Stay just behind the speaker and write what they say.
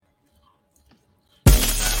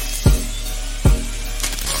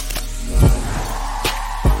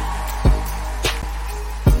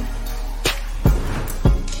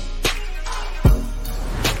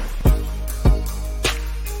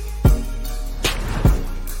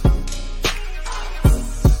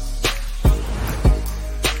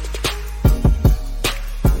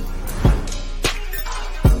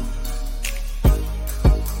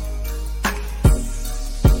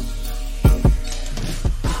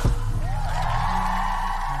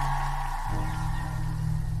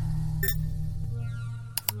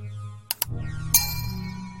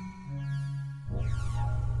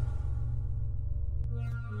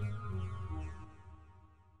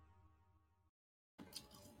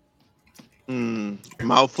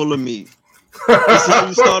Mouthful of meat. This is how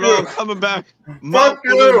you start off coming back.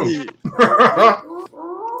 Mouthful of meat.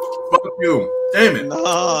 Fuck you. Damn it.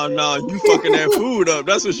 No, you fucking that food up.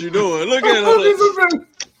 That's what you doing. Look at it.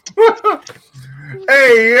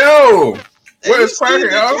 Hey, yo. Where's Cracker,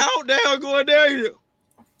 yo? Countdown going down.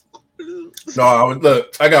 No,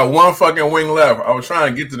 look, I got one fucking wing left. I was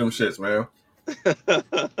trying to get to them shits, man.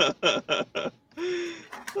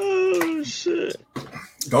 Oh, shit.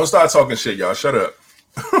 Don't start talking shit, y'all. Shut up.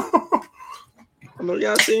 I know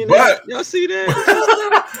y'all seen that. Y'all see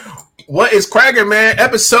that? What is cracking, man?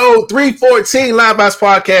 Episode 314 Live Box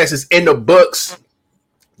Podcast is in the books.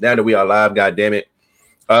 Now that we are live, goddammit.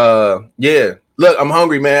 Yeah. Look, I'm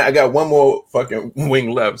hungry, man. I got one more fucking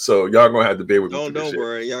wing left, so y'all gonna have to bear with me. Don't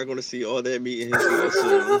worry. Y'all gonna see all that meat in his ear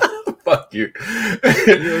soon. Fuck you.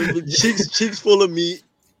 cheeks full of meat.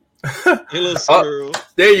 Little squirrel.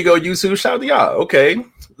 There you go, YouTube. Shout out to y'all. Okay.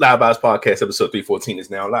 Live Box Podcast episode 314 is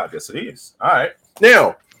now live. Yes, it is. All right.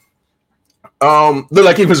 Now, look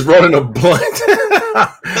like he was rolling a blunt.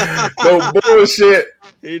 No bullshit.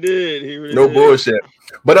 He did. He really no did. bullshit.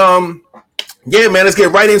 But yeah, man, let's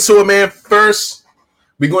get right into it, man. First,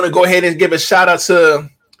 we're going to go ahead and give a shout out to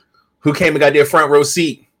who came and got their front row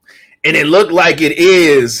seat. And it looked like it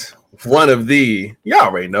is one of the, y'all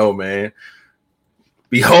already know, man.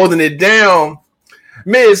 Be holding it down,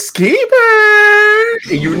 Miss Keeper.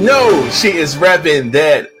 And you know she is repping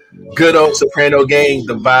that good old Soprano gang,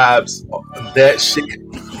 the vibes, that shit.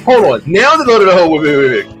 Hold on. Now to go to the whole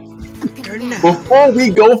wait. Before we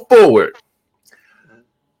go forward,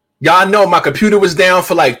 y'all know my computer was down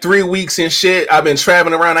for like 3 weeks and shit. I've been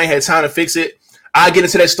traveling around. I ain't had time to fix it. I'll get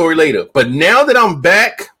into that story later. But now that I'm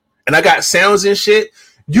back and I got sounds and shit,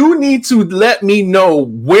 you need to let me know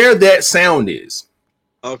where that sound is.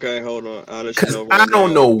 Okay, hold on. Because I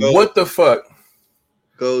don't know what the fuck.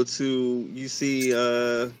 Go to, you see,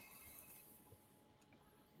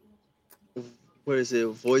 what is it?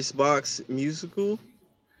 Voicebox Musical?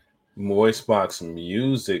 Voicebox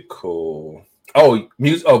Musical. Oh,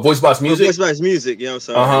 Voicebox Music? Voicebox Music, yeah, I'm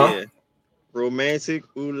sorry. Yeah. Romantic,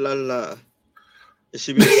 ooh la la. It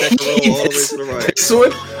should be the second row all the way to the right. This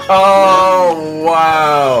one? Oh,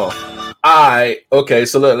 wow. All right. Okay,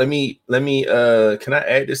 so look, let me can I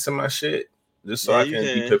add this to my shit? Just so I can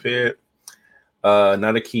be prepared.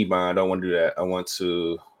 Not a keybind. I don't want to do that. I want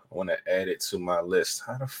to add it to my list.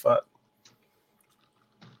 How the fuck?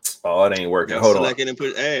 Oh, it ain't working. Hold on. Select it and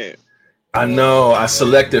put add. I know. I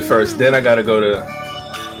selected first. Then I gotta go to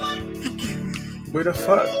where the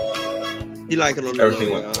fuck? You like it on the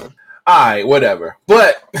everything went. All right, whatever.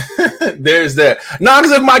 But there's that. Nah,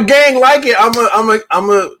 because if my gang like it, I'm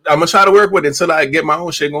gonna try to work with it until I get my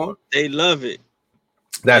own shit going. They love it.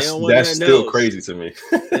 That's still crazy to me.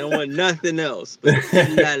 They don't want nothing else. But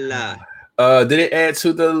la la. Did it add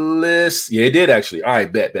to the list? Yeah, it did actually. All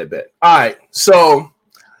right, bet. All right, so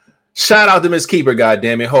shout out to Miss Keeper,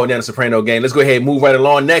 goddammit. Hold down the Soprano gang. Let's go ahead and move right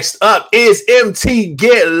along. Next up is MT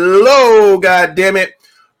Get Low, goddammit.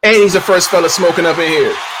 And he's the first fella smoking up in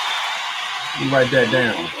here. You write that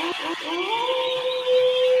down.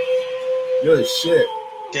 Good shit.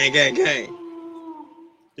 Gang.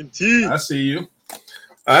 MT. I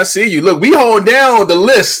see you. Look, we hold down the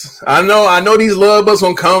list. I know these love bugs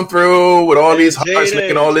gonna come through with all these hearts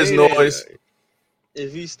making all this noise.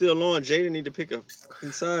 If he's still on, Jada need to pick up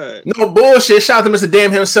inside. No bullshit. Shout out to Mr.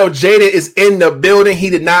 Damn himself. Jada is in the building. He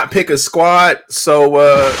did not pick a squad. So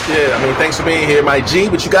yeah, I mean, thanks for being here, my G.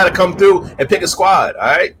 But you gotta come through and pick a squad, all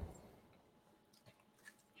right?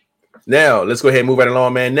 Now, let's go ahead and move right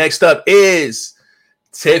along, man. Next up is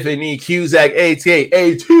Tiffany Cusack, ATA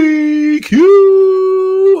ATQ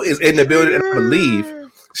is in the building, and I believe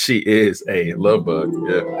she is a love bug.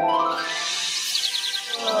 Yeah.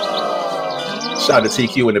 Shout out to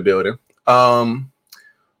TQ in the building.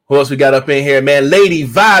 Who else we got up in here, man? Lady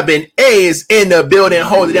Vibin' A is in the building.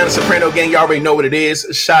 Hold it down, the Soprano gang. You already know what it is.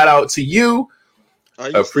 Shout out to you.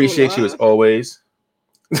 Appreciate you as always.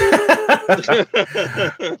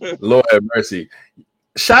 Lord have mercy.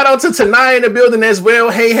 Shout out to Tanai in the building as well.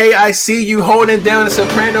 Hey, I see you holding down the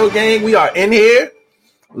Soprano gang. We are in here.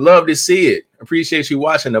 Love to see it. Appreciate you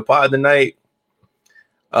watching the pod tonight.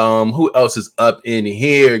 Who else is up in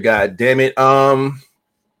here? God damn it.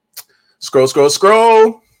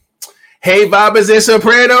 Scroll. Hey, Vibers and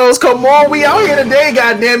Sopranos. Come on, we out here today.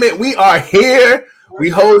 God damn it. We are here. We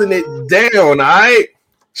holding it down. All right.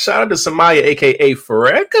 Shout out to Samaya, aka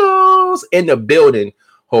Freckles, in the building,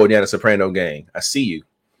 holding down the Soprano gang. I see you.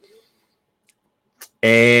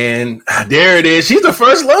 And there it is. She's the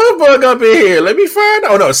first love bug up in here. Let me find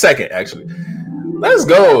out. Oh, no, second, actually. Let's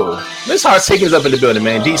go. Miss Hearts taking us up in the building,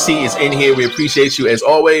 man. DC is in here. We appreciate you as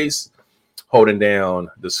always. Holding down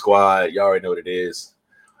the squad. Y'all already know what it is.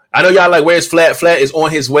 I know y'all like, where's Flat? Flat is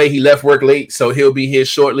on his way. He left work late, so he'll be here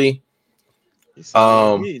shortly. Me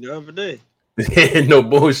the other day. No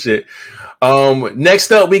bullshit.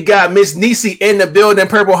 Next up, we got Miss Nisi in the building.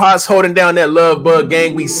 Purple Hearts holding down that love bug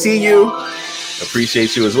gang. We see you.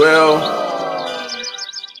 Appreciate you as well.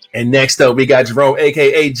 And next up, we got Jerome,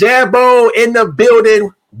 aka Jambo, in the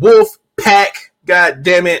building. Wolf Pack. God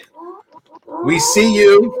damn it. We see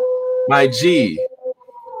you, my G.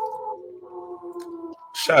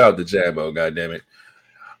 Shout out to Jambo, god damn it.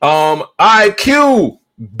 IQ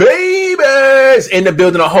babies in the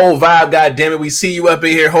building, a whole vibe, god damn it. We see you up in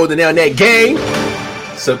here holding down that game.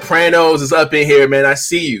 Sopranos is up in here, man. I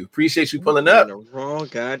see you. Appreciate you pulling up. The wrong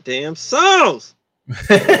goddamn songs.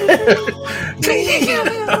 That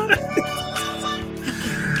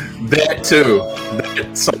too.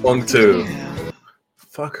 That song too.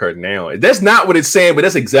 Fuck her now. That's not what it's saying, but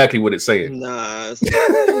that's exactly what it's saying. Nah.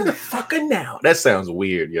 Fuck her now. That sounds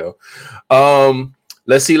weird, yo.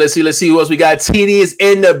 Let's see who else we got. TD is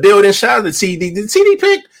in the building. Shout out to TD. Did TD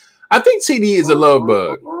pick? I think TD is a love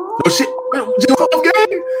bug. Oh shit.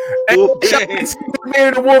 Wolf gang. Shout out to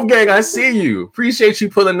TD, the Wolf gang. I see you. Appreciate you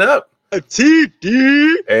pulling up. A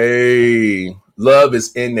TD. Hey, love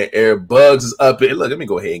is in the air. Bugs is up. Look, let me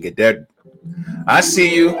go ahead and get that. I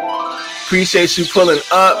see you. Appreciate you pulling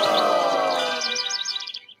up.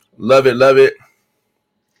 Love it, love it.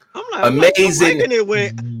 I'm like, amazing. I'm liking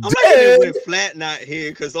it when Flat not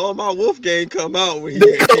here because all my Wolf gang come out when he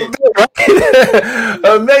ain't here.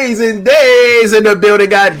 Amazing days in the building.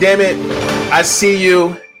 God damn it. I see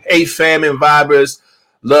you. Hey, fam and vibers.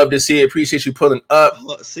 Love to see it. Appreciate you pulling up.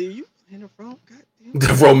 See you in the wrong goddamn.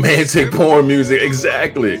 The romantic porn music.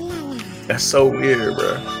 Exactly. That's so weird,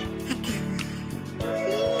 bro.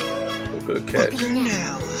 Good catch.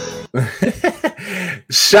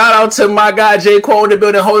 Shout out to my guy J. Cole in the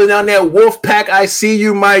building holding down that Wolf Pack. I see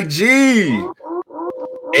you, my G.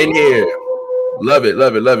 In here. Love it,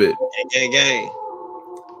 love it, love it. Gang.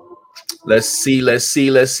 Let's see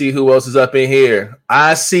who else is up in here.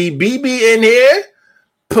 I see BB in here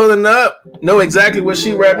pulling up. Know exactly what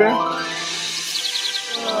she rapping.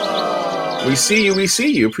 We see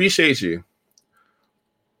you. Appreciate you.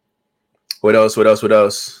 What else?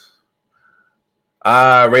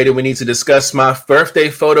 Rated, we need to discuss my birthday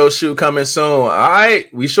photo shoot coming soon. All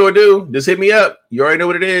right, we sure do. Just hit me up. You already know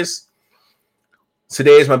what it is.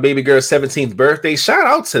 Today is my baby girl's 17th birthday. Shout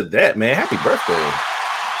out to that, man. Happy birthday.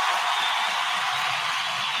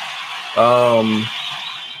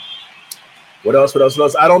 What else?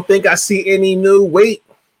 I don't think I see any new. Wait.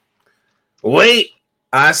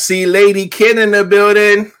 I see Lady Kid in the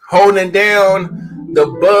building holding down the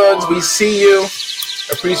bugs. We see you.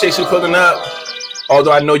 Appreciate you pulling up.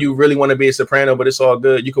 Although I know you really want to be a soprano, but it's all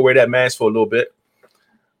good. You can wear that mask for a little bit.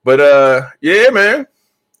 But yeah, man.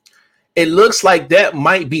 It looks like that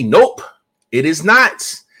might be nope. It is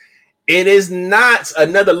not. It is not.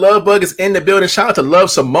 Another love bug is in the building. Shout out to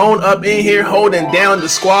Love Simone up in here holding down the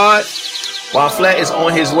squad while Flat is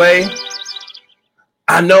on his way.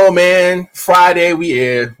 I know, man. Friday we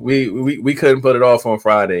couldn't put it off on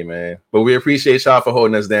Friday, man. But we appreciate y'all for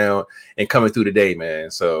holding us down and coming through today,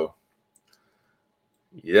 man. So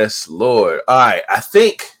yes, Lord. All right, I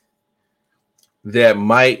think that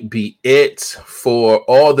might be it for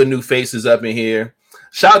all the new faces up in here.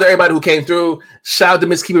 Shout out to everybody who came through. Shout out to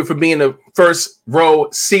Miss Keeper for being the first row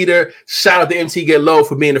seater. Shout out to MT Get Low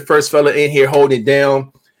for being the first fella in here holding it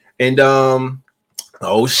down. And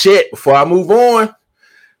oh shit, before I move on,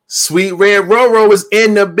 Sweet Red Roro is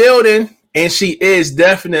in the building, and she is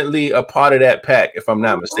definitely a part of that pack, if I'm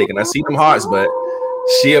not mistaken. I see them hearts, but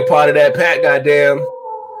she a part of that pack, goddamn.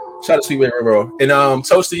 Shout out to Sweet Red Roro. And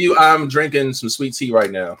toast to you, I'm drinking some sweet tea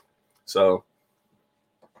right now. So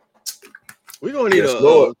we're gonna need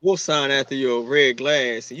a wolf sign after your red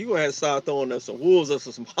glass, and you're gonna have to start throwing up some wolves or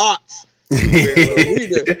some hearts. We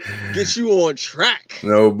need to get you on track.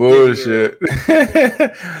 No bullshit.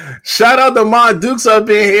 Shout out to Mon Dukes up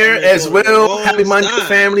in here as well. Happy Monday,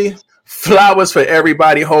 family. Flowers for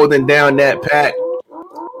everybody holding down that pack.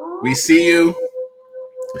 We see you.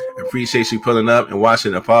 Appreciate you pulling up and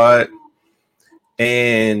watching the pod.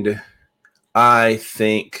 And I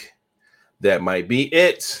think that might be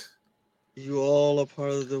it. You all a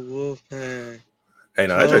part of the wolf pack. Hey,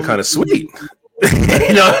 no, that's kind of sweet.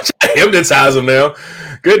 You know, hypnotize him now.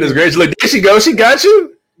 Goodness gracious. Look, there she goes. She got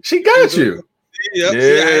you. She got you. Yep,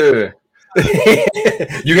 yeah.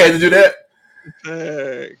 You had to do that?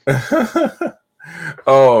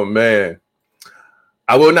 Oh, man.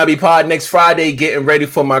 I will not be pod next Friday getting ready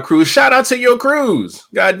for my cruise. Shout out to your cruise.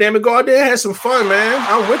 God damn it, go out there and have some fun, man.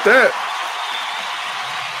 I'm with that.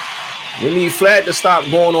 We need Flat to stop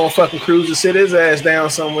going on fucking cruises, sit his ass down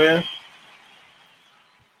somewhere.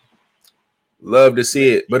 Love to see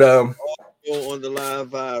it. But on the Live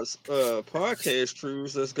Vibes podcast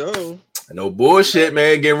cruise, let's go. No bullshit,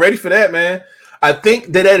 man. Getting ready for that, man. I think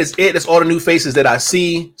that is it. That's all the new faces that I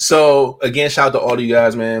see. So again, shout out to all of you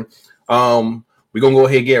guys, man. We're gonna go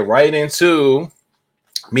ahead and get right into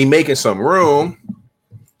me making some room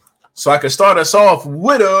so I can start us off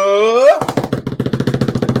with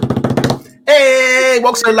hey,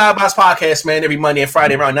 welcome to the Live Vibes podcast, man. Every Monday and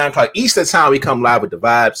Friday around 9 o'clock Eastern time, we come live with the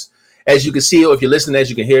vibes. As you can see, or if you're listening, as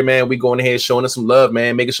you can hear, man, we going ahead showing us some love,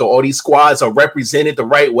 man, making sure all these squads are represented the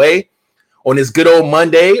right way on this good old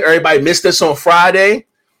Monday. Everybody missed us on Friday.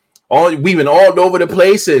 We've been all over the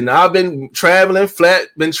place, and I've been traveling, Flat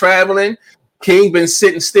been traveling, King been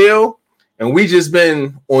sitting still, and we just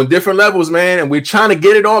been on different levels, man, and we're trying to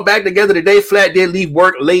get it all back together today. Flat did leave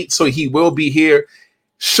work late, so he will be here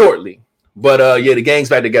shortly. But yeah, the gang's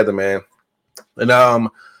back together, man. And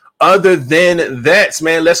other than that,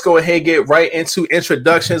 man, let's go ahead and get right into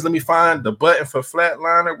introductions. Let me find the button for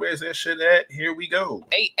Flatliner. Where's that shit at? Here we go.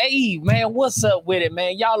 Hey, man, what's up with it,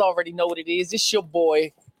 man? Y'all already know what it is. It's your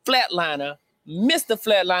boy, Flatliner, Mr.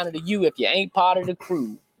 Flatliner to you if you ain't part of the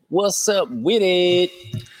crew. What's up with it?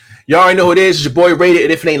 Y'all already know who it is. It's your boy Rated,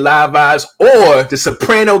 and if it ain't Live Vibes or the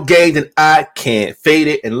Soprano Gang, then I can't fade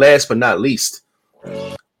it. And last but not least,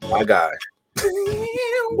 my guy.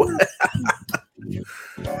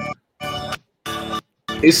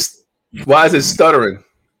 Why is it stuttering?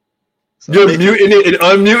 You're muting it and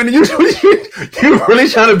unmuting it. You really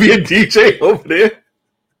trying to be a DJ over there?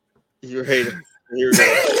 You're a hater. You're a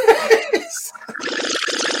hater.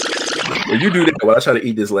 Well, you do that while I try to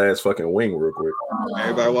eat this last fucking wing real quick.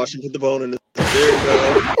 Everybody watching, put the bone in the. There you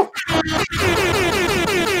go.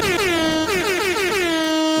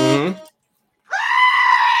 Mm-hmm.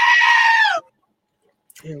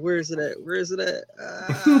 Yeah, where is it at? Where is it at?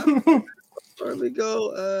 Where we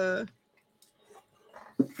go?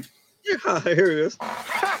 Yeah, here it is.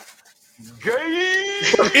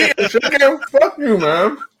 Fuck you,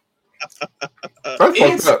 man.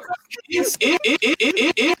 It's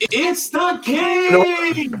the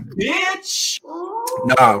game, bitch.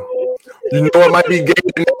 Nah, you know what might be gay.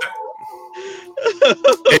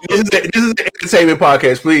 This is an entertainment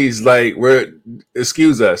podcast. Please,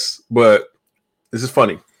 excuse us, but this is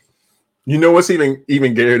funny. You know what's even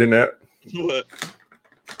gayer than that? What?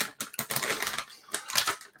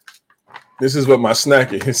 This is what my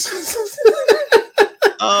snack is.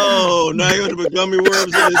 Oh, now you want to put gummy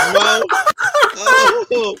worms in his mouth?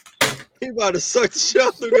 Oh, he about to suck the shit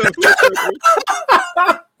out the gummy.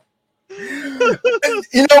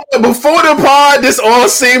 You know what? Before the pod, this all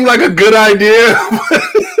seemed like a good idea.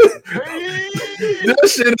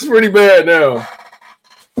 This shit is pretty bad now.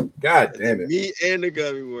 God damn it. Me and the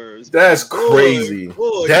gummy worms. That's crazy.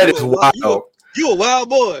 Boy, that is wild. You a wild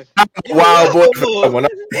boy. Wild boy.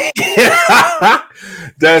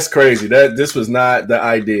 That's crazy. This was not the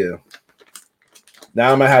idea.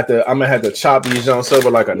 Now I'm gonna have to chop these Jones up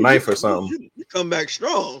with like a knife or something. You come back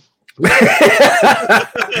strong. No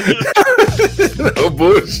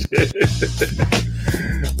bullshit.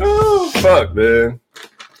 Oh fuck, man.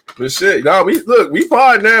 But shit, no, we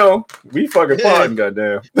pod now. We fucking podding,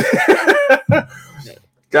 goddamn.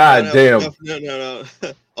 God damn. No.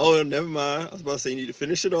 Oh, never mind. I was about to say you need to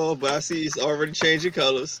finish it off, but I see it's already changing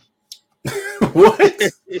colors. What?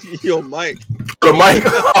 Your mic. The mic.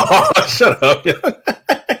 Oh, shut up.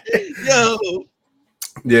 Yo.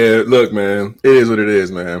 Yeah, look, man. It is what it is,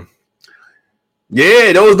 man.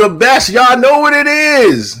 Yeah, those the best. Y'all know what it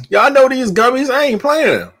is. Y'all know these gummies. I ain't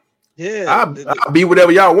playing. Yeah. I'll be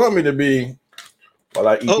whatever y'all want me to be while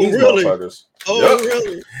I eat these motherfuckers. Oh,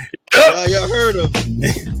 really? Yep. Y'all heard of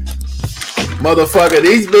Motherfucker,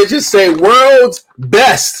 these bitches say world's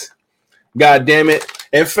best. God damn it.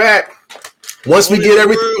 In fact, once we get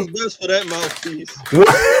everything best for that mouthpiece.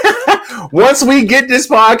 Once we get this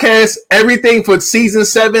podcast, everything for season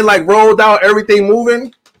 7 rolled out, everything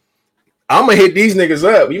moving, I'm gonna hit these niggas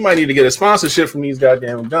up. We might need to get a sponsorship from these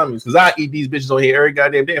goddamn gummies because I eat these bitches on here every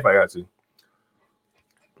goddamn day if I got to.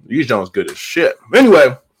 These Jones good as shit.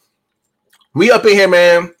 Anyway, we up in here,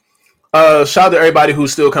 man. Shout out to everybody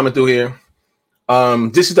who's still coming through here.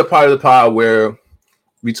 This is the part of the pod where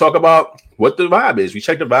we talk about what the vibe is. We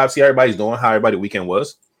check the vibe, see how everybody's doing, how everybody's weekend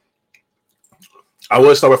was. I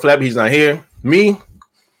will start with Flappy. He's not here. Me,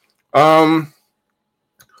 my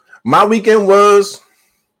weekend was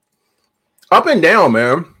up and down,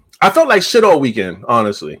 man. I felt like shit all weekend,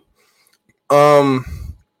 honestly. I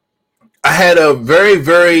had a very,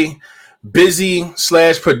 very busy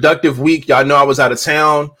 / productive week. Y'all know I was out of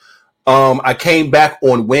town. I came back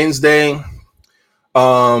on Wednesday.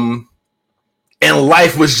 And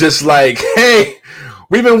life was just like, hey,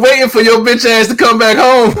 we've been waiting for your bitch ass to come back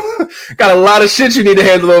home. Got a lot of shit you need to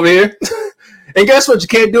handle over here. And guess what? You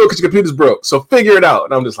can't do it because your computer's broke. So figure it out.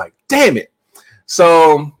 And I'm just like, damn it.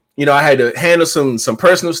 So, you know, I had to handle some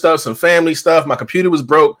personal stuff, some family stuff. My computer was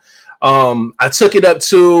broke. I took it up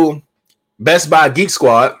to Best Buy Geek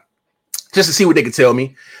Squad just to see what they could tell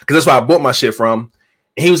me, because that's where I bought my shit from.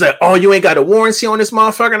 And he was like, oh, you ain't got a warranty on this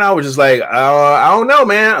motherfucker? And I was just like, I don't know,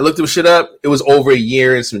 man. I looked the shit up. It was over a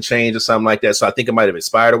year and some change or something like that. So I think it might have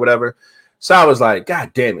expired or whatever. So I was like,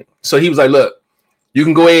 God damn it. So he was like, look, you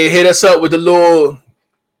can go ahead and hit us up with the little,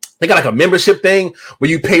 they got like a membership thing where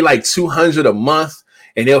you pay like $200 a month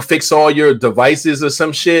and they'll fix all your devices or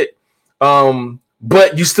some shit.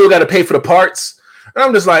 But you still got to pay for the parts. And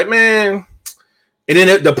I'm just like, man. And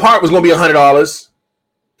then the part was going to be $100.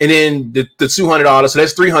 And then the $200. So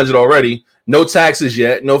that's $300 already. No taxes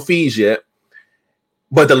yet. No fees yet.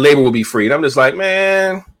 But the labor will be free. And I'm just like,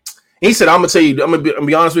 man. And he said, I'm going to tell you, I'm going to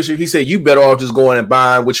be honest with you. He said, you better off just going and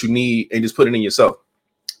buying what you need and just put it in yourself.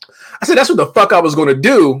 I said, that's what the fuck I was going to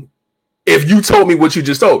do if you told me what you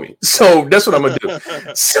just told me. So that's what I'm going to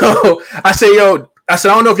do. So I said, I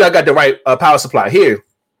don't know if y'all got the right power supply here.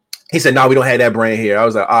 He said, no, we don't have that brand here. I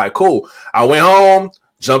was like, all right, cool. I went home,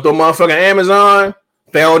 jumped on motherfucking Amazon,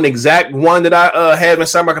 found the exact one that I have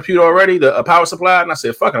inside my computer already, the power supply. And I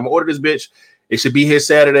said, fuck it, I'm going to order this bitch. It should be here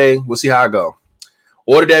Saturday. We'll see how I go.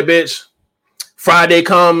 Ordered that bitch. Friday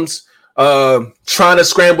comes, trying to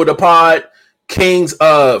scramble the pod. King's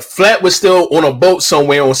Flat was still on a boat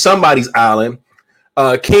somewhere on somebody's island.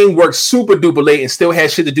 King worked super duper late and still had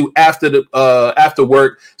shit to do after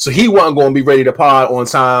work. So he wasn't going to be ready to pod on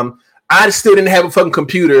time. I still didn't have a fucking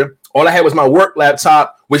computer. All I had was my work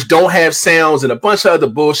laptop, which don't have sounds and a bunch of other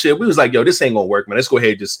bullshit. We was like, yo, this ain't going to work, man. Let's go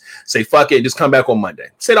ahead and just say fuck it and just come back on Monday.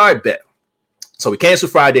 Said, all right, bet. So we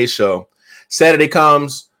canceled Friday's show. Saturday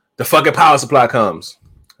comes, the fucking power supply comes.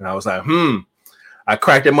 And I was like, I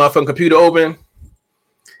cracked that motherfucking computer open.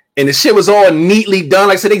 And the shit was all neatly done.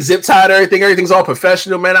 Like I said, they zip tied everything. Everything's all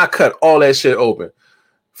professional, man. I cut all that shit open.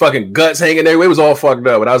 Fucking guts hanging there. It was all fucked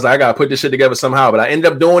up. But I was like, I gotta put this shit together somehow. But I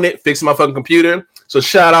ended up doing it, fixing my fucking computer. So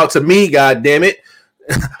shout out to me, god damn it.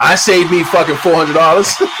 I saved me fucking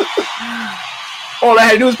 $400. All I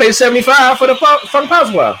had to do was pay $75 for the fucking power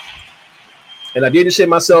supply. And I did the shit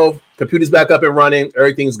myself. Computer's back up and running.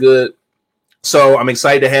 Everything's good. So I'm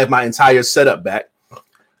excited to have my entire setup back.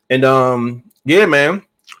 And yeah, man.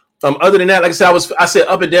 Other than that, like I said, I said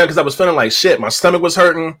up and down because I was feeling like shit. My stomach was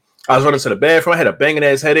hurting. I was running to the bathroom. I had a banging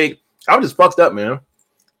ass headache. I was just fucked up, man.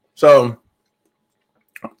 So,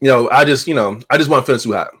 I just wasn't feeling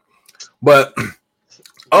too hot. But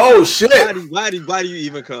oh shit! Why do you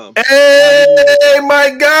even come? Hey,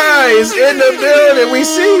 my guys in the building. We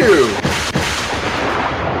see you.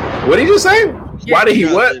 What did you say? Yeah, Why did he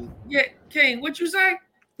what? Yeah, King, what you say?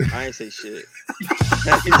 I ain't say shit.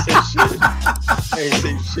 I ain't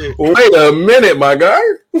say shit. Wait a minute, my guy.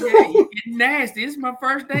 Yeah, you getting nasty. It's my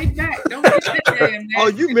first day back. Don't get that damn nasty. Oh,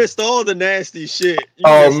 you missed all the nasty shit. You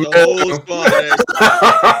missed man. the whole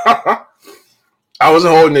spot. I was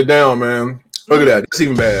holding it down, man. Look at that. It's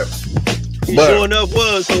even bad. He But sure enough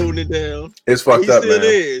was holding it down. it's fucked He up, still man.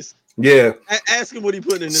 is. Yeah. Ask him what he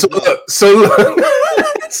put in his So mouth.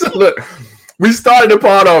 look, we started the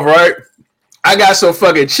pod off, right? I got some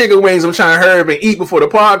fucking chicken wings I'm trying to hurry up and eat before the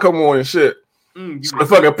pod come on and shit. So the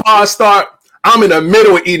fucking pod start, I'm in the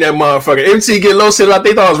middle of eating that motherfucker. MT get low, said like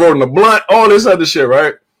they thought I was rolling a blunt, all this other shit,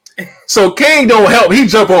 right? So King don't help. He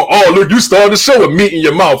jump on, oh, look, you started the show with meat in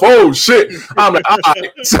your mouth. Oh, shit. I'm like, all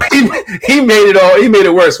right. So he made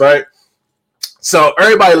it worse, right? So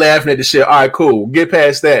everybody laughing at the shit. All right, cool. Get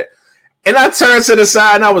past that. And I turned to the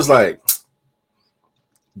side and I was like,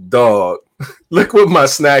 dog, look what my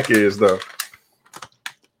snack is, though.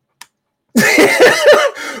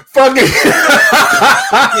 Fucking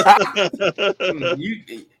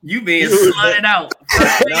you being slutted out.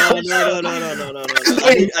 No.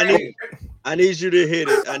 I need you to hit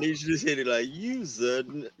it. I need you to hit it like you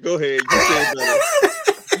said. Go ahead. You said better.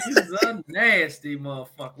 He's a nasty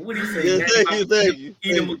motherfucker. What'd he say? Yeah, thank you.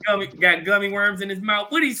 Eat him got gummy worms in his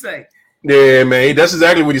mouth. What'd he say? Yeah, man, that's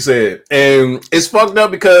exactly what he said. And it's fucked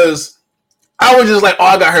up because I was just like, oh,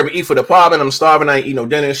 I got her to eat for the pub and I'm starving. I ain't eat no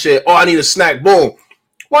dinner and shit. Oh, I need a snack. Boom.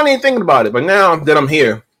 Wasn't even thinking about it. But now that I'm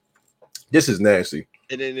here, this is nasty.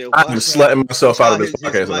 And then I'm slutting myself out of this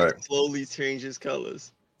podcast tonight. tonight. Slowly changes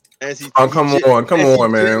colors. as he. Oh, come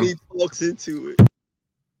on, man. He talks into it.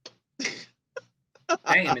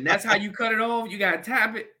 Damn, and that's how you cut it off. You gotta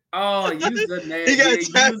tap it. Oh, use a nasty. He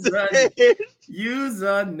got Use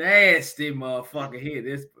a nasty motherfucker. Hit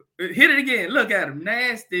it again. Look at him,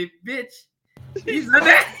 nasty bitch. He's a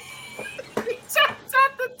nasty. He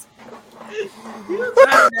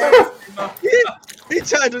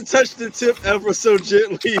tried to touch the tip ever so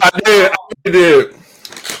gently. I did.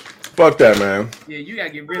 Fuck that, man. Yeah, you gotta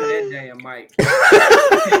get rid of that damn mic.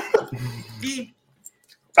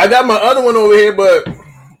 I got my other one over here, but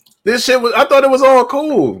this shit I thought it was all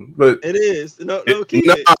cool, but it is. No,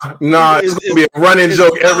 it's gonna be a running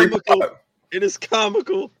joke every part. It is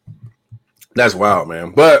comical. That's wild,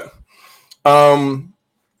 man. But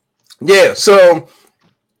yeah, so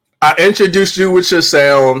I introduced you with your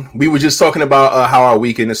sound. We were just talking about how our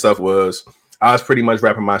weekend and stuff was. I was pretty much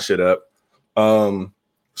wrapping my shit up.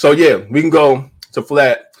 So yeah, we can go to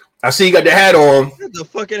Flat. I see you got the hat on. Got the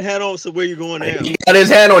fucking hat on. So where you going now? He got his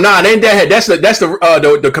hat on. Nah, it ain't that hat. That's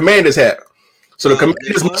the commander's hat. So the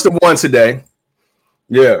commander's must have won today.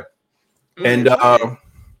 Yeah. And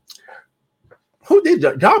who did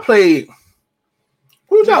y'all play?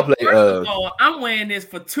 Who y'all play? First of all, I'm wearing this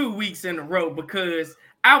for 2 weeks in a row because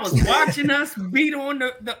I was watching us beat on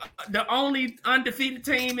the only undefeated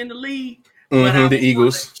team in the league. Mm-hmm, the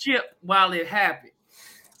Eagles. Chip while it happened.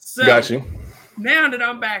 So got you. Now that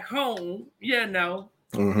I'm back home,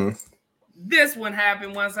 this one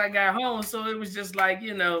happened once I got home. So it was just like,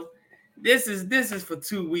 this is for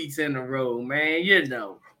 2 weeks in a row, man,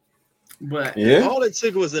 But yeah, all it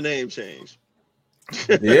took was a name change.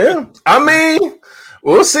 Yeah. I mean,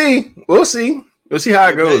 we'll see. We'll see how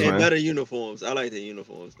it goes, man. Better uniforms. I like the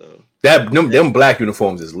uniforms though. Them black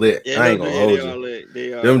uniforms is lit. Yeah, I ain't gonna hold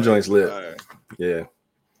you. Them joints lit. Right. Yeah.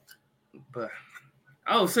 But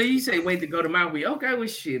so you say wait to go to my week. Okay, well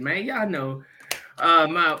shit, man. Y'all know.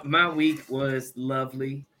 My week was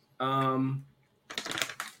lovely. I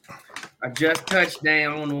just touched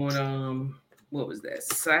down on what was that?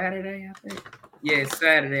 Saturday, I think. Yeah,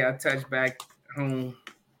 Saturday I touched back home.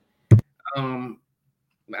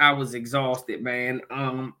 I was exhausted, man.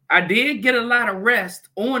 I did get a lot of rest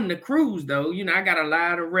on the cruise, though. I got a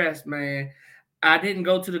lot of rest, man. I didn't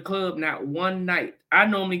go to the club not one night. I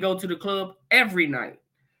normally go to the club every night.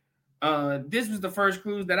 This was the first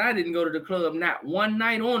cruise that I didn't go to the club not one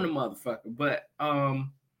night on the motherfucker. But I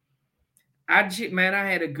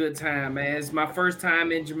had a good time, man. It's my first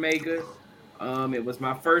time in Jamaica. It was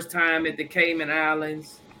my first time at the Cayman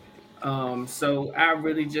Islands. So I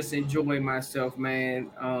really just enjoyed myself,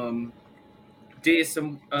 man. Did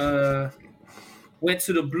some went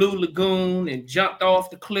to the Blue Lagoon and jumped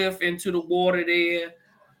off the cliff into the water there.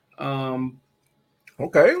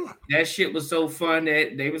 Okay. That shit was so fun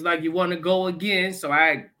that they was like, you want to go again? So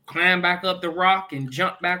I climbed back up the rock and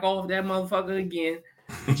jumped back off that motherfucker again.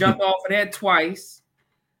 Jumped off of that twice.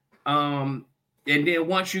 And then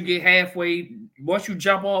once you get halfway, once you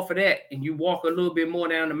jump off of that and you walk a little bit more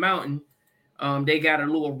down the mountain, they got a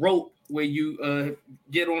little rope where you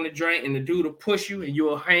get on the drink and the dude will push you and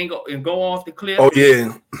you'll hang up and go off the cliff. Oh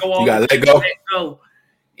yeah, you gotta let go.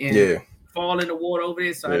 And fall in the water over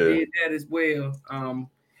there. So I did that as well.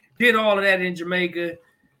 Did all of that in Jamaica.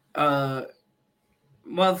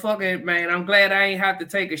 Motherfucker, man, I'm glad I ain't have to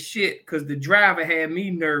take a shit because the driver had me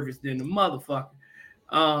nervous than the motherfucker.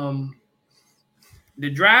 The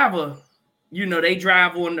driver, they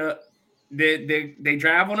drive on they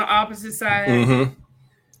drive on the opposite side,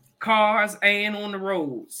 cars and on the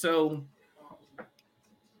road. So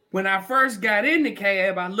when I first got in the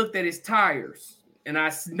cab, I looked at his tires and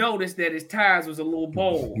I noticed that his tires was a little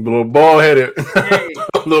bald. Little bald-headed. Yeah.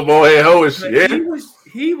 Little bald-headed hoish. Yeah.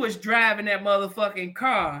 He was driving that motherfucking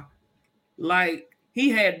car like he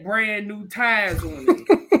had brand new tires on it.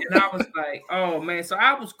 And I was like, oh man. So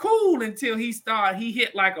I was cool until he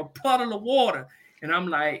hit like a puddle of water. And I'm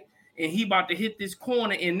like, and he about to hit this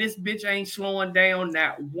corner and this bitch ain't slowing down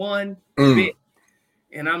not one bit.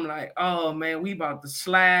 And I'm like, oh man, we about to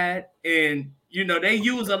slide. And they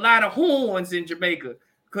use a lot of horns in Jamaica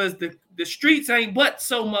because the streets ain't but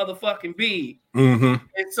so motherfucking big. And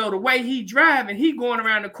so the way he driving, he going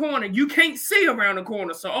around the corner. You can't see around the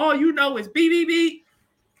corner. So all you know is beep, beep, beep.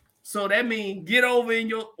 So that means get over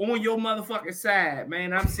on your motherfucking side,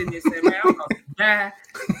 man. I'm sitting there saying, man, I'm about to die.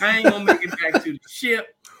 I ain't gonna make it back to the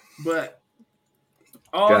ship. But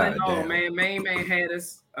all in all, man, main man had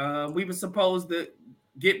us. We were supposed to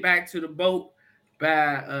get back to the boat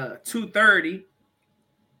by 2:30.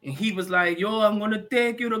 And he was like, yo, I'm gonna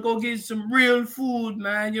take you to go get some real food,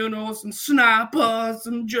 man. Some snappers,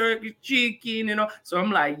 some jerky chicken, So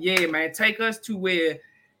I'm like, yeah, man, take us to where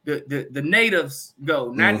the natives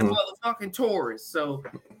go, not the motherfucking tourists. So,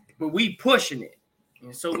 but we pushing it,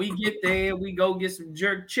 and so we get there, we go get some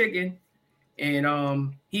jerk chicken,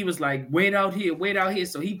 and he was like, wait out here.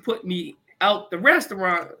 So he put me out the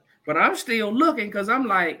restaurant, but I'm still looking because I'm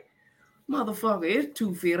like, motherfucker, it's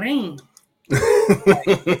 2:15.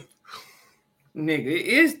 Nigga,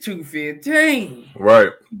 it's 2:15.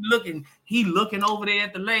 Right. He looking over there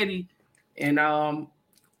at the lady, and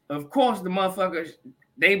of course the motherfuckers,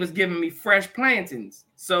 they was giving me fresh plantains,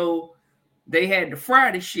 so they had to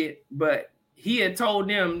fry the shit. But he had told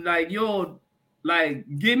them like, yo, like,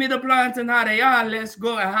 give me the plantain how they are. Let's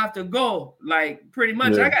go. I have to go. Like, pretty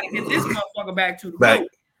much, I gotta get this motherfucker back to the boat.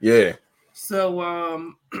 Yeah.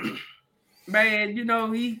 So man, you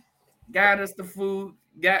know, he got us the food.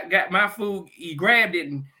 Got my food. He grabbed it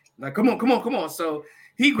and like, come on. So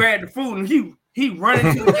he grabbed the food and he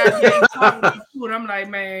running to the goddamn car with the food. I'm like,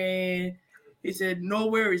 man. He said, no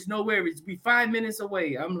worries. Be 5 minutes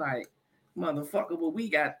away. I'm like, motherfucker, well, we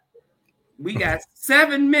got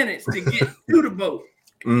 7 minutes to get to the boat.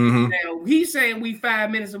 Now he's saying we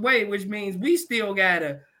 5 minutes away, which means we still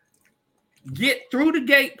gotta get through the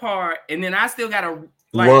gate part, and then I still gotta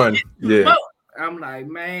run. Get to the boat. I'm like,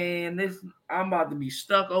 man, I'm about to be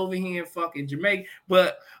stuck over here in fucking Jamaica.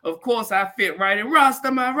 But of course, I fit right in.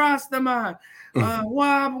 Rastaman.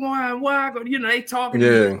 Why? You know, they talking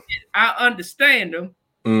to me. I understand them.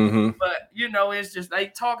 But you know, it's just they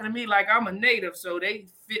talking to me like I'm a native, so they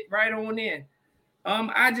fit right on in.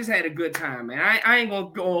 I just had a good time, man. I ain't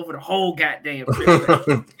gonna go over the whole goddamn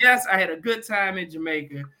trip. Yes, I had a good time in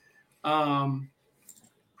Jamaica.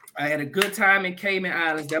 I had a good time in Cayman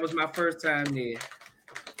Islands. That was my first time there.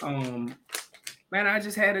 Man, I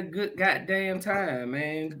just had a good goddamn time,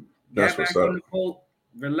 man. Got back on the boat,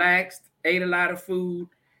 relaxed, ate a lot of food,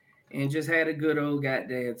 and just had a good old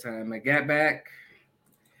goddamn time. I got back,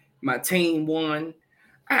 my team won.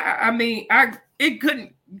 I mean, it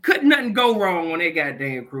couldn't nothing go wrong on that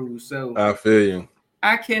goddamn cruise. So I feel you.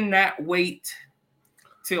 I cannot wait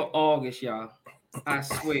till August, y'all. I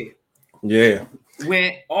swear. Yeah.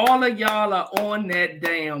 When all of y'all are on that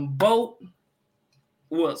damn boat,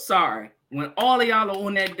 when all of y'all are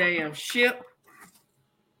on that damn ship,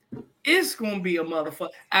 it's gonna be a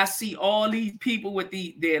motherfucker. I see all these people with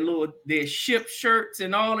their ship shirts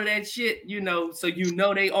and all of that shit, you know, so you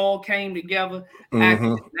know they all came together. I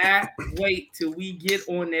cannot wait till we get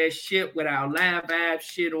on that ship with our Live Vibe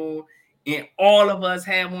shit on, and all of us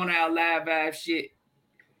have on our Live Vibe shit.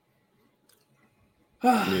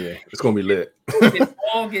 Yeah, it's gonna be lit. In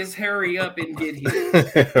August, hurry up and get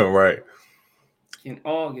here. Right. In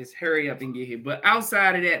August, hurry up and get here. But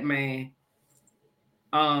outside of that, man,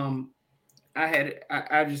 I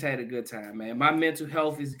just had a good time, man. My mental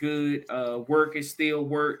health is good. Work is still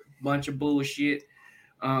work. Bunch of bullshit.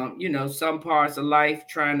 You know, some parts of life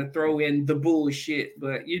trying to throw in the bullshit,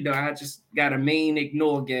 but you know, I just got a mean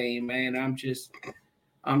ignore game, man.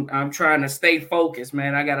 I'm trying to stay focused,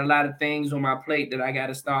 man. I got a lot of things on my plate that I got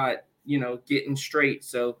to start, you know, getting straight.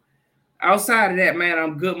 So outside of that, man,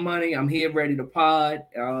 I'm good money. I'm here ready to pod.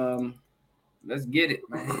 Let's get it,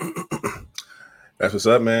 man. That's what's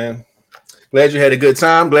up, man. Glad you had a good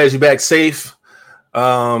time. Glad you're back safe.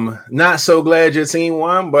 Not so glad your team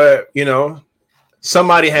won, but you know,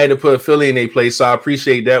 somebody had to put Philly in their place, so I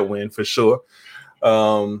appreciate that win for sure.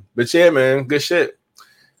 But yeah, man, good shit.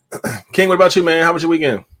 King, what about you, man? How was your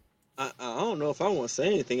weekend? I don't know if I want to say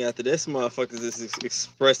anything after this motherfucker just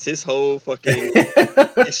expressed his whole fucking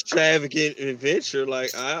extravagant adventure.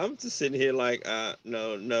 Like I'm just sitting here like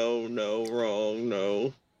no, wrong,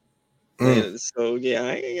 no. And so yeah,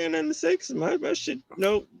 I ain't got nothing to say because my shit,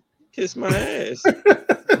 nope, kiss my ass.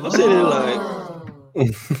 I'm sitting here like,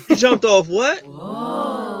 he jumped off what?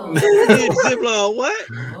 He did zip line what?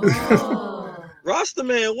 Rasta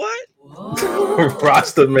man what?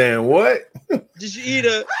 Rasta man what? Did you eat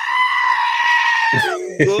a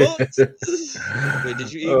goat? Wait,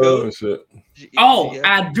 did you eat goat? Shit.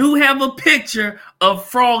 I do have a picture of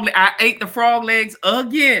frog. I ate the frog legs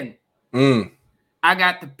again. I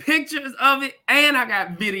got the pictures of it, and I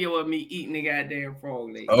got video of me eating the goddamn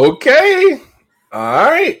frog legs. Okay, all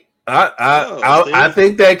right. I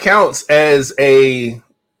think that counts as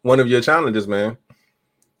one of your challenges, man.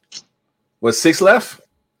 What, 6 left?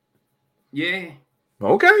 Yeah.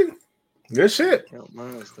 Okay. Good shit. Count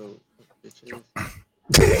mine, though.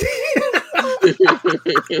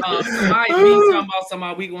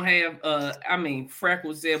 Somebody we gonna have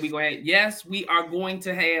Freckles said we gonna have, yes, we are going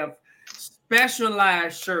to have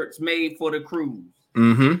specialized shirts made for the cruise.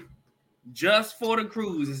 Just for the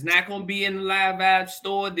cruise. It's not gonna be in the Live Vibe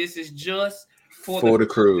store. This is just for the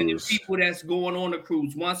cruise. People that's going on the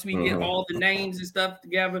cruise. Once we get all the names and stuff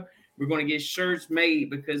together, we're gonna get shirts made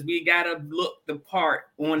because we gotta look the part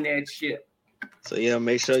on that ship. So yeah,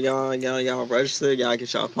 make sure y'all register, y'all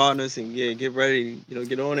get y'all partners and get ready,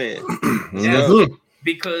 get on it.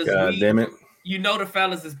 Because damn it. You know the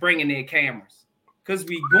fellas is bringing their cameras because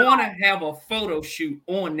we gonna have a photo shoot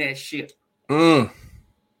on that ship.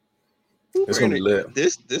 It's gonna be lit.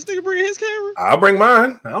 This nigga bringing his camera? I'll bring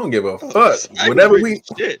mine. I don't give a fuck. Whatever we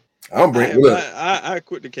shit. I'll bring look. I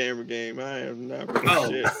quit the camera game. I am not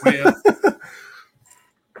bringing shit. Yeah.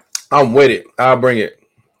 I'm with it. I'll bring it.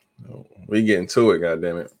 We getting to it,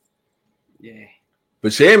 goddammit. Yeah.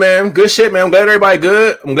 But yeah, man, good shit, man. I'm glad everybody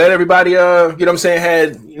good. I'm glad everybody had,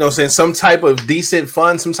 some type of decent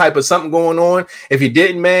fun, some type of something going on. If you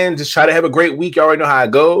didn't, man, just try to have a great week. You already know how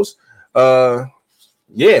it goes.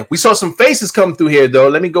 Yeah, we saw some faces come through here, though.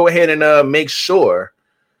 Let me go ahead and make sure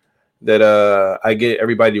that I get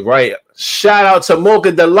everybody right. Shout out to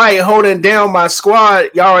Mocha Delight holding down my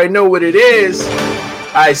squad. Y'all already know what it is.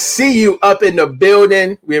 I see you up in the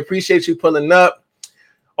building. We appreciate you pulling up.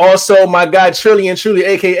 Also, my guy Trillian Truly,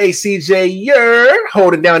 aka CJ Yer,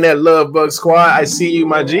 holding down that Love Bug squad. I see you,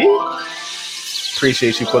 my G.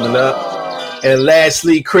 Appreciate you pulling up. And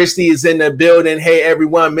lastly, Christy is in the building. Hey,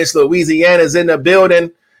 everyone. Miss Louisiana's in the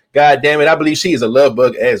building. God damn it. I believe she is a love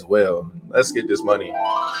bug as well. Let's get this money.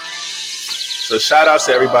 So shout out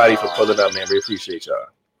to everybody for pulling up, man. We appreciate y'all.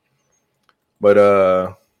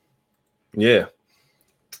 But, yeah.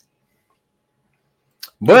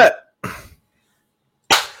 But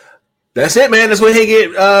that's it, man. Let's go ahead and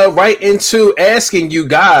get right into asking you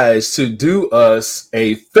guys to do us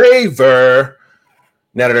a favor.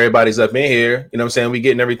 Now that everybody's up in here, you know what I'm saying? We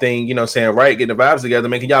getting everything, right, getting the vibes together.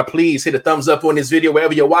 Man, can y'all please hit a thumbs up on this video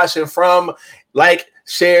wherever you're watching from? Like,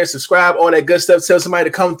 share, subscribe, all that good stuff. Tell somebody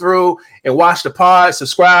to come through and watch the pod.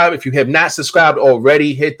 Subscribe. If you have not subscribed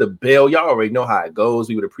already, hit the bell. Y'all already know how it goes.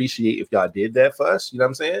 We would appreciate if y'all did that for us. You know what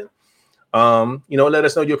I'm saying? Let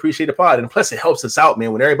us know you appreciate the pod. And plus, it helps us out,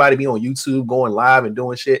 man. When everybody be on YouTube going live and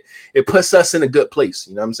doing shit, it puts us in a good place.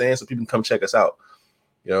 You know what I'm saying? So people can come check us out.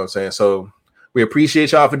 You know what I'm saying? So we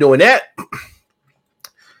appreciate y'all for doing that.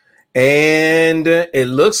 And it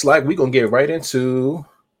looks like we're going to get right into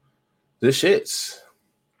the shits.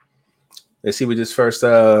 Let's see what this first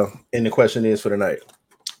in the question is for the night.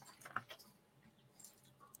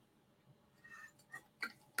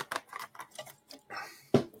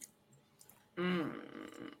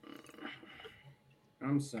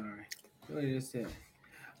 I'm sorry. What did it say?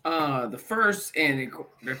 The first and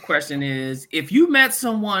the question is, if you met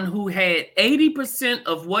someone who had 80%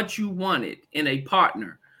 of what you wanted in a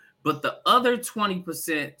partner, but the other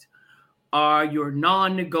 20% are your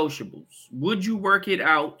non-negotiables, would you work it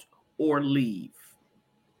out or leave?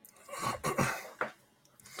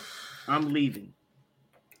 I'm leaving.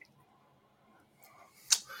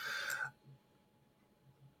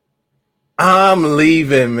 I'm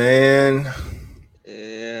leaving, man.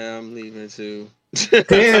 Yeah, I'm leaving too.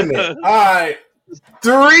 Damn it. All right.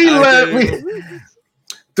 Three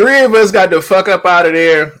of us got the fuck up out of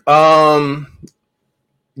there.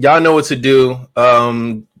 Y'all know what to do.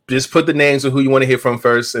 Just put the names of who you want to hear from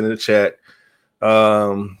first in the chat.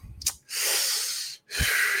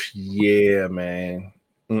 Yeah, man.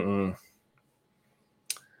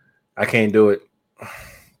 I can't do it.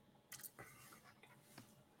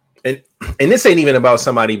 And this ain't even about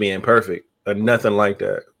somebody being perfect or nothing like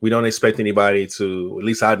that. We don't expect anybody to, at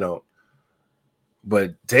least I don't.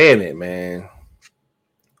 But damn it, man.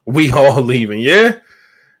 We all leaving, yeah?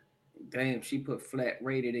 Damn, she put flat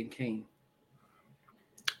rated in King.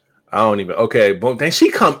 I don't even, okay. But then she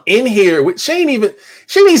come in here with, she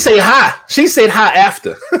didn't say hi. She said hi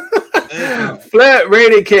after. Flat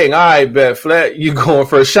rated King. All right, bet. Flat, you going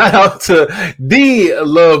first. Shout out to the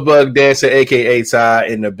Love Bug Dancer, aka Ty,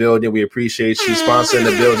 in the building. We appreciate you sponsoring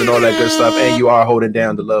the building, all that good stuff, and you are holding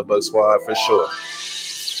down the Love Bug Squad for sure.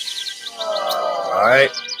 All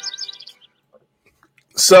right.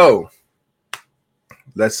 So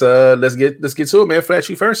let's get to it, man. Flat,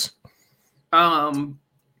 you first. I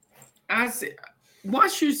said.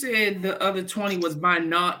 Once you said the other 20 was my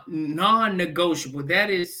non-negotiable,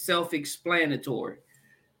 that is self-explanatory.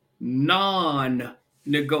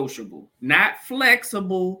 Non-negotiable, not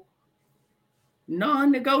flexible,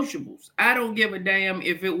 non-negotiables. I don't give a damn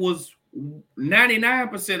if it was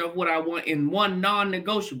 99% of what I want in one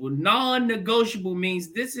non-negotiable. Non-negotiable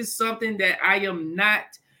means this is something that I am not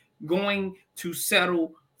going to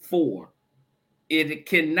settle for. It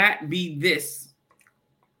cannot be this.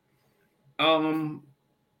 And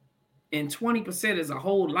 20% is a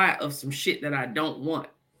whole lot of some shit that I don't want.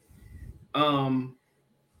 You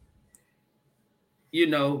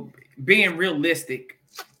know, being realistic,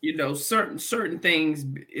 you know, certain things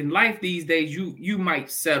in life these days, you might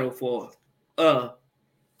settle for a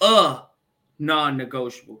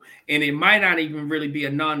non-negotiable, and it might not even really be a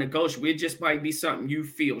non-negotiable. It just might be something you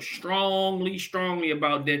feel strongly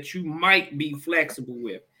about that you might be flexible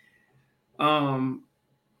with.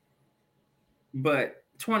 But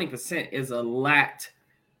 20% is a lot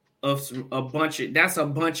of a bunch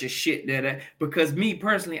of shit that because me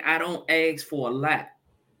personally, I don't ask for a lot.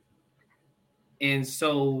 And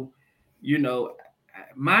so, you know,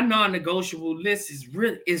 my non-negotiable list is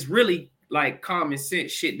really like common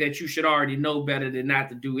sense shit that you should already know better than not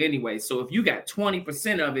to do anyway. So if you got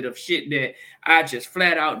 20% of it of shit that I just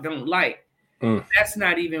flat out don't like, that's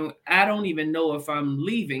not even, I don't even know if I'm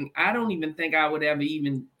leaving. I don't even think I would ever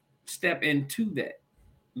even step into that.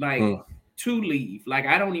 Like to leave. Like,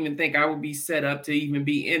 I don't even think I would be set up to even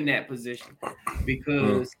be in that position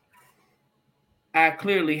because I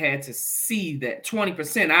clearly had to see that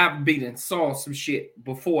 20%. I've been and saw some shit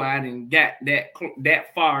before I didn't got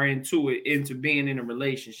that far into it, into being in a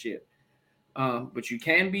relationship. But you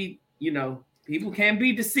can be, you know, people can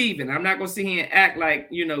be deceiving. I'm not gonna sit here and act like,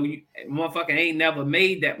 you know, you motherfucker ain't never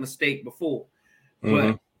made that mistake before.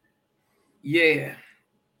 But yeah.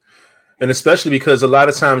 And especially because a lot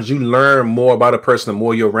of times you learn more about a person, the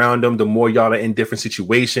more you're around them, the more y'all are in different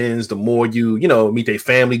situations, the more you know, meet their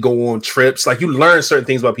family, go on trips. Like, you learn certain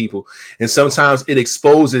things about people. And sometimes it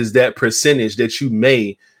exposes that percentage that you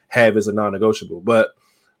may have as a non-negotiable. But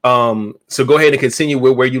so go ahead and continue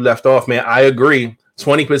with where you left off, man. I agree.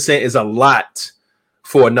 20% is a lot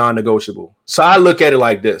for a non-negotiable. So I look at it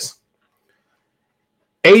like this.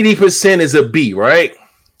 80% is a B, right?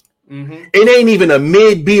 It ain't even a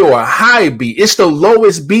mid B or a high B. It's the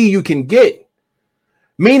lowest B you can get.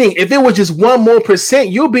 Meaning, if it was just 1 more percent,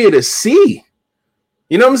 you'll be at a C.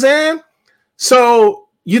 You know what I'm saying? So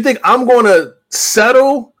you think I'm going to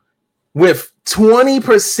settle with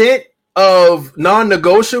 20% of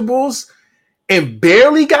non-negotiables and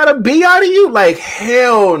barely got a B out of you? Like,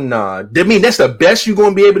 hell nah. I mean, that's the best you're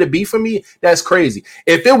going to be able to be for me? That's crazy.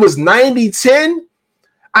 If it was 90-10,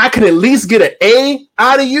 I can at least get an A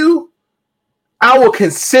out of you, I will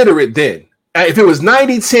consider it then. If it was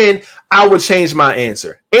 90-10, I would change my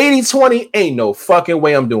answer. 80-20, ain't no fucking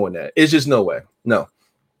way I'm doing that. It's just no way. No.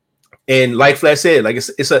 And like Flash said, like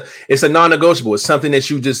it's a non-negotiable. It's something that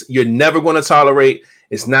you're never going to tolerate.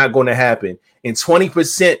 It's not going to happen. And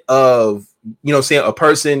 20% of, you know what I'm saying, a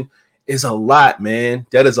person is a lot, man.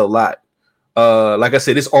 That is a lot. Like I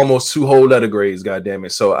said, it's almost 2 whole letter grades, goddamn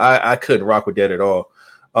it. So I couldn't rock with that at all.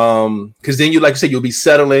 Because then like you said, you'll be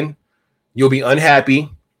settling, you'll be unhappy,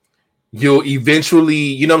 you'll eventually,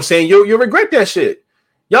 you know what I'm saying, you'll regret that shit.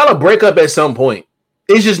 Y'all will break up at some point.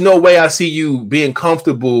 There's just no way I see you being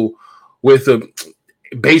comfortable with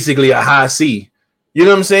basically a high C. You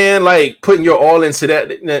know what I'm saying? Like, putting your all into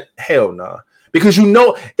that. Hell nah. Because you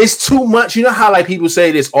know it's too much. You know how like people say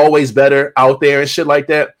there's always better out there and shit like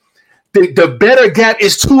that? The better gap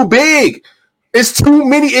is too big. It's too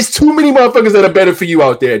many motherfuckers that are better for you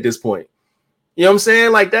out there at this point. You know what I'm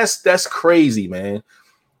saying? Like, that's crazy, man.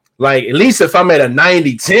 Like, at least if I'm at a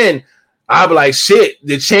 90-10, I'll be like, shit,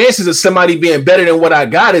 the chances of somebody being better than what I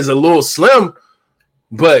got is a little slim.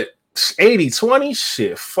 But 80-20,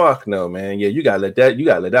 shit, fuck no, man. Yeah, you gotta let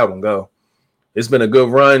that one go. It's been a good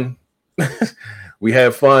run. We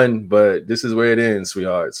had fun, but this is where it ends,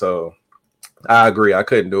 sweetheart. So I agree. I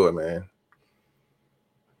couldn't do it, man.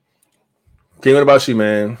 King, what about you,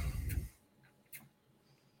 man?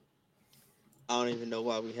 I don't even know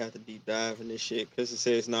why we have to deep dive in this shit, because it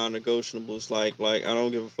says non-negotiables. Like I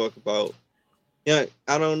don't give a fuck about. Yeah,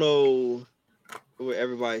 I don't know what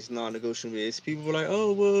everybody's non-negotiable is. People were like,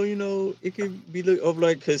 oh well, you know, it could be over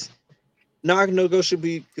like, because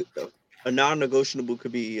non-negotiable, a non-negotiable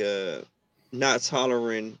could be not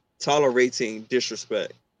tolerating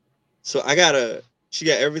disrespect. So she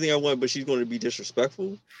got everything I want, but she's going to be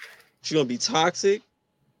disrespectful. She's going to be toxic,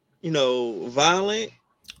 you know, violent.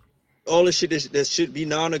 All the shit that should be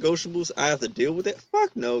non-negotiables, I have to deal with it.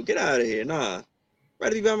 Fuck no, get out of here. Nah, I'd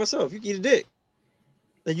rather be by myself. You can eat a dick.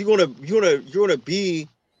 Like, you're gonna be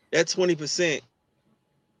that 20%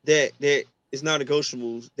 that is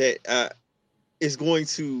non-negotiables, that is going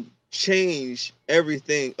to change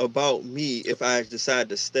everything about me if I decide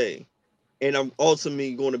to stay, and I'm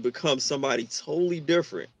ultimately going to become somebody totally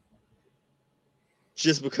different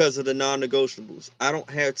just because of the non-negotiables. I don't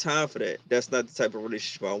have time for that. That's not the type of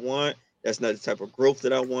relationship I want. That's not the type of growth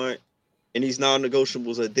that I want. And these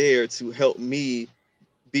non-negotiables are there to help me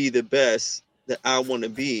be the best that I want to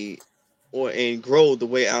be and grow the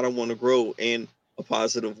way I don't want to grow in a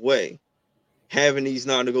positive way. Having these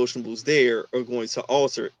non-negotiables there are going to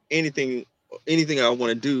alter anything I want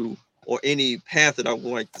to do or any path that I would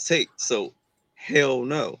like to take. So hell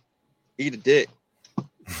no. Eat a dick.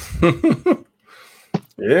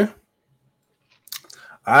 Yeah.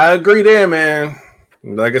 I agree there, man.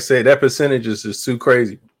 Like I said, that percentage is just too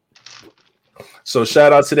crazy. So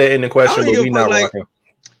shout out to that in the question, but we not rocking.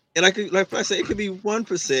 And I could, like I said, it could be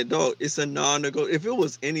 1%, dog. It's a non-negotiable. If it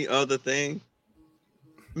was any other thing,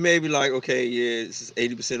 maybe like, okay, yeah, this is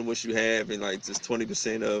 80% of what you have, and like just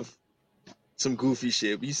 20% of some goofy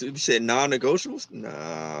shit. But you said non-negotiables?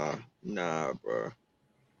 Nah, bro.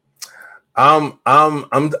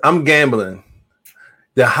 I'm gambling.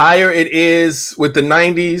 The higher it is with the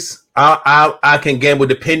 90s, I can gamble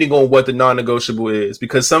depending on what the non-negotiable is,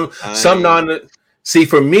 because some see,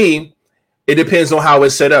 for me, it depends on how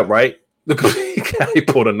it's set up, right? He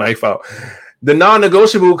pulled a knife out. The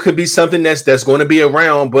non-negotiable could be something that's going to be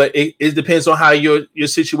around, but it depends on how your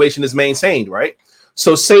situation is maintained, right?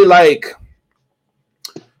 So say, like,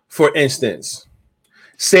 for instance,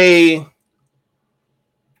 say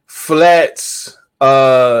Flats,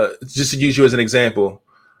 just to use you as an example,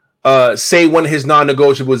 say one of his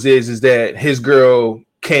non-negotiables is that his girl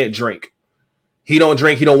can't drink. He don't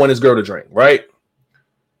drink. He don't want his girl to drink, right?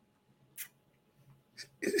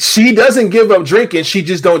 She doesn't give up drinking. She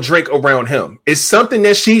just don't drink around him. It's something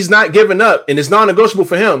that she's not giving up, and it's non-negotiable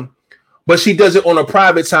for him, but she does it on a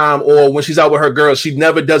private time or when she's out with her girls. She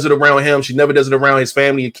never does it around him. She never does it around his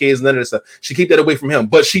family and kids, none of that stuff. She keep that away from him,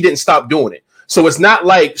 but she didn't stop doing it. So it's not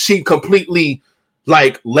like she completely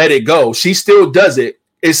like let it go. She still does it.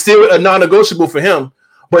 It's still a non-negotiable for him,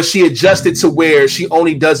 but she adjusted to where she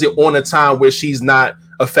only does it on a time where she's not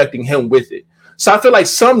affecting him with it. So I feel like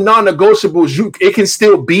some non-negotiables, it can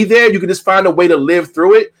still be there. You can just find a way to live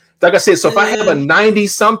through it. Like I said, so if I have a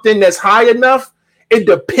 90-something that's high enough, it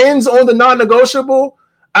depends on the non-negotiable.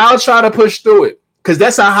 I'll try to push through it because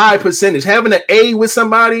that's a high percentage. Having an A with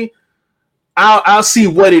somebody, I'll see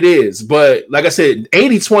what it is. But like I said,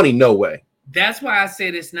 80-20, no way. That's why I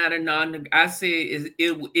said it's not a I said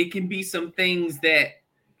it can be some things that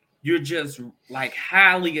you're just like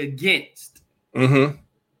highly against. Mm-hmm.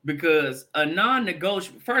 Because a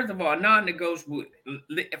non-negotiable, first of all, non-negotiable,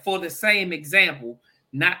 for the same example,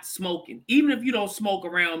 not smoking. Even if you don't smoke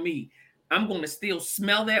around me, I'm going to still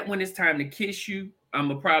smell that when it's time to kiss you. I'm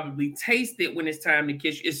going to probably taste it when it's time to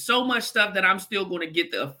kiss you. It's so much stuff that I'm still going to get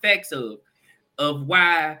the effects of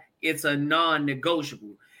why it's a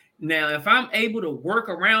non-negotiable. Now, if I'm able to work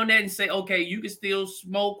around that and say, okay, you can still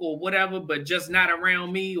smoke or whatever, but just not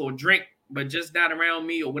around me, or drink, but just not around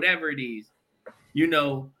me, or whatever it is, you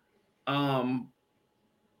know, then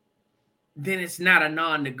it's not a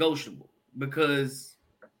non-negotiable, because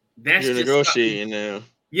that's you're just negotiating now.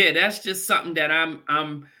 Yeah, that's just something that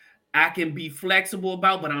I can be flexible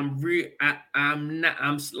about, but I'm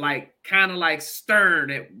like kind of like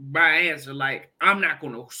stern at my answer. Like, I'm not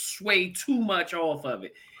going to sway too much off of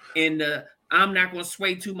it. And I'm not going to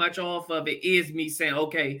sway too much off of it is me saying,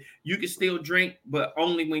 okay, you can still drink, but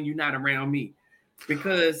only when you're not around me.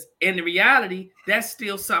 Because in the reality, that's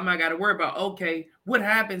still something I got to worry about. Okay, what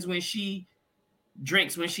happens when she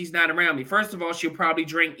drinks when she's not around me? First of all, she'll probably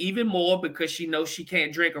drink even more because she knows she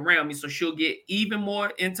can't drink around me. So she'll get even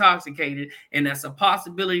more intoxicated. And that's a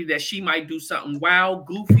possibility that she might do something wild,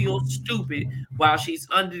 goofy, or stupid while she's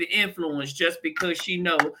under the influence, just because she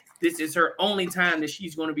knows this is her only time that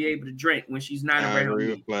she's going to be able to drink when she's not around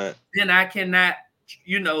me. Then I cannot,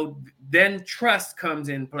 then trust comes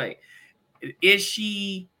in play. Does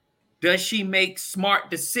she make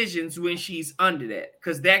smart decisions when she's under that?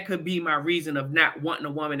 Because that could be my reason of not wanting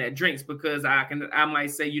a woman that drinks, because I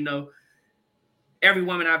might say, every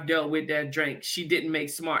woman I've dealt with that drank, she didn't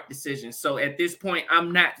make smart decisions. So at this point,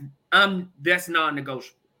 that's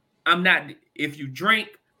non-negotiable. I'm not, if you drink,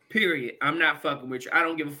 period, I'm not fucking with you. I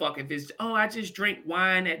don't give a fuck if it's, I just drink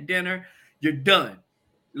wine at dinner. You're done.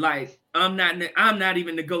 Like, I'm not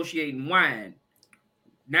even negotiating wine.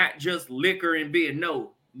 Not just liquor and beer.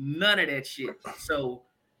 No, none of that shit. So,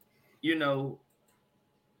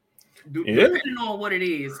 depending on what it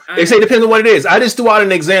is. They say depends on what it is. I just threw out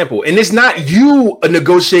an example. And it's not you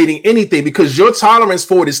negotiating anything, because your tolerance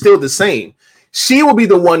for it is still the same. She will be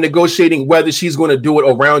the one negotiating whether she's going to do it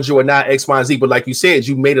around you or not, X, Y, and Z. But like you said,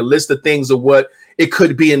 you made a list of things of what it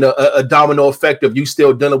could be in a domino effect of you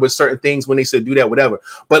still dealing with certain things when they said do that, whatever.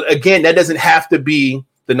 But again, that doesn't have to be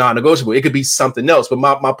the non-negotiable. It could be something else. But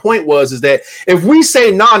my point is that if we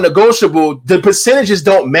say non-negotiable, the percentages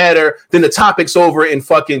don't matter, then the topic's over in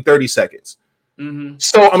fucking 30 seconds. Mm-hmm.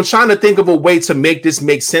 So I'm trying to think of a way to make this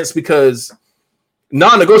make sense because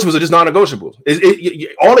non-negotiables are just non-negotiables.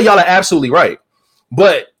 All of y'all are absolutely right.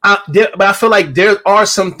 But I feel like there are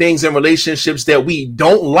some things in relationships that we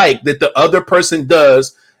don't like that the other person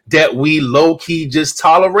does that we low-key just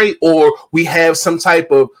tolerate, or we have some type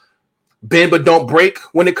of bend but don't break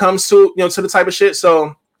when it comes to, to the type of shit.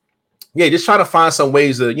 So yeah, just try to find some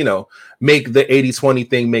ways to, make the 80-20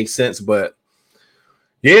 thing make sense. But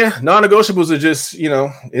yeah, non-negotiables are just,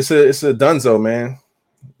 it's a dunzo, man.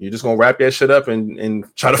 You're just gonna wrap that shit up and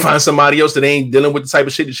try to find somebody else that ain't dealing with the type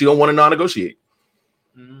of shit that you don't want to non-negotiate.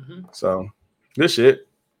 Mm-hmm. So good shit.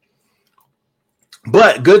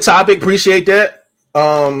 But good topic. Appreciate that.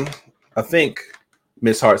 I think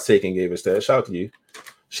Miss Heart's Taken gave us that. Shout out to you.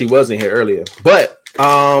 She wasn't here earlier. But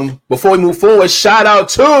before we move forward, shout out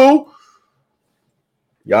to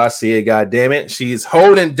y'all see it, goddamn it. She's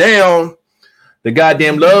holding down the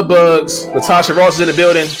goddamn love bugs. Latasha Ross is in the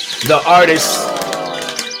building. The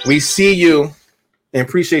artist. We see you and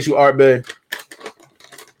appreciate you, Art Bay,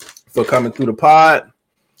 for coming through the pod.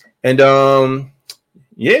 And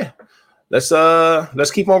yeah,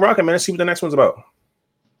 let's keep on rocking, man. Let's see what the next one's about.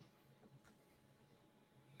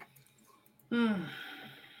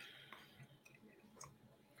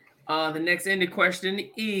 The next ended question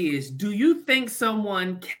is: do you think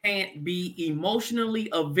someone can't be emotionally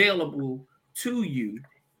available to you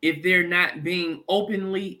if they're not being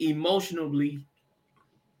openly emotionally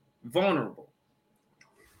vulnerable?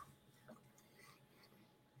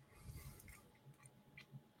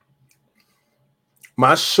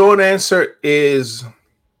 My short answer is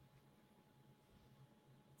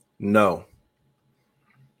no.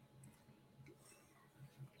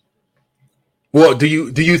 Well, do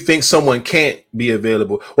you think someone can't be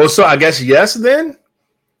available? Well, so I guess yes then.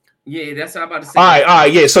 Yeah, that's what I'm about to say. All right,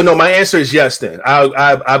 yeah. So no, my answer is yes then.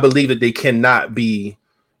 I believe that they cannot be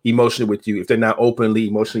emotional with you if they're not openly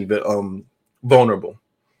emotionally vulnerable.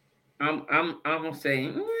 I'm gonna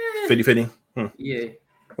say 50-50. Yeah.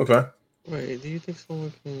 Okay. Wait, do you think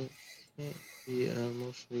someone can't be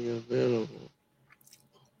emotionally available?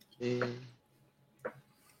 Yeah.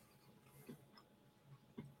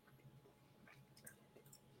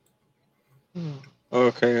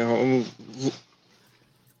 Okay.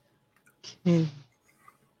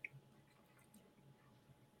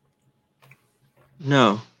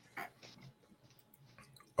 No.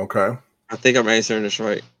 Okay. I think I'm answering this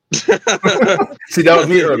right. See, that was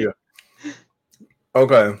me earlier.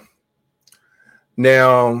 Okay.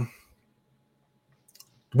 Now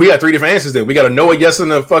we got three different answers. Then we got a no, a yes,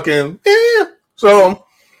 and a fucking yeah. So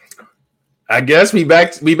I guess we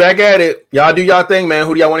back at it. Y'all do y'all thing, man.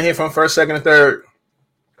 Who do y'all want to hear from first, second, and third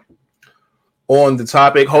on the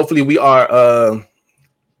topic? Hopefully, we are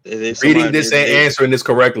reading this and answering this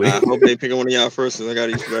correctly. I hope they pick one of y'all first, because I got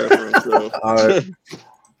to use the bathroom. So. All right.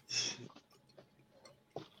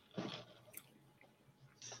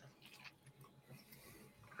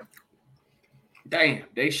 Damn,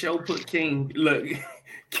 they show put King. Look,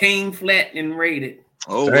 King flat and rated.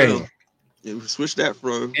 Oh, dang. well. Yeah, we switch that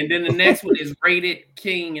from. And then the next one is rated,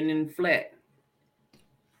 King, and then flat.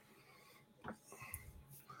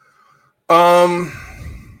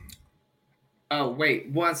 Oh, wait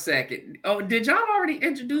 1 second. Oh, did y'all already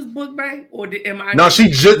introduce Book Bay, or am I? No, this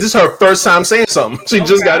is her first time saying something. She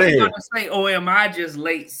just got in here. Say, or am I just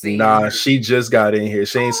late seeing? Nah, she just got in here.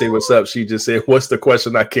 She ain't say what's up. She just said, "What's the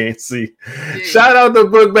question? I can't see." Yeah. Shout out to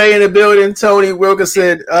Book Bay in the building. Tony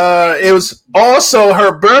Wilkinson. It was also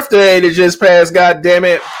her birthday that just passed. God damn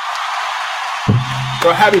it!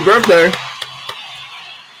 Well, happy birthday!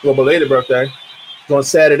 Well, belated birthday. On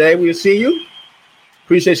Saturday, we'll see you.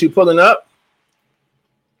 Appreciate you pulling up.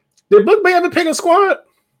 Did Book Bay ever pick a squad?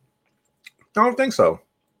 I don't think so.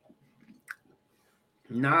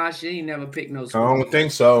 Nah, she ain't never picked no squad. I don't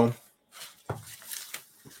think so.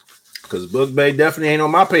 Because Book Bay definitely ain't on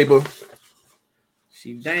my paper.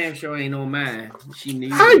 She damn sure ain't on mine. She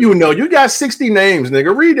needs. How you know? You got 60 names,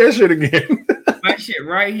 nigga. Read that shit again. My shit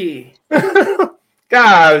right here.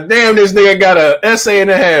 God damn, this nigga got an essay and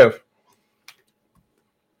a half.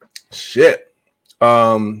 Shit.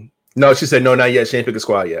 No, she said no, not yet. She ain't pick a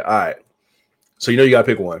squad yet. All right. So you gotta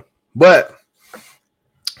pick one. But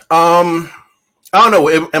I don't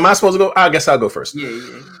know. Am I supposed to go? I guess I'll go first. Yeah.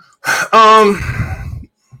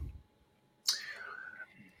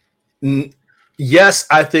 Yes,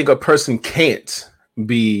 I think a person can't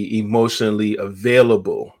be emotionally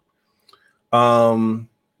available.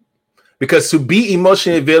 Because to be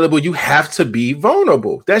emotionally available, you have to be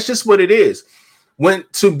vulnerable. That's just what it is. When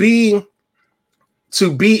to be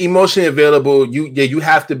emotionally available, you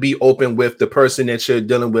have to be open with the person that you're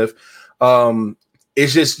dealing with.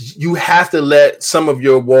 It's just you have to let some of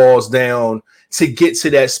your walls down to get to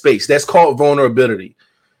that space. That's called vulnerability.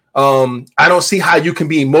 I don't see how you can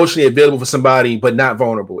be emotionally available for somebody but not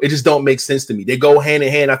vulnerable. It just don't make sense to me. They go hand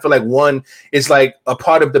in hand. I feel like one is like a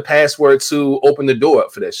part of the password to open the door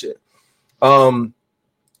up for that shit.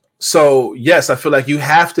 So yes, I feel like you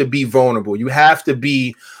have to be vulnerable. You have to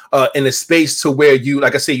be in a space to where you,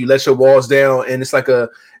 like I say, you let your walls down, and it's like the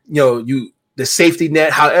safety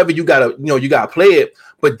net. However, you gotta play it,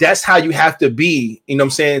 but that's how you have to be. You know what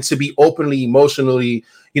I'm saying, to be openly, emotionally,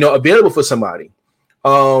 available for somebody.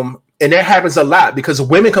 And that happens a lot because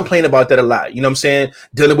women complain about that a lot. You know what I'm saying,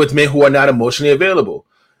 dealing with men who are not emotionally available.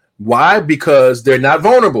 Why? Because they're not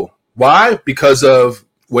vulnerable. Why? Because of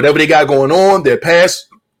whatever they got going on, their past.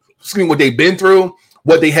 What they've been through,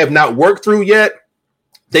 what they have not worked through yet.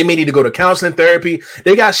 They may need to go to counseling, therapy.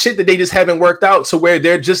 They got shit that they just haven't worked out, so where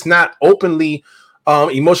they're just not openly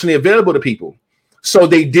emotionally available to people. So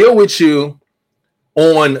they deal with you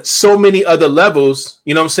on so many other levels.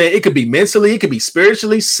 You know what I'm saying? It could be mentally, it could be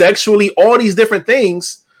spiritually, sexually, all these different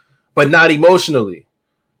things, but not emotionally.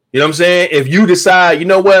 You know what I'm saying? If you decide, you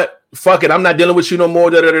know what, fuck it, I'm not dealing with you no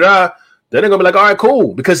more, they're gonna be like, all right,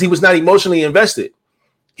 cool, because he was not emotionally invested.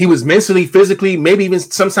 He was mentally, physically, maybe even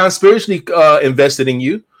sometimes spiritually invested in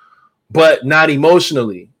you, but not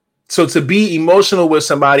emotionally. So to be emotional with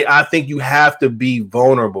somebody, I think you have to be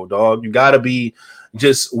vulnerable, dog. You got to be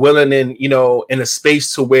just willing and, in a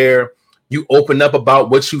space to where you open up about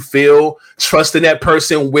what you feel, trusting that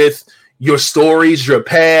person with your stories, your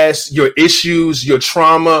past, your issues, your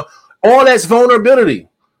trauma, all that's vulnerability.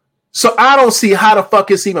 So I don't see how the fuck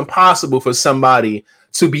it's even possible for somebody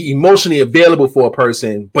to be emotionally available for a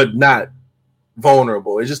person, but not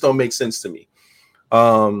vulnerable. It just don't make sense to me.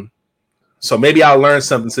 So maybe I'll learn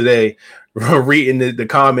something today reading the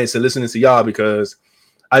comments and listening to y'all, because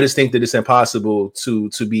I just think that it's impossible to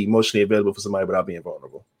be emotionally available for somebody without being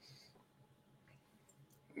vulnerable.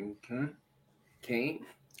 Okay. King?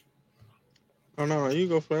 Oh, no, you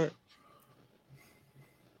go Flat.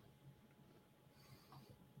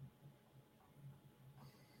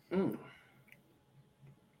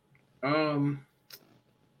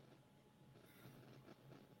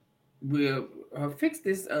 We'll fix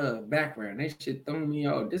this background. That shit throwing me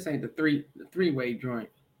off. This ain't the three-way joint.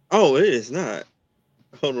 Oh, it is not.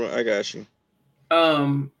 Hold on, I got you.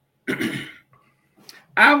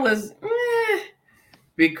 I was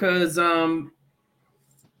because I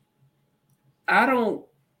don't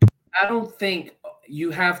think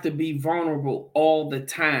you have to be vulnerable all the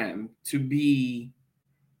time to be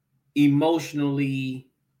emotionally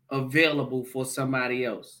available for somebody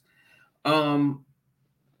else. Some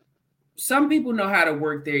people know how to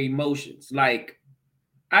work their emotions. Like,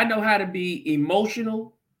 I know how to be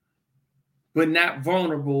emotional, but not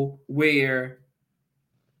vulnerable, where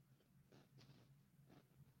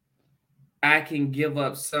I can give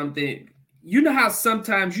up something. You know how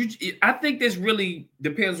sometimes I think this really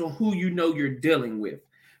depends on who you're dealing with.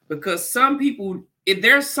 Because some people, if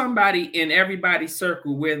there's somebody in everybody's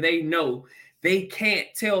circle where they know they can't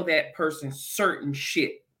tell that person certain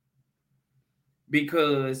shit,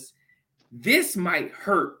 because this might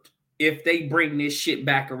hurt if they bring this shit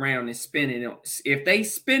back around and spin it. If they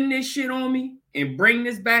spin this shit on me and bring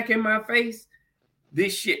this back in my face,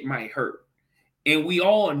 this shit might hurt. And we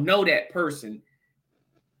all know that person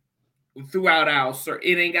throughout our circle.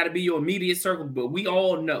 It ain't got to be your immediate circle, but we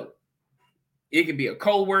all know. It can be a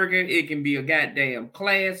coworker, it can be a goddamn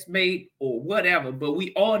classmate or whatever, but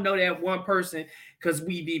we all know that one person because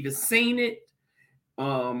we've either seen it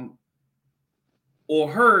or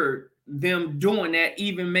heard them doing that,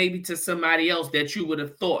 even maybe to somebody else that you would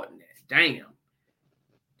have thought, damn,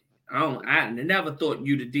 I never thought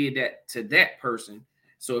you'd have did that to that person.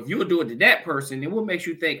 So if you would do it to that person, then what makes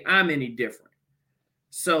you think I'm any different?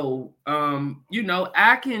 So, I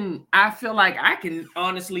feel like I can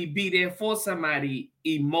honestly be there for somebody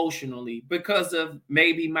emotionally because of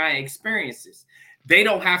maybe my experiences. They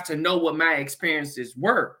don't have to know what my experiences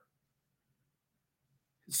were,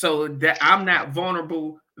 so that I'm not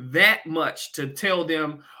vulnerable that much to tell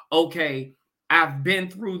them, okay, I've been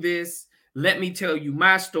through this. Let me tell you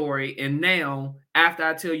my story. And now, after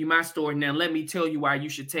I tell you my story, now let me tell you why you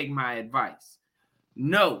should take my advice.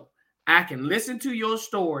 No, I can listen to your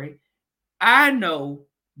story. I know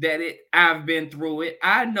that I've been through it.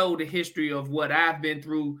 I know the history of what I've been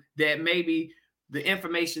through, that maybe the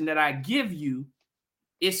information that I give you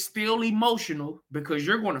is still emotional because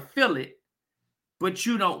you're going to feel it. But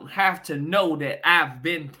you don't have to know that I've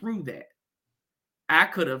been through that. I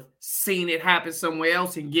could have seen it happen somewhere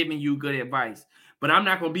else and given you good advice. But I'm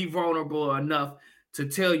not going to be vulnerable enough to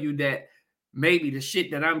tell you that maybe the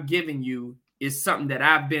shit that I'm giving you is something that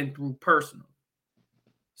I've been through personal.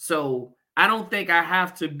 So I don't think I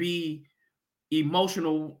have to be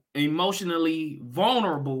emotionally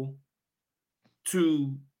vulnerable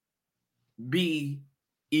to be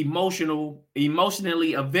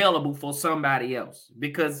emotionally available for somebody else,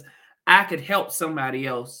 because I could help somebody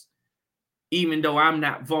else even though I'm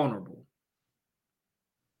not vulnerable.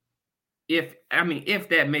 If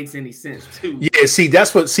that makes any sense too. Yeah,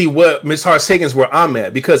 see, what Ms. Hart-Sagan's where I'm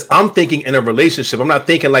at, because I'm thinking in a relationship. I'm not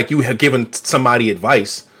thinking like you have given somebody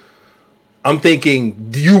advice. I'm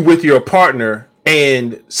thinking you with your partner,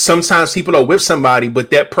 and sometimes people are with somebody,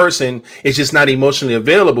 but that person is just not emotionally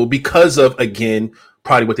available because of, again,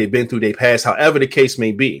 probably what they've been through, their past, however the case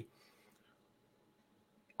may be.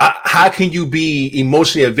 How can you be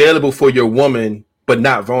emotionally available for your woman but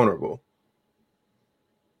not vulnerable?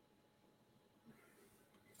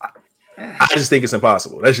 I just think it's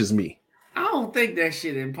impossible. That's just me. I don't think that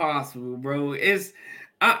shit impossible, bro.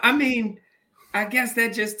 I mean, I guess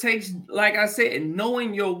that just takes, like I said,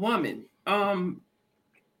 knowing your woman.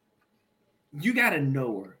 You gotta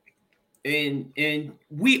know her, and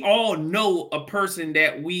we all know a person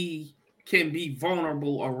that we can be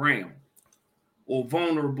vulnerable around or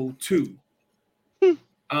vulnerable to.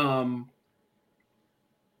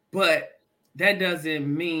 But that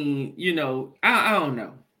doesn't mean, I don't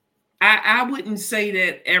know. I wouldn't say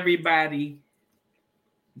that everybody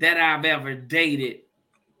that I've ever dated,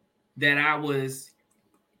 that I was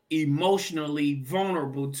emotionally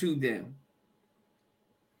vulnerable to them.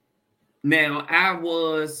 Now, I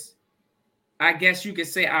guess you could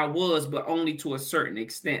say I was, but only to a certain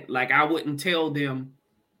extent. Like, I wouldn't tell them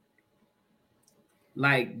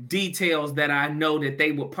like details that I know that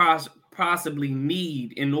they would possibly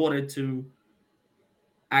need in order to,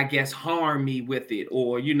 I guess, harm me with it,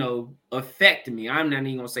 or, affect me. I'm not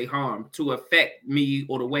even gonna say harm, to affect me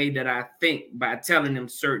or the way that I think by telling them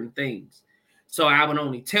certain things. So I would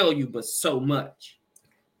only tell you but so much.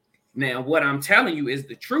 Now, what I'm telling you is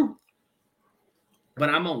the truth, but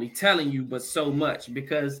I'm only telling you but so much,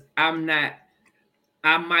 because I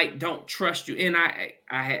might don't trust you. And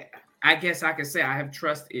I guess I could say I have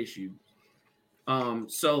trust issues.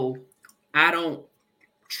 So I don't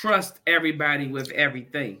trust everybody with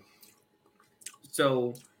everything.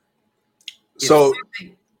 So go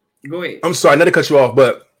ahead. I'm sorry, not to cut you off,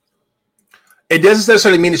 but it doesn't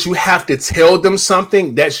necessarily mean that you have to tell them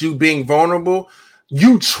something that's you being vulnerable.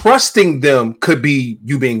 You trusting them could be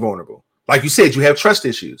you being vulnerable. Like you said, you have trust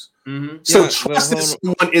issues. Mm-hmm. So trusting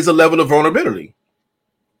someone is a level of vulnerability.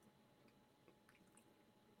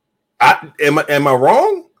 Am I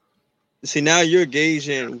wrong? See, now you're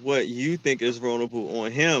gauging what you think is vulnerable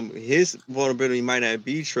on him. His vulnerability might not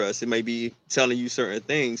be trust. It may be telling you certain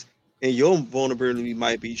things, and your vulnerability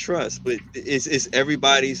might be trust. But it's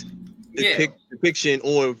everybody's depiction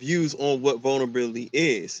or views on what vulnerability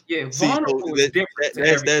is. Yeah, vulnerable is different to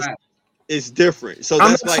everybody. It's different. So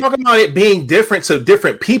I'm not talking about it being different to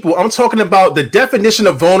different people. I'm talking about the definition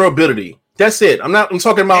of vulnerability. That's it. I'm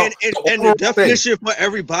talking about and the definition for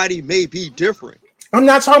everybody may be different. I'm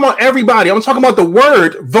not talking about everybody. I'm talking about the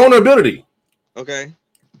word vulnerability. Okay.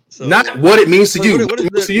 So not what it means to you. What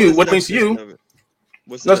it means to you. What it means to you.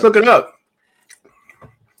 Let's look it up.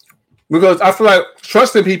 Because I feel like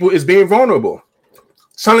trusting people is being vulnerable.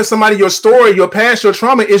 Telling somebody your story, your past, your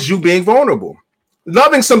trauma is you being vulnerable.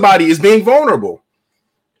 Loving somebody is being vulnerable.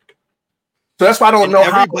 So that's why I don't know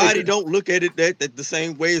how everybody don't look at it that the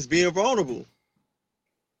same way as being vulnerable.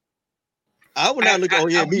 I would not look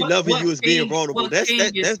at me loving you as being vulnerable. What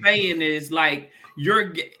King is saying is like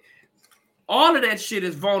all of that shit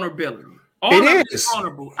is vulnerability. All of it is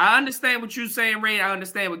vulnerable. I understand what you're saying, Ray. I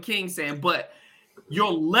understand what King's saying, but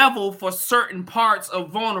your level for certain parts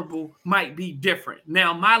of vulnerable might be different.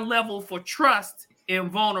 Now, my level for trust in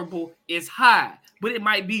vulnerable is high, but it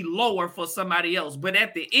might be lower for somebody else. But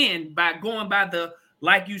at the end, by going by the,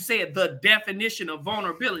 like you said, the definition of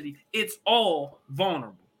vulnerability, it's all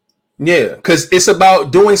vulnerable. Yeah, because it's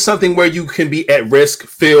about doing something where you can be at risk,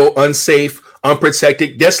 feel unsafe,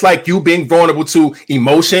 unprotected. That's like you being vulnerable to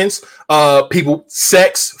emotions, people,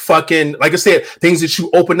 sex, fucking, like I said, things that you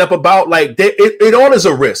open up about. Like it all is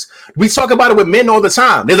a risk. We talk about it with men all the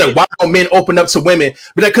time. They're like, why don't men open up to women?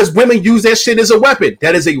 But because women use that shit as a weapon.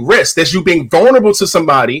 That is a risk. That's you being vulnerable to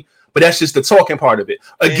somebody. But that's just the talking part of it.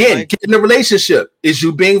 Again, getting in a relationship is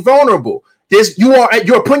you being vulnerable.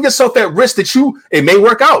 You're putting yourself at risk that it may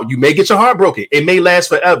work out. You may get your heart broken. It may last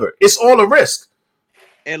forever. It's all a risk.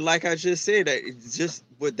 And like I just said, that just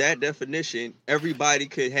with that definition, everybody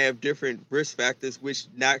could have different risk factors, which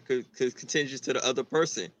not could contingent to the other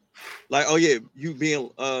person. Like, oh yeah, you being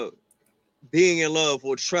being in love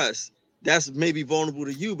or trust, that's maybe vulnerable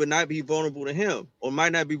to you, but not be vulnerable to him, or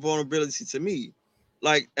might not be vulnerability to me.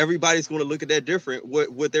 Like everybody's going to look at that different.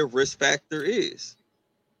 What their risk factor is.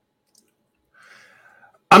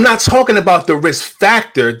 I'm not talking about the risk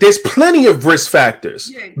factor. There's plenty of risk factors,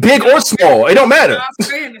 big or small. It don't matter. I'm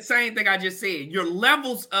saying the same thing I just said. Your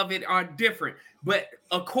levels of it are different, but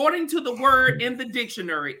according to the word in the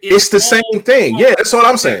dictionary, it's the same thing. Yeah, that's what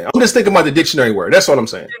I'm saying. I'm just thinking about the dictionary word. That's what I'm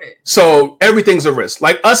saying. Yeah. So everything's a risk.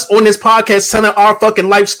 Like us on this podcast telling our fucking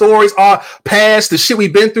life stories, our past, the shit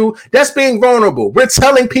we've been through. That's being vulnerable. We're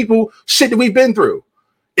telling people shit that we've been through.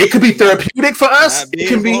 It could be therapeutic for us. Not being it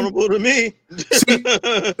can be vulnerable to me. See,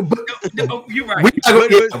 no, you're right. Go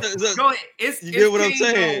ahead. Go ahead. You get what I'm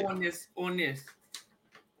saying? On this.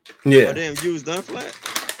 Yeah. Oh, damn, you was done flat.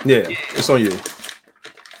 Yeah, it's on you.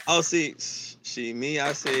 Oh, see, me.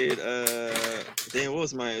 I said, damn, what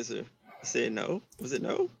was my answer? I said no. Was it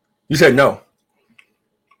no? You said no.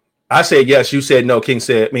 I said yes. You said no. King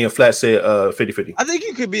said, me and Flat said 50-50. I think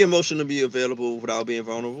you could be emotionally available without being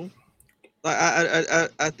vulnerable. Like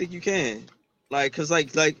I think you can, like, cause like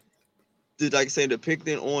saying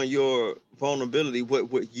depicting on your vulnerability,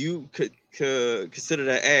 what you could consider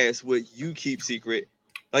that as what you keep secret,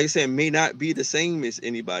 like I said, may not be the same as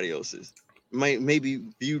anybody else's. Might maybe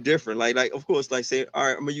view different. Like of course, like say, all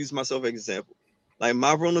right, I'm gonna use myself as an example. Like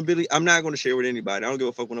my vulnerability, I'm not gonna share with anybody. I don't give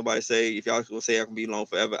a fuck what nobody say. If y'all gonna say I can be alone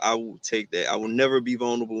forever, I will take that. I will never be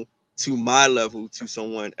vulnerable to my level to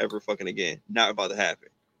someone ever fucking again. Not about to happen.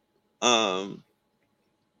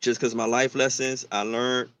 Just because my life lessons, I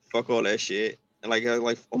learned fuck all that shit, and like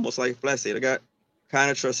almost like Flat said, I got kind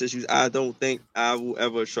of trust issues. I don't think I will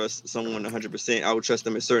ever trust someone 100%. I would trust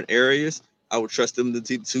them in certain areas. I would trust them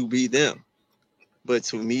to be them, but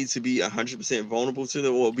to me to be 100% vulnerable to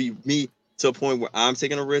them, or be me to a point where I'm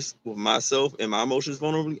taking a risk with myself and my emotions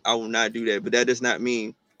vulnerably, I will not do that. But that does not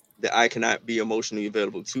mean that I cannot be emotionally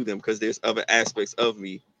available to them, because there's other aspects of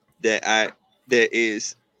me that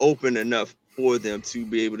is open enough for them to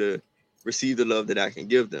be able to receive the love that I can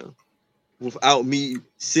give them, without me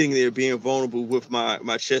sitting there being vulnerable with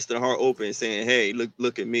my chest and heart open and saying, hey,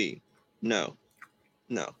 look at me. No,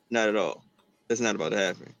 not at all. That's not about to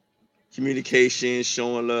happen. Communication,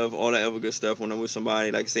 showing love, all that other good stuff when I'm with somebody,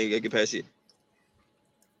 like I say, I get past it.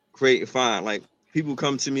 Great and fine. Like people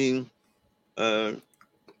come to me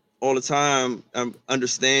all the time. I'm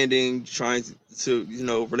understanding, trying to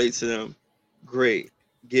relate to them. Great.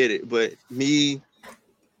 Get it, but me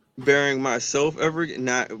bearing myself ever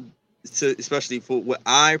not to, especially for what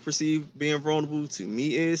I perceive being vulnerable to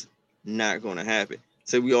me, is not going to happen.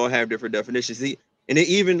 So we all have different definitions. And it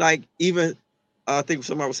even I think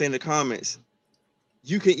somebody was saying in the comments,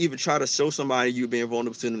 you can even try to show somebody you being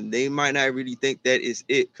vulnerable to them. They might not really think that is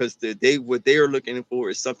it, because what they are looking for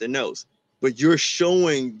is something else. But you're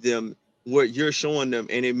showing them what you're showing them,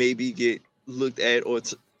 and it maybe get looked at or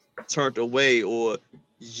turned away or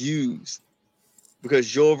used,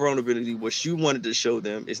 because your vulnerability, what you wanted to show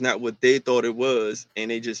them, is not what they thought it was,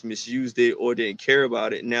 and they just misused it or didn't care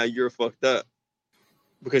about it. Now you're fucked up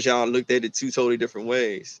because y'all looked at it two totally different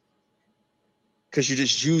ways, because you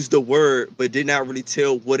just used the word but did not really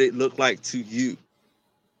tell what it looked like to you,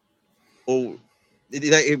 or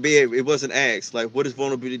it wasn't asked, like, what does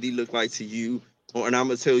vulnerability look like to you? And I'm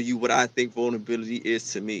gonna tell you what I think vulnerability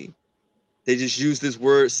is to me. They just use this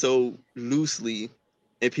word so loosely,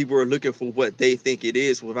 and people are looking for what they think it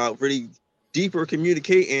is without really deeper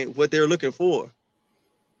communicating what they're looking for.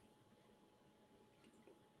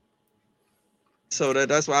 So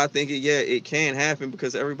that's why I think it can happen,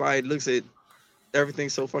 because everybody looks at everything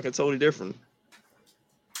so fucking totally different.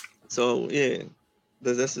 So yeah,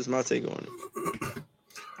 that's just my take on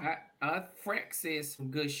it. Frank said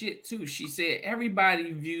some good shit too. She said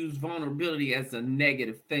everybody views vulnerability as a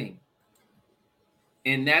negative thing.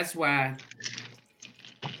 And that's why,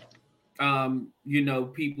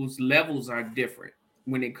 people's levels are different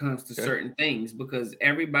when it comes to certain things, because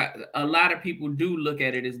a lot of people do look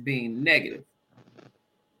at it as being negative.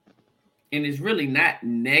 And it's really not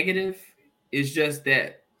negative. It's just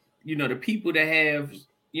that, the people that have,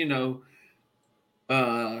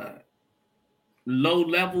 low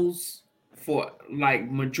levels for like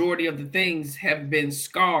majority of the things have been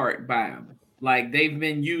scarred by them. Like they've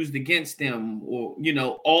been used against them, or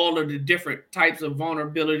all of the different types of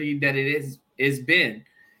vulnerability that is been.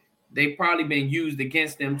 They've probably been used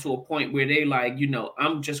against them to a point where they like,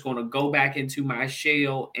 I'm just gonna go back into my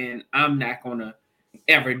shell and I'm not gonna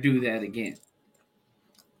ever do that again.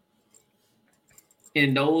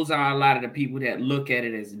 And those are a lot of the people that look at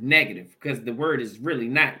it as negative, because the word is really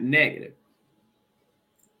not negative.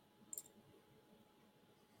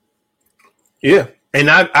 Yeah. And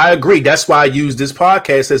I agree. That's why I use this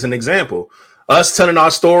podcast as an example. Us telling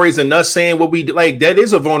our stories and us saying what we like, that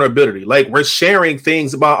is a vulnerability. Like, we're sharing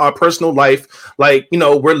things about our personal life. Like, you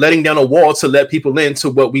know, we're letting down a wall to let people into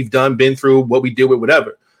what we've done, been through, what we deal with,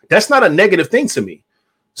 whatever. That's not a negative thing to me.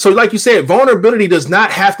 So like you said, vulnerability does not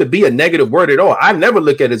have to be a negative word at all. I never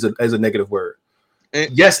look at it as a negative word. And,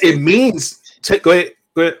 yes, it means go ahead.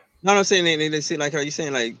 No, I'm saying they see, like, how you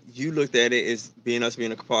saying, like, you looked at it as being us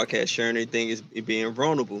being a podcast, sharing anything is being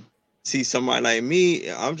vulnerable. See, somebody like me,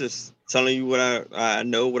 I'm just telling you what I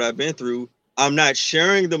know, what I've been through. I'm not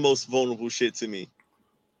sharing the most vulnerable shit to me.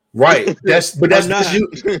 Right. That's not. you.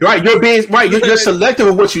 Right. You're being right. You're selective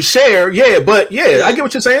of what you share. Yeah, but yeah, I get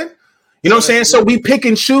what you're saying. You know what I'm saying? So we pick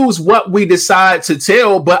and choose what we decide to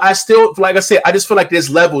tell, but I still, like I said, I just feel like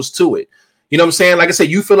there's levels to it. You know what I'm saying? Like I said,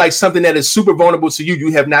 you feel like something that is super vulnerable to you,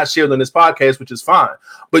 you have not shared on this podcast, which is fine.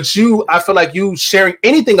 But I feel like you sharing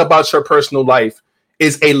anything about your personal life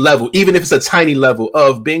is a level, even if it's a tiny level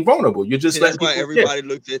of being vulnerable. You're just that's why everybody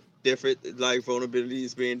looks at different, like,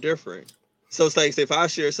 vulnerabilities being different. So it's like, if I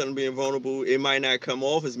share something being vulnerable, it might not come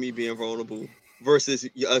off as me being vulnerable versus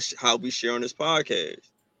us, how we share on this podcast.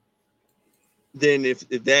 Then if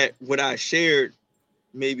that what I shared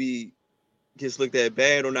maybe gets looked at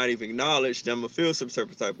bad or not even acknowledged, then I'm gonna feel some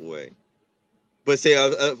certain type of way. But say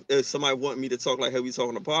if somebody want me to talk like how we talk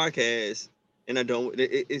on the podcast, and I don't,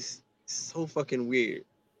 it's so fucking weird.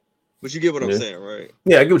 But you get what I'm saying, right?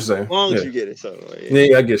 Yeah, I get what you're saying. As long as you get it, so like,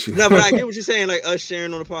 yeah, I get you. No, but I get what you're saying. Like, us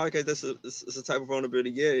sharing on the podcast, that's a type of vulnerability.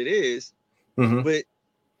 Yeah, it is. Mm-hmm. But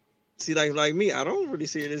see, like me, I don't really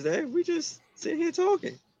see it as that. We just sit here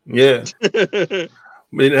talking. Yeah. But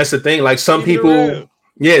that's the thing. Like, some people,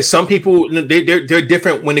 some people, they're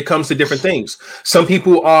different when it comes to different things. Some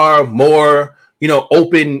people are more,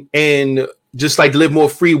 open and just like live more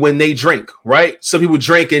free when they drink, right? Some people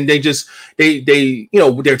drink and they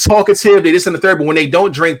they're talkative, they this and the third, but when they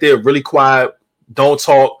don't drink, they're really quiet, don't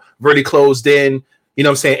talk, really closed in, you know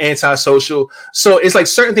what I'm saying, antisocial. So it's like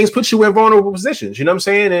certain things put you in vulnerable positions, you know what I'm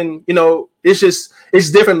saying? And, it's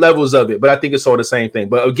different levels of it, but I think it's all the same thing.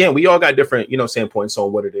 But again, we all got different, standpoints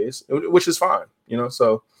on what it is, which is fine,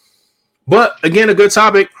 so. But again, a good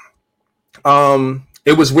topic.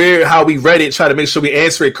 It was weird how we read it, try to make sure we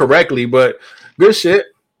answer it correctly, but good shit.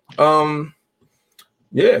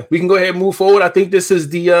 Yeah, we can go ahead and move forward. I think this is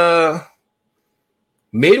the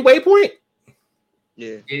midway point.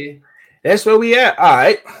 Yeah. That's where we at. All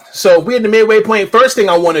right. So we're at the midway point. First thing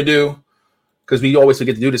I want to do, because we always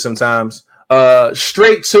forget to do this sometimes,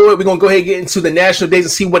 straight to it. We're going to go ahead and get into the national days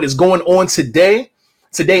and see what is going on today.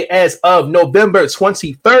 Today, as of November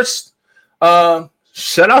 21st.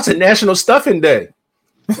 Shout out to National Stuffing Day.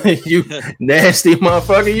 You nasty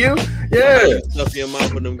motherfucker, you. Yeah. Stuff your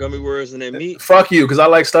mouth with them gummy worms and that meat. Fuck you, because I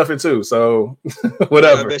like stuffing too. So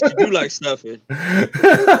whatever. I bet you do like stuffing.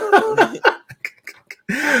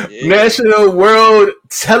 National World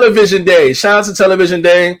Television Day. Shout out to Television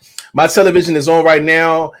Day. My television is on right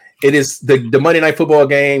now. It is the Monday Night Football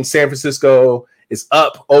game. San Francisco is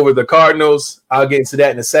up over the Cardinals. I'll get into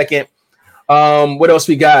that in a second. What else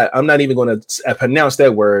we got? I'm not even going to pronounce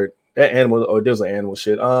that word. That animal, or there's an animal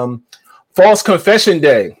shit. False Confession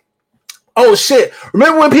Day. Oh shit!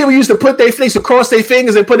 Remember when people used to put their face across their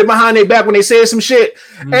fingers and put it behind their back when they said some shit?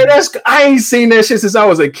 Mm-hmm. Hey, I ain't seen that shit since I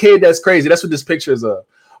was a kid. That's crazy. That's what this picture is of.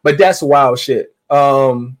 But that's wild shit.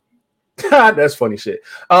 That's funny shit.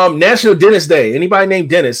 National Dennis Day. Anybody named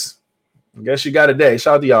Dennis? I guess you got a day.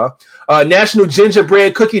 Shout out to y'all. National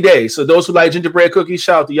Gingerbread Cookie Day. So those who like gingerbread cookies,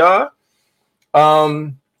 shout out to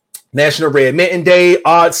y'all. National Red Mitten Day,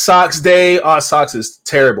 Odd Socks Day. Odd Socks is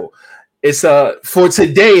terrible. It's for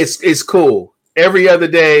today, it's cool. Every other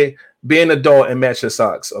day, be an adult and match your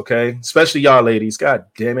socks, okay? Especially y'all ladies. God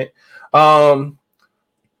damn it.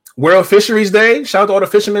 World Fisheries Day. Shout out to all the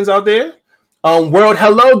fishermen out there. World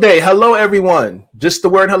Hello Day. Hello, everyone. Just the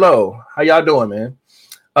word hello. How y'all doing, man?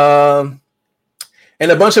 And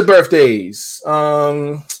a bunch of birthdays.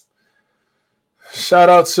 Shout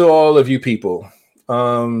out to all of you people.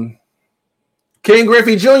 Ken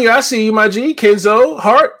Griffey Jr., I see you, my G. Kenzo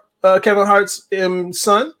Hart, Kevin Hart's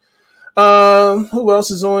son. Who else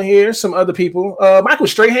is on here? Some other people. Michael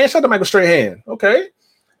Strahan. Shout out to Michael Strahan. Okay.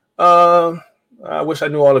 I wish I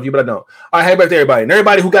knew all of you, but I don't. All right, happy birthday, everybody. And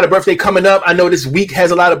everybody who got a birthday coming up. I know this week has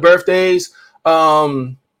a lot of birthdays.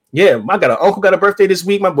 Yeah, I got an uncle got a birthday this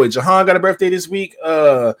week. My boy Jahan got a birthday this week.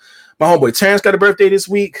 My homeboy Terrence got a birthday this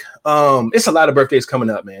week. It's a lot of birthdays coming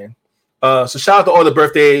up, man. So shout out to all the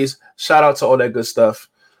birthdays. Shout out to all that good stuff.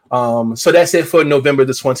 So that's it for November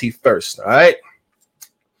the 21st. All right.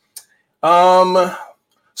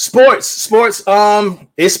 Sports.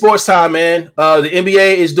 It's sports time, man. The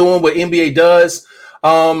NBA is doing what NBA does.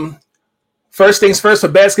 First things first for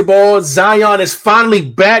basketball. Zion is finally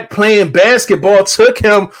back playing basketball. Took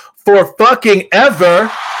him for fucking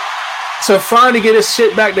ever to finally get his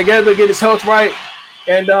shit back together, get his health right.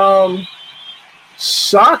 And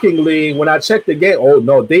shockingly, when I checked the game, oh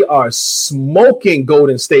no, they are smoking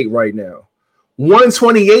Golden State right now.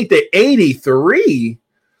 128-83.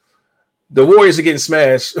 The Warriors are getting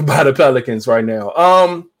smashed by the Pelicans right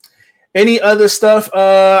now. Any other stuff?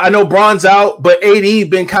 I know Bron's out, but AD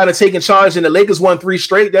been kind of taking charge, and the Lakers won 3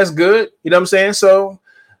 straight. That's good. You know what I'm saying? So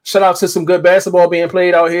shout out to some good basketball being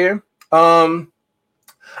played out here.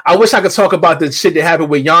 I wish I could talk about the shit that happened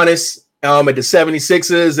with Giannis at the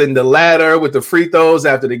 76ers and the ladder with the free throws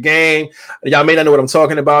after the game. Y'all may not know what I'm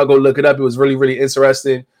talking about. Go look it up. It was really, really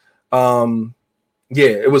interesting. Yeah,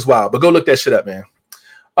 it was wild. But go look that shit up, man.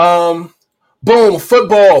 Boom,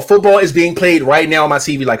 football is being played right now on my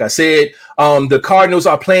TV. Like I said, the Cardinals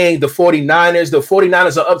are playing the 49ers. The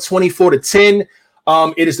 49ers are up 24-10.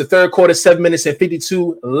 It is the third quarter, 7 minutes and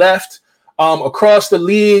 52 left. Across the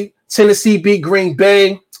league, Tennessee beat Green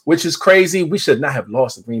Bay, which is crazy. We should not have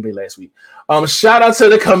lost to Green Bay last week. Shout out to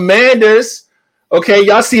the Commanders. Okay,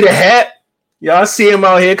 y'all see the hat? Y'all see him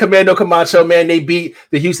out here, Commando Camacho, man. They beat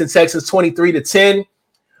the Houston Texans 23-10.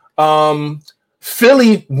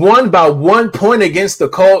 Philly won by 1 point against the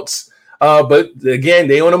Colts, but again,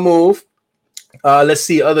 they on the move. Let's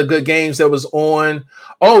see other good games that was on.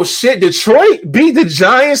 Oh, shit, Detroit beat the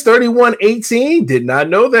Giants 31-18. Did not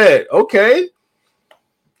know that. Okay.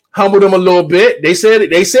 Humbled them a little bit. They said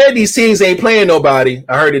these teams ain't playing nobody.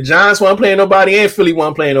 I heard the Giants weren't playing nobody and Philly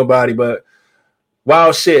wasn't playing nobody, but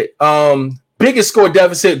wow, shit. Biggest score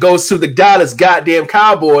deficit goes to the Dallas goddamn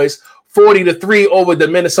Cowboys. 40-3 over the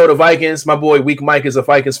Minnesota Vikings. My boy Weak Mike is a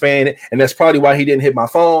Vikings fan, and that's probably why he didn't hit my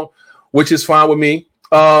phone, which is fine with me.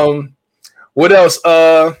 What else?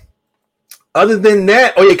 Other than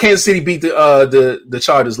that, oh yeah, Kansas City beat the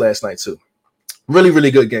Chargers last night too. Really,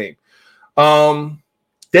 really good game.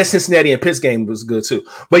 That Cincinnati and Pitts game was good too.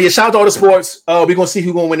 But yeah, shout out to all the sports. We're gonna see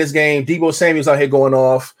who's gonna win this game. Deebo Samuel's out here going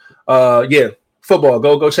off. Yeah, football.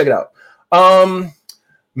 Go check it out.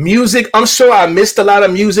 Music, I'm sure I missed a lot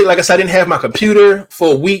of music. Like I said, I didn't have my computer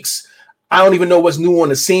for weeks. I don't even know what's new on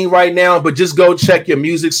the scene right now, but just go check your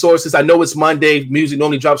music sources. I know it's Monday. Music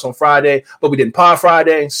normally drops on Friday, but we didn't pod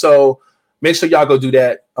Friday. So make sure y'all go do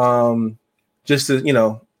that. Just to,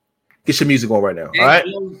 get your music on right now. All right.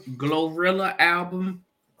 Glorilla album,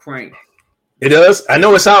 crank. It does. I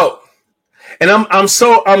know it's out. And I'm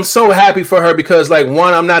so happy for her because, like,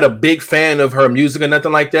 one, I'm not a big fan of her music or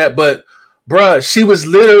nothing like that, but bruh, she was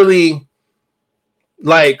literally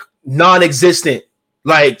like non-existent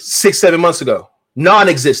like 6-7 months ago.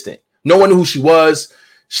 Non-existent. No one knew who she was.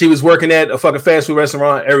 She was working at a fucking fast food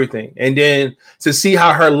restaurant, everything. And then to see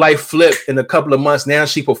how her life flipped in a couple of months, now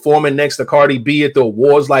she performing next to Cardi B at the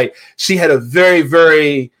awards. Like, she had a very,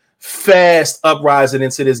 very fast uprising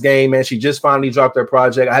into this game, man. She just finally dropped her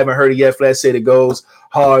project. I haven't heard it yet. Flash said it goes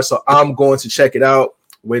hard, so I'm going to check it out.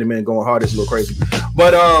 Wait a minute, going hard is a little crazy.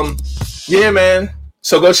 But yeah, man.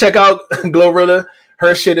 So go check out Glorilla.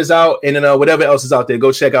 Her shit is out, and then whatever else is out there,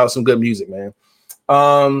 go check out some good music, man.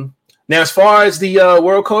 Now, as far as the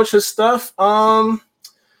world culture stuff,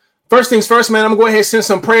 first things first, man, I'm gonna go ahead and send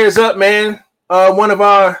some prayers up, man. One of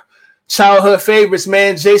our childhood favorites,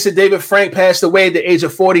 man, Jason David Frank passed away at the age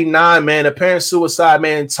of 49, man. Apparent suicide,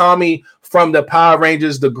 man. Tommy from the Power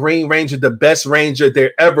Rangers, the Green Ranger, the best Ranger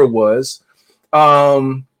there ever was.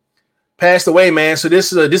 Passed away, man. So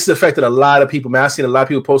this affected a lot of people, man. I've seen a lot of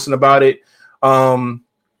people posting about it. The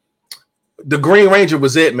Green Ranger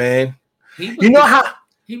was it, man.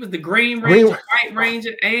 He was the Green Ranger, White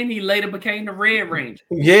Ranger, and he later became the Red Ranger.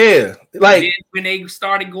 Yeah, like when they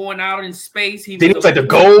started going out in space, he was like the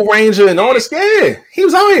Gold Ranger and all this. Yeah, he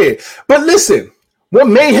was out here. But listen, what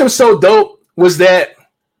made him so dope was that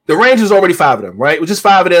the Rangers already 5 of them, right? It was just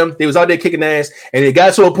 5 of them. They was out there kicking ass, and it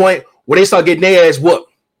got to a point where they started getting their ass whooped.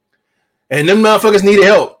 And them motherfuckers needed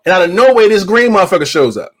help. And out of nowhere, this green motherfucker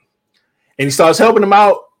shows up. And he starts helping them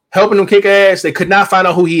out, helping them kick ass. They could not find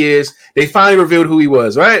out who he is. They finally revealed who he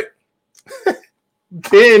was, right?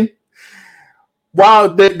 Then, while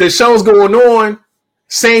the show's going on,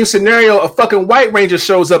 same scenario, a fucking White Ranger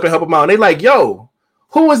shows up and help him out. And they like, yo,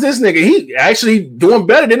 who was this nigga? He actually doing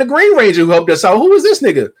better than the Green Ranger who helped us out. Who was this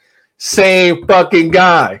nigga? Same fucking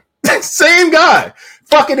guy. Same guy.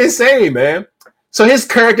 Fucking insane, man. So his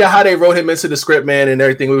character, how they wrote him into the script, man, and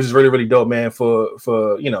everything, it was really, really dope, man, for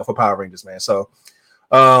Power Rangers, man. So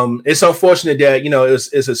It's unfortunate that,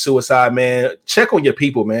 it's a suicide, man. Check on your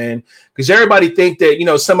people, man, because everybody think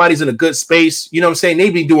that, somebody's in a good space. You know what I'm saying? They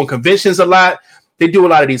be doing conventions a lot. They do a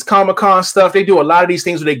lot of these Comic-Con stuff. They do a lot of these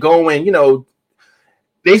things where they go in,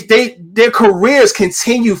 their careers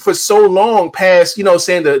continue for so long past, the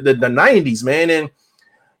 90s, man. And,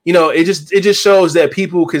 it just shows that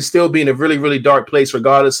people can still be in a really, really dark place,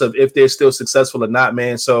 regardless of if they're still successful or not,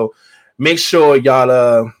 man. So make sure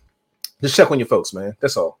y'all, just check on your folks, man.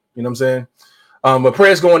 That's all. You know what I'm saying? But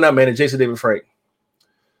prayers going up, man. And Jason David Frank.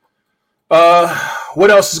 What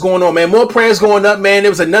else is going on, man? More prayers going up, man.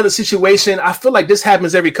 There was another situation. I feel like this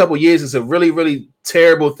happens every couple of years. It's a really, really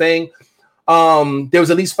terrible thing. There was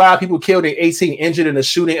at least 5 people killed and 18 injured in a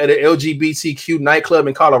shooting at an LGBTQ nightclub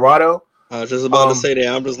in Colorado. I was just about to say that.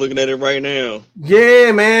 I'm just looking at it right now.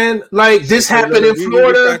 Yeah, man. Like, this happened in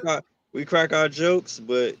Florida. We crack our jokes,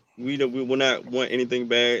 but we will not want anything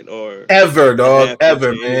bad or ever, dog.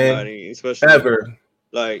 Ever, man. Especially ever.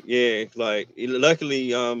 Like, yeah, like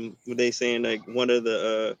luckily, they saying like one of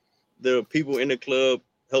the people in the club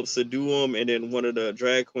helped subdue him, and then one of the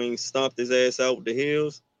drag queens stomped his ass out with the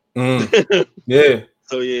heels. Yeah.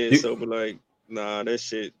 But like, nah, that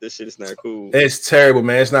shit is not cool. It's terrible,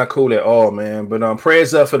 man. It's not cool at all, man. But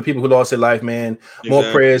prayers up for the people who lost their life, man. More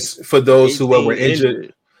prayers for those who were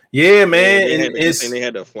injured. Yeah, man. Yeah, and they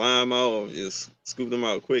had to fly them out, or just scoop them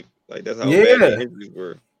out quick. Like, that's how bad the injuries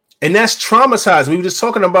were. And that's traumatizing. We were just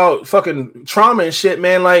talking about fucking trauma and shit,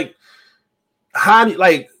 man. Like, how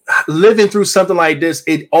living through something like this,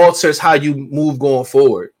 it alters how you move going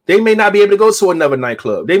forward. They may not be able to go to another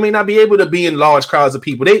nightclub. They may not be able to be in large crowds of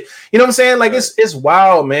people. You know what I'm saying? Like, right. It's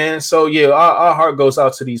wild, man. So yeah, our heart goes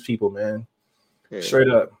out to these people, man. Yeah. Straight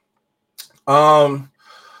up.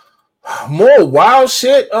 More wild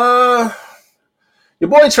shit. Your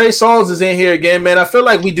boy Trey Songz is in here again, man. I feel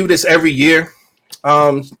like we do this every year.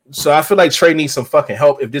 So I feel like Trey needs some fucking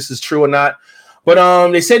help if this is true or not.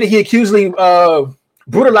 But they said that he accusably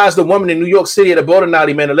brutalized a woman in New York City at a bowling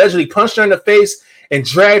alley, man. Allegedly punched her in the face and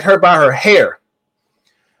dragged her by her hair.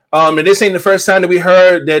 And this ain't the first time that we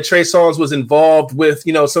heard that Trey Songz was involved with,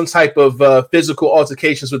 some type of physical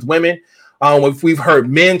altercations with women. We've heard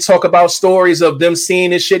men talk about stories of them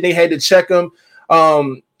seeing this shit. They had to check him.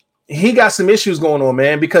 He got some issues going on,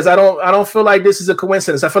 man, because I don't feel like this is a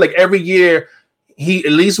coincidence. I feel like every year he,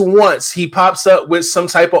 at least once, he pops up with some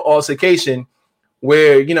type of altercation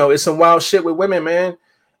where, it's some wild shit with women, man.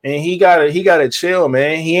 And he gotta chill,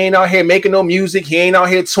 man. He ain't out here making no music. He ain't out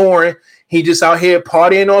here touring. He just out here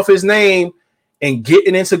partying off his name and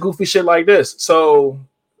getting into goofy shit like this. So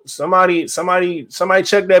somebody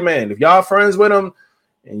check that man. If y'all friends with him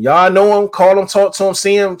and y'all know him, call him, talk to him,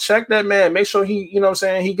 see him, check that man. Make sure he,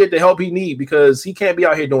 he get the help he need, because he can't be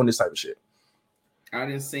out here doing this type of shit. I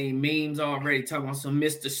done seen memes already talking about some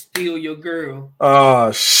Mr. Steal Your Girl.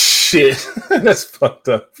 Oh shit. That's fucked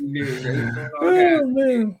up. Oh,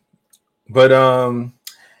 man. But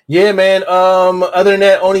yeah, man. Other than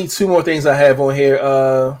that, only 2 more things I have on here.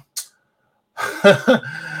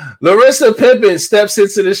 Larissa Pippen steps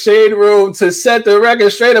into the shade room to set the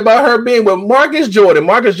record straight about her being with Marcus Jordan.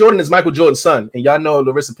 Marcus Jordan is Michael Jordan's son, and y'all know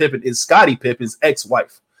Larissa Pippen is Scottie Pippen's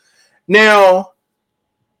ex-wife. Now,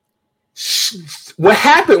 what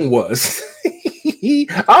happened was,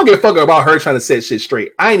 I don't give a fuck about her trying to set shit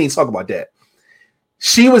straight. I ain't even talking about that.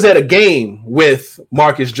 She was at a game with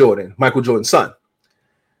Marcus Jordan, Michael Jordan's son.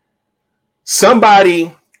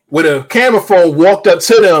 Somebody with a camera phone walked up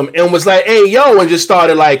to them and was like, hey, yo, and just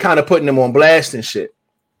started like kind of putting them on blast and shit.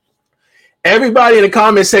 Everybody in the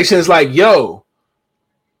comment section is like, yo,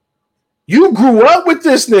 you grew up with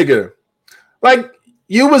this nigga. Like,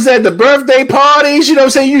 you was at the birthday parties, you know what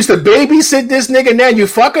I'm saying? You used to babysit this nigga, now you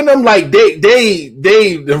fucking them. Like, they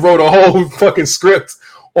wrote a whole fucking script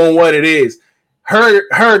on what it is.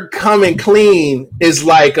 Her coming clean is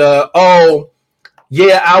like, oh,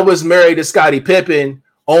 yeah, I was married to Scottie Pippen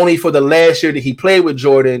only for the last year that he played with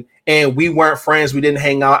Jordan, and we weren't friends. We didn't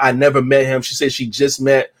hang out. I never met him. She said she just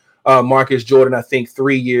met Marcus Jordan, I think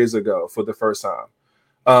 3 years ago for the first time.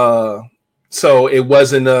 So it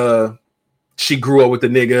wasn't she grew up with the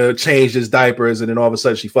nigga, changed his diapers, and then all of a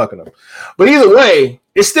sudden she fucking him. But either way,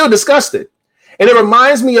 it's still disgusting. And it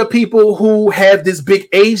reminds me of people who have this big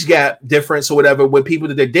age gap difference or whatever with people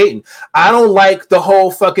that they're dating. I don't like the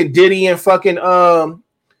whole fucking Diddy and fucking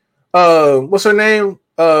what's her name?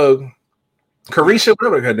 Carisha,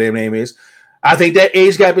 whatever her damn name is. I think that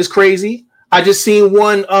age gap is crazy. I just seen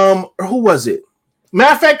one, who was it?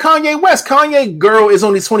 Matter of fact, Kanye West. Kanye girl is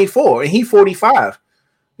only 24 and he 45.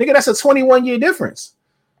 Nigga, that's a 21-year difference.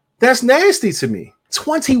 That's nasty to me.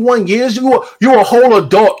 21 years? You're a whole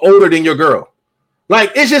adult older than your girl.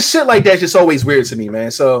 Like, it's just shit like that's just always weird to me,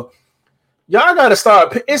 man. So y'all gotta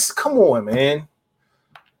start. Come on, man.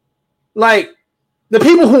 Like, the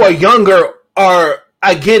people who are younger are,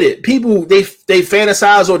 I get it. People they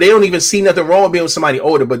fantasize or they don't even see nothing wrong with being with somebody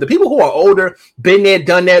older. But the people who are older, been there,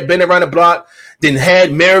 done that, been around the block, then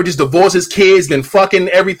had marriages, divorces, kids, then fucking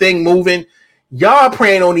everything moving. Y'all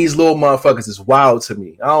preying on these little motherfuckers is wild to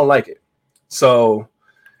me. I don't like it. So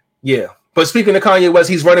yeah. But speaking of Kanye West,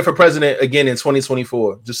 he's running for president again in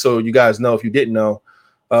 2024. Just so you guys know, if you didn't know,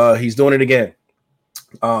 he's doing it again.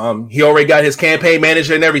 He already got his campaign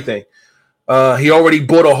manager and everything. He already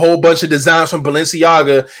bought a whole bunch of designs from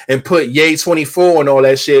Balenciaga and put Ye 24 and all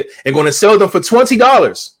that shit and going to sell them for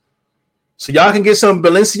 $20. So y'all can get some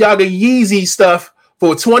Balenciaga Yeezy stuff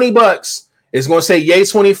for $20. It's going to say Ye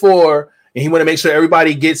 24. And he want to make sure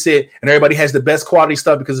everybody gets it and everybody has the best quality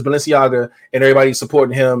stuff because of Balenciaga and everybody's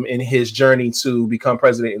supporting him in his journey to become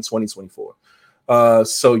president in 2024.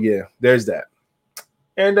 So yeah, there's that.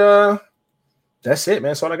 And that's it,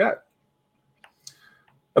 man. That's all I got.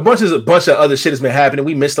 A bunch of other shit has been happening.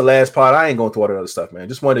 We missed the last part. I ain't going through all that other stuff, man.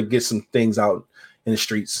 Just wanted to get some things out in the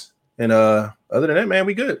streets. And other than that, man,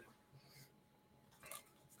 we good.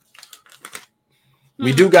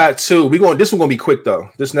 We do got two. This one gonna be quick though.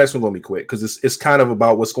 This next one gonna be quick because it's kind of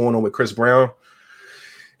about what's going on with Chris Brown,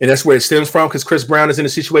 and that's where it stems from. Because Chris Brown is in a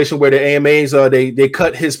situation where the AMAs they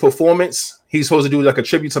cut his performance. He's supposed to do like a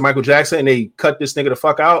tribute to Michael Jackson, and they cut this nigga the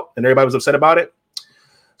fuck out, and everybody was upset about it.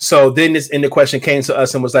 So then the question came to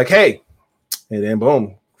us and was like, "Hey," and then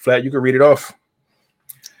boom, Flat, you can read it off.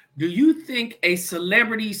 Do you think a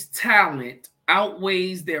celebrity's talent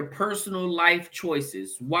outweighs their personal life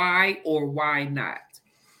choices? Why or why not?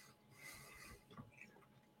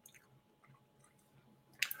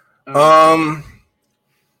 Man,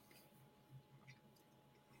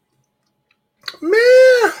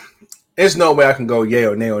 there's no way I can go yay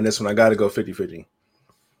or nay on this one. I got to go 50-50.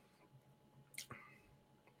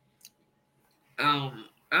 I'm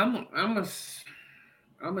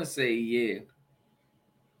gonna say yeah.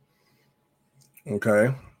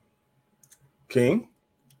 Okay. King,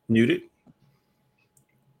 muted.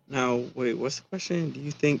 Now, wait, what's the question? Do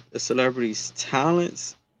you think a celebrity's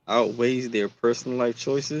talents outweighs their personal life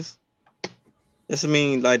choices? Does it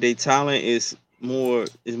mean like their talent is more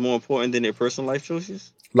important than their personal life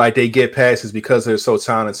choices? Like they get passes because they're so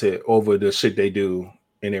talented over the shit they do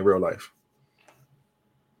in their real life.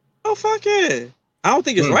 Oh fuck yeah! I don't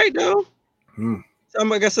think it's right though.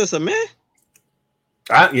 I guess it's a man.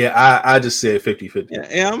 I just said 50-50.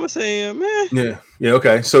 Yeah, I'm gonna say man. Yeah.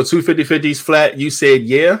 Okay. So 2 50-50s Flat. You said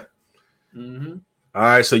yeah. Mm-hmm. All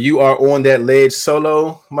right. So you are on that ledge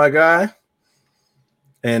solo, my guy.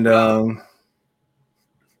 And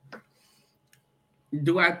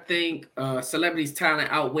do I think celebrities' talent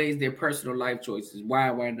outweighs their personal life choices?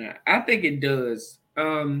 Why not? I think it does.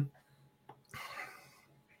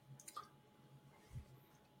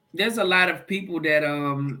 There's a lot of people that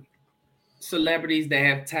celebrities that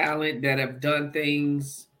have talent, that have done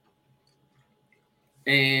things,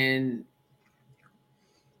 and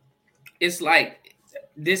it's like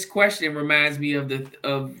this question reminds me of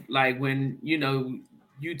like when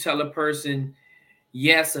you tell a person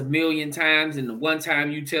yes a million times, and the one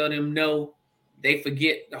time you tell them no, they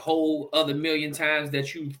forget the whole other million times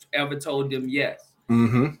that you've ever told them yes.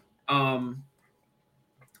 mm-hmm.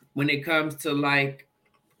 When it comes to like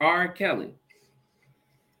R. Kelly,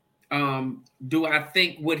 do I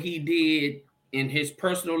think what he did in his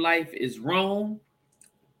personal life is wrong?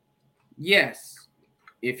 Yes.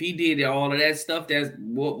 If he did all of that stuff, that's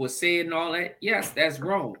what was said and all that, yes, that's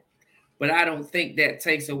wrong. But I don't think that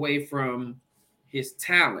takes away from his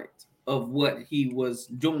talent of what he was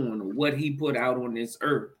doing, or what he put out on this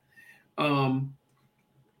earth.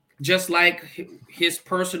 Just like his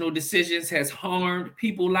personal decisions has harmed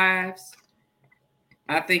people's lives,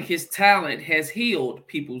 I think his talent has healed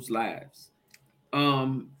people's lives.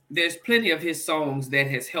 There's plenty of his songs that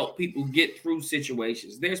has helped people get through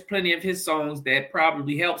situations. There's plenty of his songs that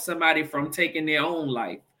probably help somebody from taking their own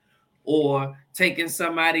life or taking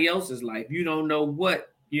somebody else's life. You don't know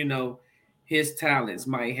what, his talents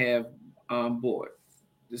might have brought.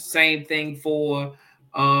 The same thing for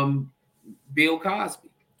Bill Cosby.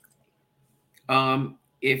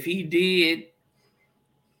 If he did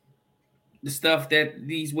the stuff that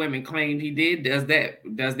these women claimed he did, does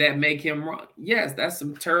that make him wrong? Yes, that's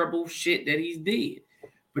some terrible shit that he did.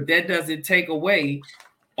 But that doesn't take away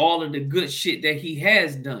all of the good shit that he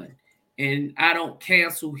has done. And I don't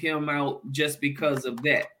cancel him out just because of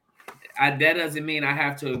that. That doesn't mean I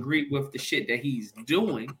have to agree with the shit that he's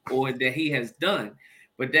doing or that he has done.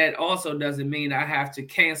 But that also doesn't mean I have to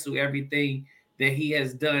cancel everything that he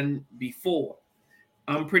has done before.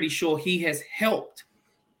 I'm pretty sure he has helped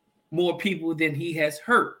more people than he has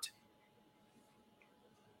hurt.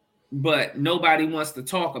 But nobody wants to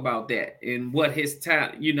talk about that and what his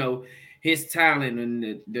talent, his talent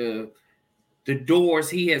and the doors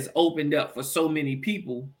he has opened up for so many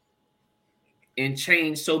people and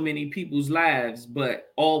changed so many people's lives.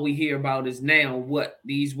 But all we hear about is now what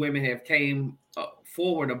these women have came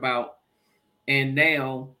forward about. And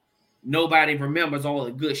now nobody remembers all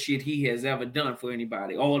the good shit he has ever done for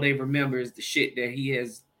anybody. All they remember is the shit that he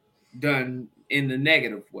has done in the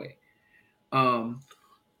negative way.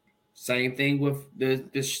 Same thing with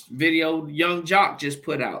this video Young Jock just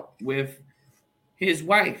put out with his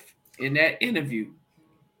wife in that interview.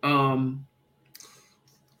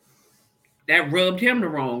 That rubbed him the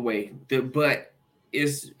wrong way. But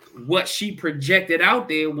is what she projected out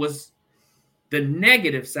there was the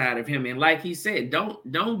negative side of him. And like he said, don't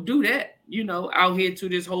do that, out here to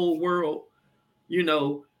this whole world,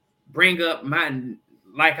 bring up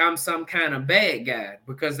like I'm some kind of bad guy,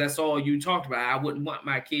 because that's all you talked about. I wouldn't want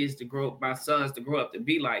my sons to grow up to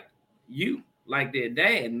be like you, like their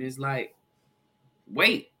dad. And it's like,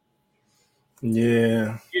 wait.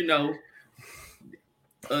 Yeah.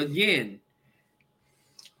 Again,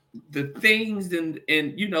 the things and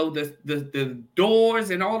the doors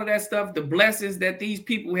and all of that stuff, the blessings that these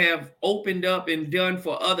people have opened up and done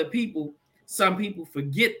for other people. Some people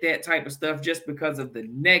forget that type of stuff just because of the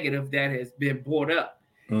negative that has been brought up.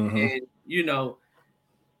 Mm-hmm. And,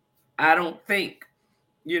 I don't think,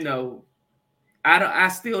 I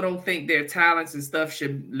still don't think their talents and stuff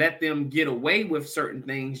should let them get away with certain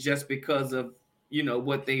things just because of,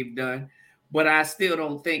 what they've done. But I still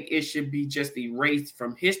don't think it should be just erased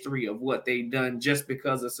from history of what they've done just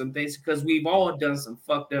because of some things, because we've all done some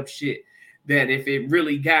fucked up shit that if it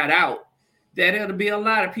really got out, that it'll be a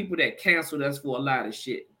lot of people that canceled us for a lot of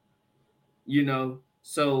shit,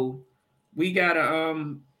 so we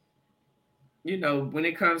gotta, when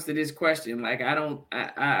it comes to this question, like,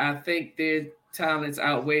 I think their talents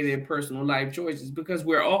outweigh their personal life choices, because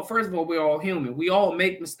first of all, we're all human. We all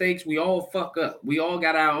make mistakes. We all fuck up. We all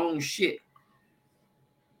got our own shit.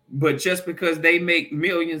 But just because they make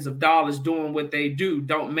millions of dollars doing what they do,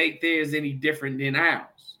 don't make theirs any different than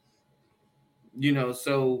ours.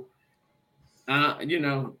 So, I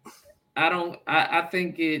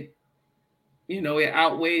think it, it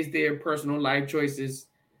outweighs their personal life choices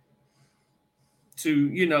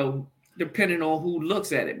to, depending on who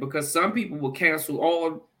looks at it, because some people will cancel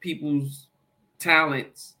all people's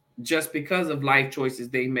talents just because of life choices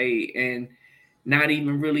they made and not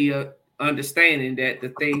even really understanding that the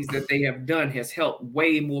things that they have done has helped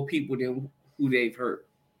way more people than who they've hurt.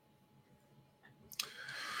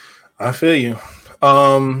 I feel you.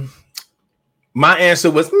 My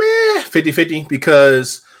answer was 50-50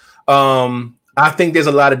 because I think there's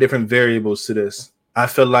a lot of different variables to this. I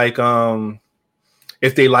feel like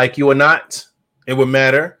if they like you or not, it would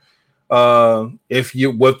matter. If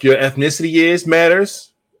what your ethnicity is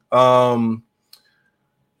matters.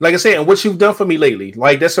 Like I said, and what you've done for me lately,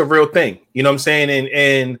 like that's a real thing. You know what I'm saying?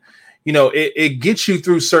 And it gets you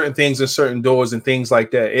through certain things and certain doors and things like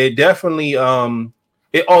that. It definitely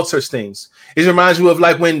it alters things. It reminds you of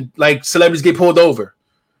like when like celebrities get pulled over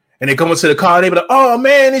and they come into the car, they be like, "Oh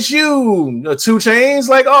man, it's you, 2 Chainz."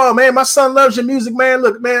 Like, "Oh man, my son loves your music, man.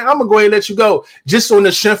 Look, man, I'm gonna go ahead and let you go." Just on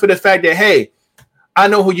the strength of the fact that, hey, I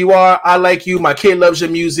know who you are. I like you. My kid loves your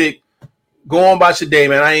music. Go on about your day,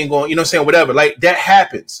 man. I ain't going, you know what I'm saying? Whatever. Like that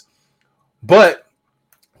happens. But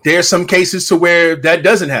there's some cases to where that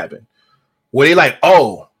doesn't happen. Where they like,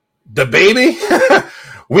 "Oh, the baby,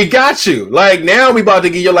 we got you. Like now we about to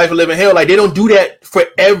give your life a living hell." Like they don't do that for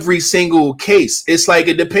every single case. It's like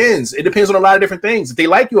it depends. It depends on a lot of different things if they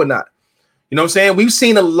like you or not. You know what I'm saying? We've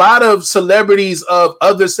seen a lot of celebrities of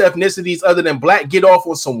other ethnicities other than black get off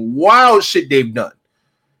on some wild shit they've done.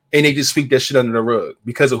 And they just sweep that shit under the rug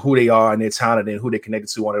because of who they are and their talent and who they connected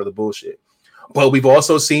to on other bullshit. But we've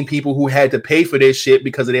also seen people who had to pay for their shit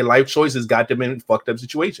because of their life choices got them in fucked up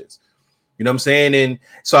situations. You know what I'm saying? And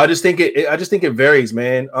so I just think it varies,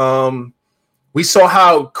 man. We saw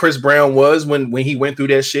how Chris Brown was when he went through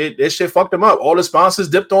that shit. That shit fucked him up. All the sponsors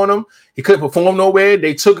dipped on him. He couldn't perform nowhere.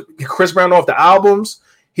 They took Chris Brown off the albums.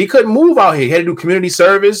 He couldn't move out here. He had to do community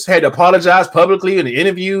service, had to apologize publicly in the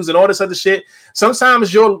interviews and all this other shit.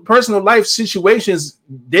 Sometimes your personal life situations,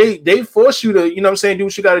 they force you to, you know what I'm saying, do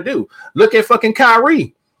what you got to do. Look at fucking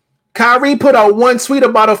Kyrie. Kyrie put out one tweet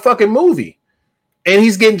about a fucking movie. And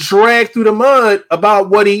he's getting dragged through the mud about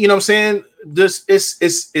what he, you know what I'm saying, Just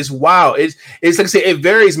it's wild. It's like I said, it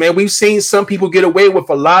varies, man. We've seen some people get away with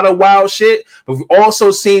a lot of wild shit, but we've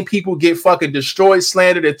also seen people get fucking destroyed,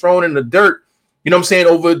 slandered, and thrown in the dirt. You know what I'm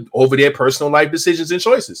saying? Over their personal life decisions and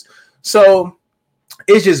choices. So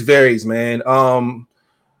it just varies, man.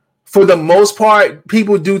 For the most part,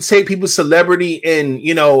 people do take people's celebrity and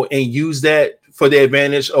use that for their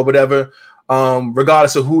advantage or whatever.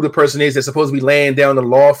 Regardless of who the person is that's supposed to be laying down the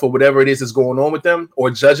law for whatever it is that's going on with them or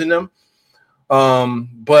judging them.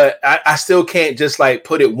 But I still can't just like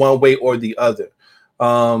put it one way or the other.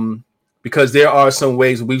 Because there are some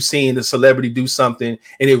ways we've seen the celebrity do something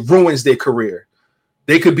and it ruins their career.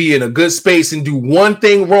 They could be in a good space and do one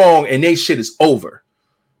thing wrong and their shit is over.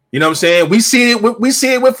 You know what I'm saying? We see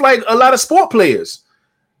it with like a lot of sport players.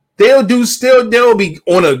 They'll be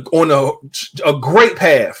on a great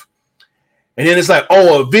path. And then it's like,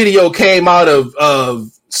 oh, a video came out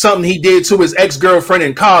of something he did to his ex-girlfriend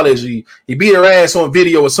in college. He beat her ass on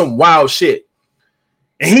video or some wild shit.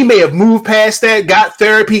 And he may have moved past that, got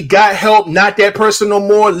therapy, got help, not that person no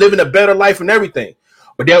more, living a better life and everything.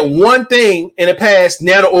 But that one thing in the past,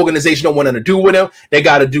 now the organization don't want nothing to do with him. They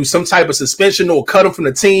got to do some type of suspension or cut him from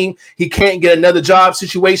the team. He can't get another job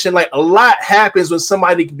situation. Like, a lot happens when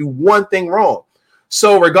somebody can do one thing wrong.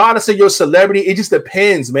 So regardless of your celebrity, it just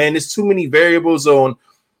depends, man. There's too many variables on,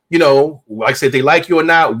 like I said, if they like you or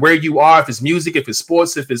not, where you are, if it's music, if it's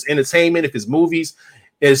sports, if it's entertainment, if it's movies.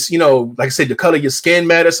 It's, like I said, the color of your skin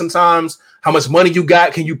matters sometimes. How much money you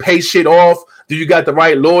got? Can you pay shit off? Do you got the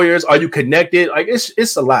right lawyers? Are you connected? Like,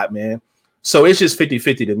 it's a lot, man. So it's just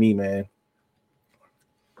 50-50 to me, man.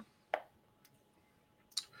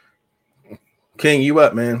 King, you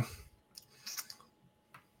up, man?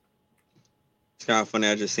 It's kind of funny.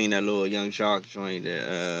 I just seen that little Young Jock joint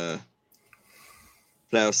that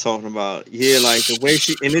I was talking about. Yeah, like the way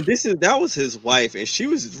that was his wife, and she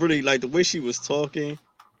was really like the way she was talking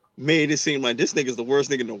made it seem like this nigga's the worst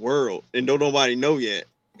nigga in the world, and don't nobody know yet.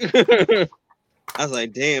 I was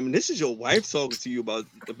like, damn, this is your wife talking to you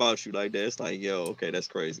about you like that. It's like, yo, okay, that's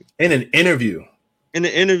crazy. In an interview.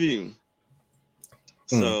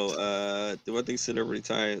 So, do I think celebrity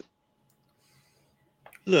tired?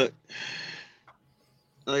 Look,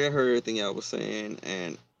 like I heard everything I was saying,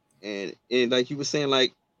 and like you were saying,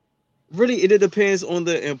 like, really, it depends on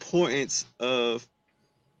the importance of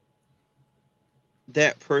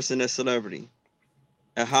that person, that celebrity,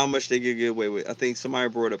 and how much they could get away with. I think somebody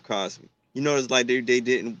brought up Cosby. It's like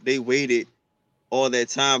they waited all that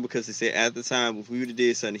time because they said at the time, if we would have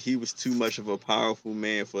did something, he was too much of a powerful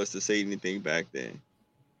man for us to say anything back then.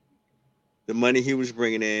 The money he was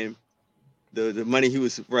bringing in, the money he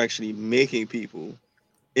was actually making people,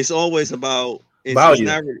 it's always about value.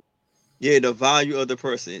 The value of the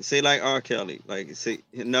person. Say like R. Kelly, like say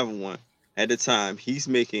another one. At the time, he's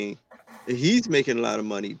making a lot of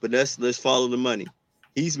money, but let's follow the money.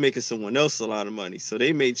 He's making someone else a lot of money, so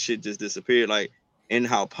they made shit just disappear. Like, and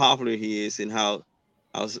how popular he is, and how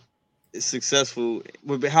successful,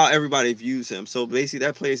 how everybody views him. So basically,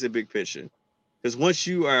 that plays a big picture. Because once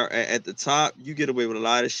you are at the top, you get away with a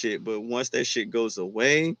lot of shit. But once that shit goes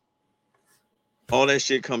away, all that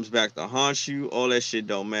shit comes back to haunt you. All that shit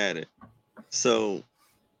don't matter. So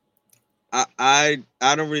I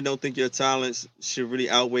don't think your talents should really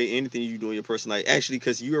outweigh anything you do in your personal life. Actually,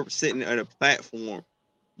 because you're sitting at a platform.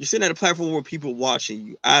 You're sitting at a platform where people watching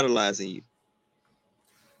you, idolizing you.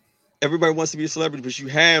 Everybody wants to be a celebrity, but you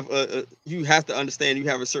have to understand you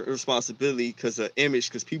have a certain responsibility because of image,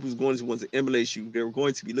 because people's going to want to emulate you. They're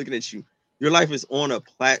going to be looking at you. Your life is on a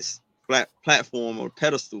platform or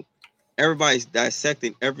pedestal. Everybody's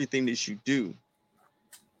dissecting everything that you do.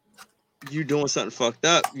 You doing something fucked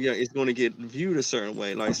up, it's going to get viewed a certain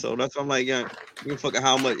way. Like, so that's why I'm like, you fucking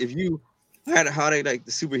how much how they like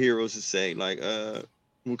the superheroes would say, like,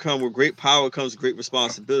 with great power comes great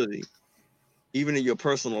responsibility. Even in your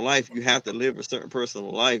personal life, you have to live a certain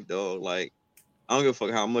personal life, though. Like, I don't give a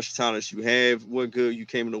fuck how much talent you have, what good you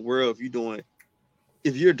came in the world.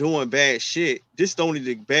 If you're doing bad shit, just only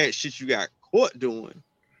the bad shit you got caught doing.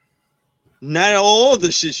 Not all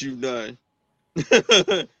the shit you've done.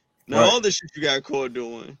 Not all the shit you got caught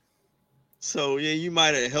doing. So yeah, you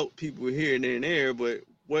might have helped people here and there, but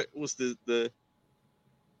what was the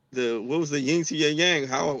what was the yin to your yang?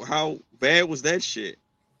 How bad was that shit?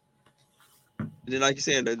 And then, like you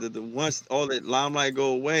said, the once all that limelight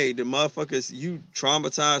go away, the motherfuckers you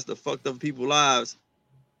traumatize the fucked up people's lives.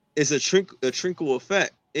 It's a trickle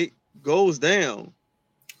effect. It goes down.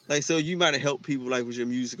 Like, so you might have helped people, like with your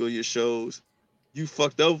music or your shows. You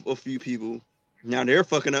fucked up a few people. Now they're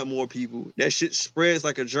fucking up more people. That shit spreads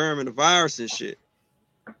like a germ and a virus and shit.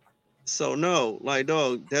 So no, like,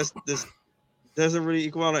 dog, that's this. doesn't really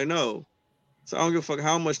equal out. Like, no. So I don't give a fuck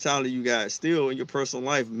how much talent you got. Still, in your personal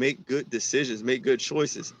life, make good decisions, make good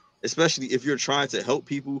choices, especially if you're trying to help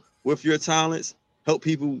people with your talents, help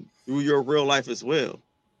people through your real life as well.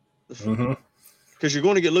 Mm-hmm. Because you're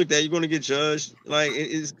going to get looked at, you're going to get judged. Like,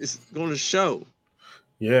 it's going to show.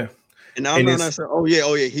 Yeah. And I'm not saying, oh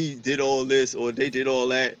yeah, he did all this or they did all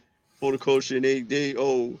that for the culture and they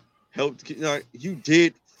helped. You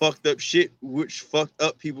did fucked up shit, which fucked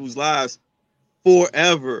up people's lives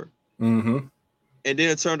forever. Mm-hmm. And then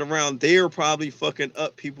it turned around, they're probably fucking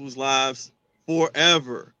up people's lives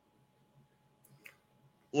forever.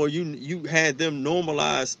 Or you had them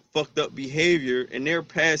normalize fucked up behavior and they're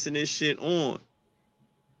passing this shit on.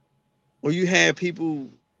 Or you had people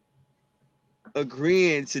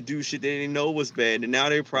agreeing to do shit they didn't know was bad, and now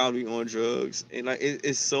they're probably on drugs. And like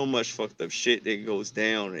it's so much fucked up shit that goes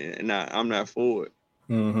down, and I'm not for it.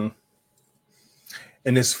 Mm-hmm.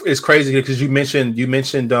 And it's crazy because you mentioned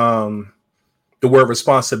the word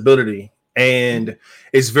responsibility, and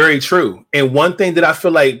it's very true. And one thing that I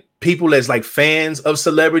feel like people as like fans of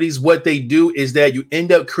celebrities, what they do is that you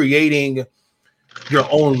end up creating your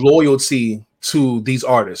own loyalty to these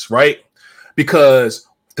artists, right? Because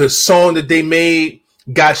the song that they made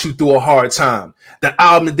got you through a hard time. The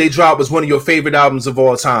album that they dropped was one of your favorite albums of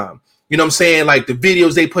all time. You know what I'm saying? Like the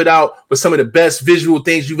videos they put out were some of the best visual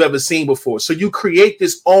things you've ever seen before. So you create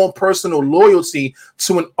this own personal loyalty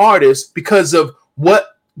to an artist because of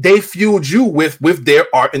what they fueled you with their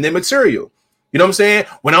art and their material. You know what I'm saying?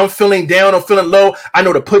 When I'm feeling down or feeling low, I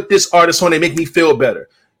know to put this artist on and make me feel better.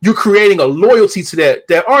 You're creating a loyalty to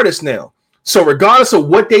that artist now. So regardless of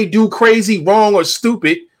what they do crazy, wrong, or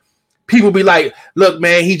stupid, people be like, look,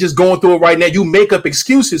 man, he's just going through it right now. You make up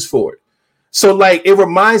excuses for it. So like, it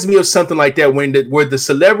reminds me of something like that where the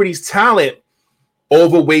celebrity's talent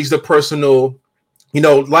overweighs the personal,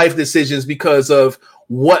 life decisions because of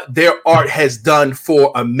what their art has done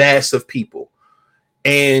for a mass of people.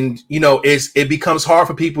 And, it becomes hard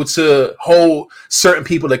for people to hold certain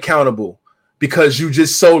people accountable because you're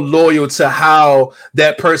just so loyal to how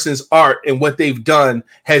that person's art and what they've done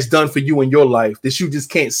has done for you in your life that you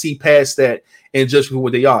just can't see past that and judge for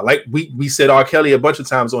what they are. Like we said R. Kelly a bunch of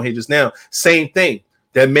times on here just now. Same thing.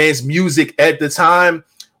 That man's music at the time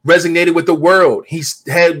resonated with the world. He's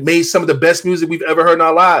had made some of the best music we've ever heard in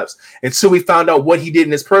our lives until we found out what he did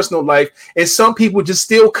in his personal life. And some people just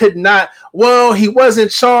still could not. Well, he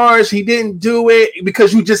wasn't charged. He didn't do it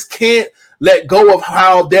because you just can't let go of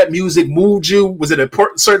how that music moved you. Was it a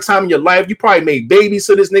certain time in your life? You probably made babies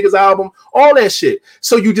to this nigga's album, all that shit.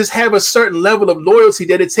 So you just have a certain level of loyalty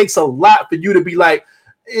that it takes a lot for you to be like,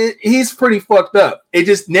 he's pretty fucked up. It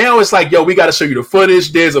just now it's like, yo, we got to show you the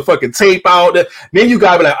footage. There's a fucking tape out there. Then you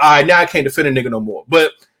got to be like, all right, now I can't defend a nigga no more.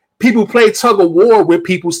 But people play tug of war with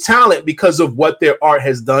people's talent because of what their art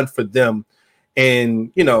has done for them.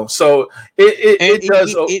 And, so it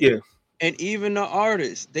does. Yeah. And even the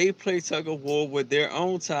artists, they play tug of war with their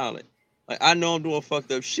own talent. Like, I know I'm doing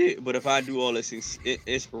fucked up shit, but if I do all this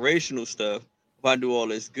inspirational stuff, if I do all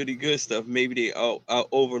this goody good stuff, maybe I'll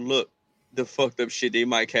overlook the fucked up shit they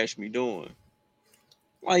might catch me doing.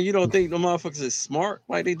 Like, you don't think the motherfuckers is smart?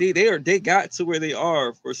 Like they got to where they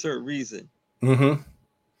are for a certain reason. Mm-hmm.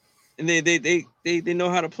 And they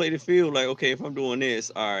know how to play the field. Like, okay, if I'm doing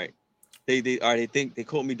this, all right. They think they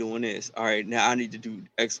caught me doing this. All right, now I need to do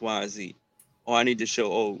X, Y, Z. Or I need to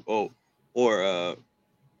show or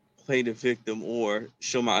play the victim or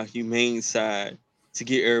show my humane side to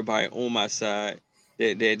get everybody on my side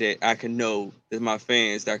that I can know, that my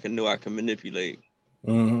fans that I can know I can manipulate.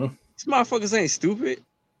 Mm-hmm. These motherfuckers ain't stupid.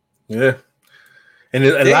 Yeah. And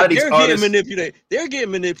a lot of these artists getting manipulated. They're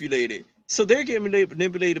getting manipulated. So they're getting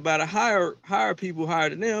manipulated by the higher people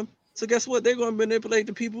higher than them. So guess what? They're going to manipulate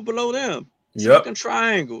the people below them. It's a fucking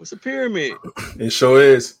triangle. It's a pyramid. It sure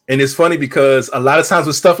is. And it's funny because a lot of times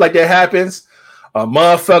when stuff like that happens, a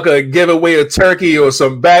motherfucker give away a turkey or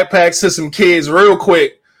some backpacks to some kids real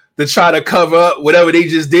quick to try to cover up whatever they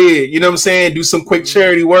just did. You know what I'm saying? Do some quick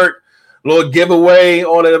charity work, little giveaway,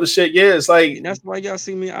 all that other shit. Yeah, it's like... And that's why y'all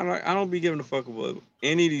see me. I don't be giving a fuck what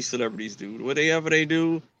any of these celebrities do. Whatever they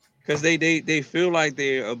do. Because they feel like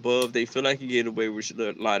they're above. They feel like you get away with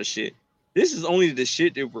a lot of shit. This is only the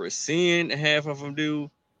shit that we're seeing half of them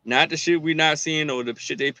do. Not the shit we're not seeing or the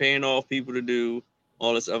shit they paying off people to do.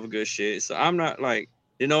 All this other good shit. So I'm not like,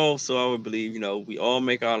 so I would believe, we all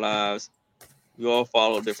make our lives. We all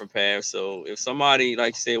follow different paths. So if somebody,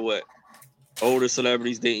 like say what, older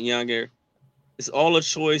celebrities dating younger, it's all a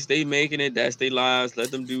choice. They making it. That's their lives.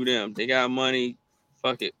 Let them do them. They got money.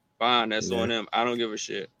 Fuck it. Fine. That's on them. I don't give a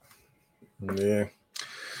shit. Yeah.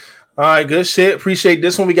 All right, good shit. Appreciate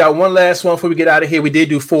this one. We got one last one before we get out of here. We did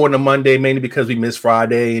do 4 on a Monday, mainly because we missed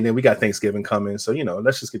Friday, and then we got Thanksgiving coming. So,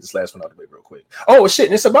 let's just get this last one out of the way real quick. Oh, shit,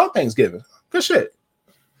 and it's about Thanksgiving. Good shit.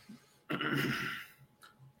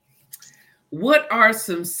 What are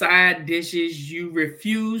some side dishes you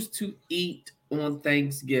refuse to eat on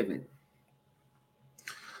Thanksgiving?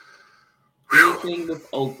 Anything with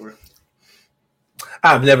okra.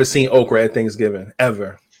 I've never seen okra at Thanksgiving,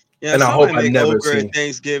 ever. Yeah, and I hope I never okra seen at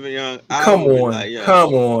Thanksgiving, young. Come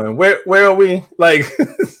on. Where are we? Like,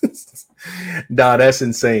 nah, that's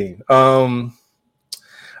insane. Y'all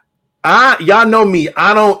know me.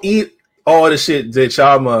 I don't eat all the shit that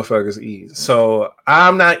y'all motherfuckers eat. So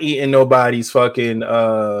I'm not eating nobody's fucking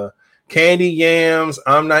candy yams.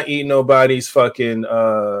 I'm not eating nobody's fucking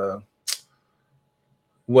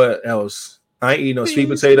what else? I ain't eating no sweet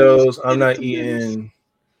potatoes. I'm not eating.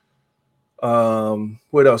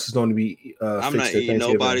 What else is going to be? I'm not eating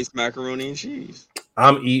nobody's macaroni and cheese.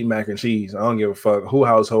 I'm eating mac and cheese. I don't give a fuck who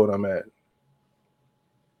household I'm at.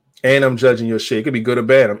 And I'm judging your shit. It could be good or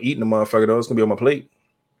bad. I'm eating the motherfucker though. It's gonna be on my plate.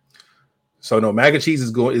 So no, mac and cheese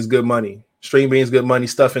is good money. String beans, good money.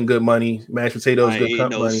 Stuffing, good money. Mashed potatoes,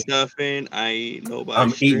 good money. Stuffing. I ain't nobody.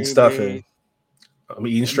 I'm eating stuffing. I'm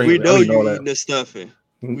eating string. We know you eating the stuffing.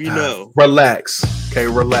 We know. Relax. Okay,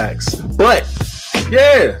 relax. But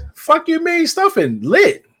yeah, fuck you mean stuffing.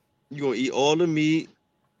 Lit. You gonna eat all the meat,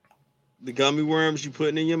 the gummy worms you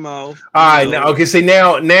putting in your mouth. All right, now okay, see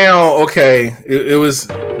now okay. It was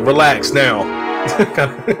relaxed now.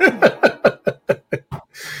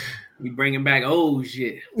 We bringing back old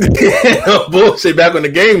shit. Bullshit back on the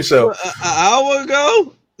game show. An hour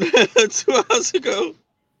ago? 2 hours ago?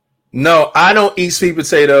 No, I don't eat sweet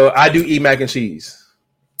potato. I do eat mac and cheese.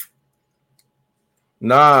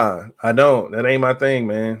 Nah, I don't. That ain't my thing,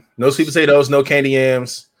 man. No sweet potatoes, no candy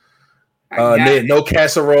yams, no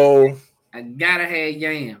casserole. I gotta have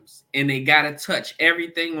yams, and they gotta touch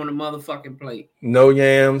everything on the motherfucking plate. No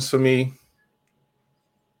yams for me.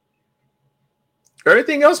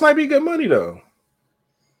 Everything else might be good money though.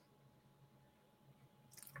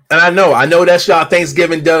 And I know that's y'all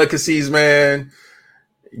Thanksgiving delicacies, man.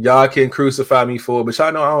 Y'all can crucify me for it, but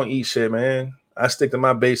y'all know I don't eat shit, man. I stick to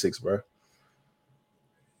my basics, bro.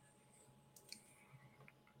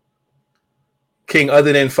 King,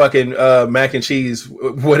 other than fucking mac and cheese,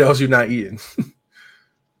 what else you not eating?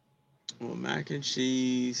 Well, mac and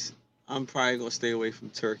cheese. I'm probably gonna stay away from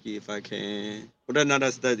turkey if I can. But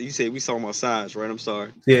that's you say we saw my size, right? I'm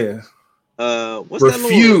sorry. Yeah. What's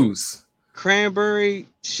Refuse. That cranberry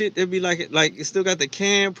shit? That'd be like it still got the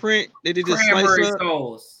can print. They did just cranberry slice up.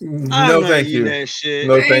 Sauce. No, thank you. That shit.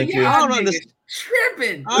 No, thank you. I don't understand.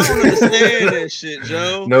 Tripping. I don't understand that shit,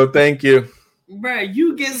 Joe. No, thank you. Bro,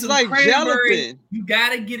 you get some like cranberry. gelatin. You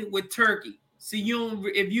gotta get it with turkey. See,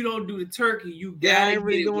 if you don't do the turkey, you gotta. Yeah, I ain't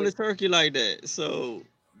really doing the turkey like that. So,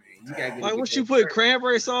 like, once you put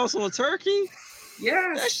cranberry sauce on turkey,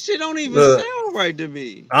 yeah, that shit don't even sound right to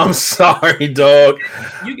me. I'm sorry, dog.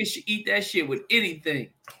 You can eat that shit with anything.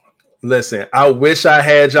 Listen, I wish I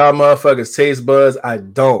had y'all motherfuckers taste buds. I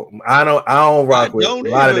don't rock with a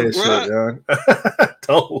lot of this shit, young.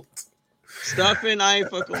 Don't. Stuffing, I ain't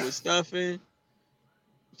fucking with stuffing.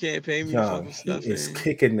 You can't pay me to fuck with stuffing. It's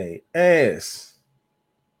kicking they ass.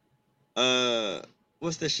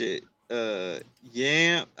 What's the shit?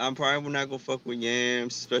 Yam. I'm probably not gonna fuck with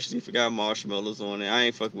yams, especially if it got marshmallows on it. I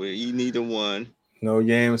ain't fucking with you. Neither one. No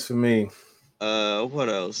yams for me. What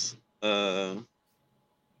else? And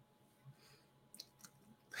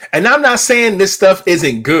I'm not saying this stuff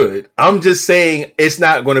isn't good. I'm just saying it's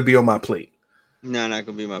not going to be on my plate. Nah, not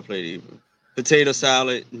gonna be my plate either. Potato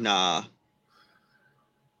salad, nah.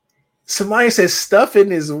 Somebody says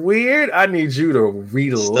stuffing is weird. I need you to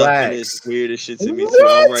relax. Stuffing is weird as shit to me too.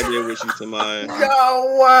 I'm right there with you, Tamaya.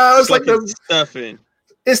 Oh wow, it's like the stuffing.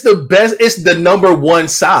 It's the best. It's the number one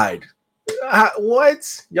side.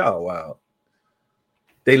 What? Y'all wow.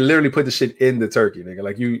 They literally put the shit in the turkey, nigga.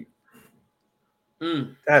 Like you.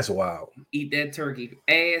 That's wild. Eat that turkey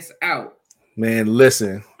ass out. Man,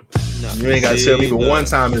 listen. No, you ain't got to tell me but one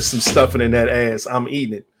time there's some stuffing in that ass. I'm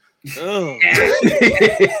eating it. Oh.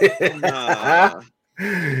 Nah.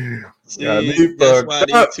 See, that's why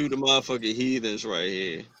these two the motherfucking heathens right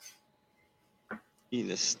here. Eating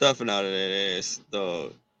the stuffing out of that ass,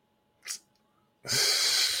 dog.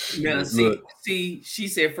 Now, see, she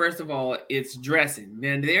said, first of all, it's dressing.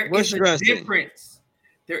 Then there is a difference.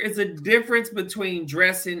 There is a difference between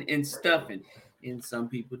dressing and stuffing, and some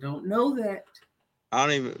people don't know that. I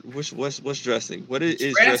don't even. What's dressing? What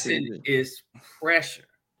is dressing? Is pressure.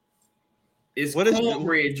 It's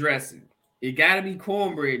cornbread dressing. It got to be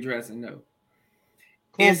cornbread dressing, though.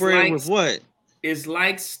 Cornbread with what? It's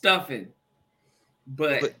like stuffing,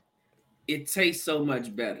 but it tastes so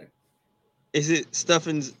much better. Is it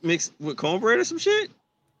stuffings mixed with cornbread or some shit?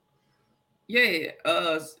 Yeah,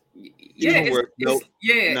 Nope.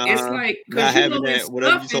 it's like not having that.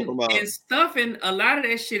 Whatever you talking about. And stuffing, a lot of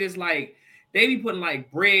that shit is like they be putting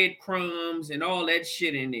like breadcrumbs and all that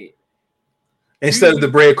shit in it. Instead of the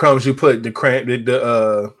breadcrumbs, you put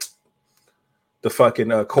the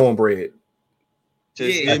fucking cornbread.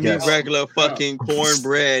 Just give me regular fucking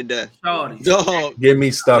cornbread. Dog. Give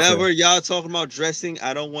me stuffing. Whenever y'all talking about dressing,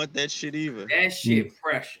 I don't want that shit either. That shit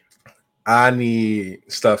fresh. I need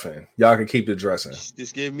stuffing. Y'all can keep the dressing.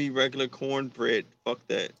 Just give me regular cornbread. Fuck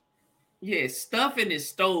that. Yeah, stuffing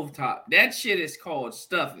is stovetop. That shit is called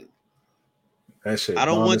stuffing. That shit. I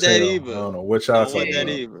don't want that either. I don't know what y'all talking about.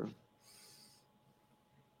 Either.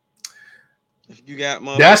 If you got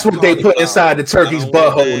that's what they put inside the turkey's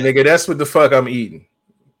butthole, nigga. That's what the fuck I'm eating.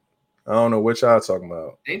 I don't know what y'all talking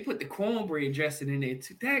about. They put the cornbread dressing in there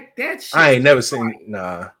too. That shit. I ain't never seen.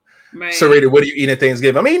 Nah. Man. So, Rita, what do you eat at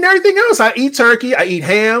Thanksgiving? I'm eating everything else. I eat turkey. I eat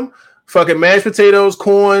ham, fucking mashed potatoes,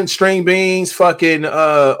 corn, string beans, fucking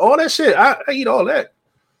all that shit. I eat all that.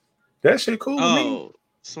 That shit cool with me.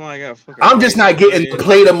 Somebody got fucking. I'm just not getting a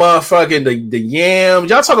plate of motherfucking the yams.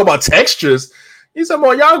 Y'all talk about textures. You talking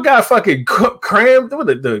about y'all got fucking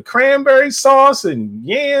the cranberry sauce and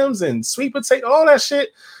yams and sweet potato, all that shit.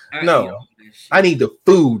 No, I need the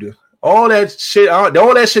food. All that shit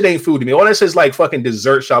ain't food to me. All that shit is like fucking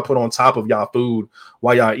dessert y'all put on top of y'all food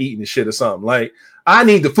while y'all eating the shit or something. Like, I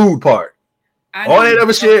need the food part. All that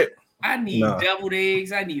other shit. I need deviled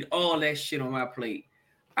eggs. I need all that shit on my plate.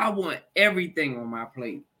 I want everything on my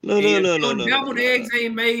plate. No. Deviled eggs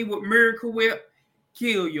ain't made with Miracle Whip.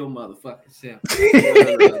 Kill your motherfucking self.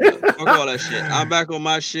 Fuck all that shit. I'm back on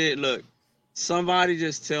my shit. Look, somebody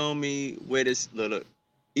just tell me where this look.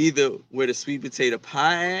 Either where the sweet potato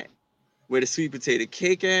pie at, where the sweet potato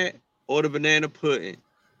cake at, or the banana pudding.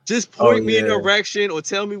 Just point me in a direction or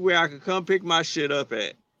tell me where I can come pick my shit up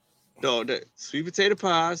at. Dog, the sweet potato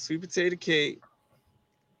pie, sweet potato cake,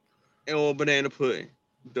 or banana pudding.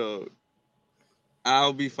 Dog,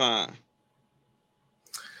 I'll be fine.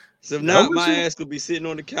 So if not, my ass could be sitting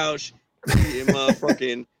on the couch eating my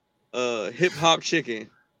fucking hip hop chicken.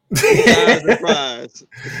 Fries.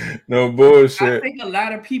 No bullshit. I think a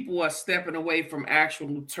lot of people are stepping away from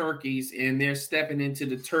actual turkeys and they're stepping into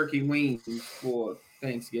the turkey wings for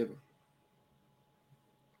Thanksgiving.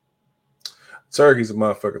 Turkey's a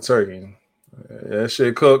motherfucking turkey. That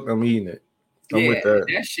shit cooked, I'm eating it. I'm with that.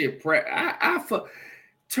 That shit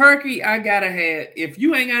turkey, I gotta have. If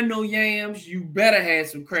you ain't got no yams, you better have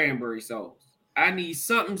some cranberry sauce. I need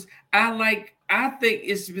something. I think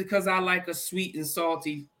it's because I like a sweet and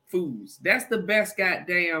salty foods. That's the best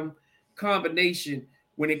goddamn combination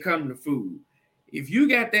when it comes to food. If you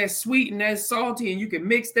got that sweet and that salty and you can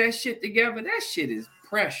mix that shit together, that shit is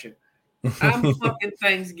pressure. I'm fucking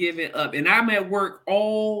Thanksgiving up, and I'm at work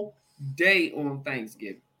all day on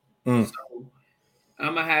Thanksgiving. So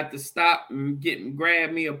I'm gonna have to stop and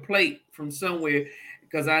grab me a plate from somewhere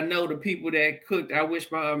because I know the people that cooked. I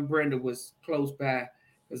wish my Aunt Brenda was close by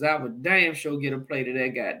because I would damn sure get a plate of that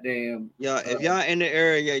goddamn. Y'all, if y'all in the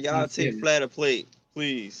area, y'all take flat a plate,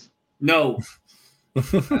 please. No.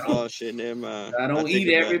 Oh shit, never mind. I don't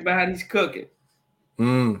eat everybody's cooking.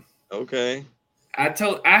 Okay. I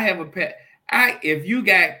have a pet. If you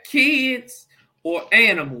got kids or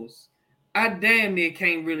animals, I damn near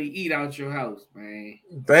can't really eat out your house, man.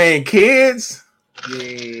 Dang, kids.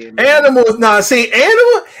 Yeah, man. Animals. Nah, see,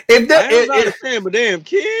 animal. If that, I'm not understand, but damn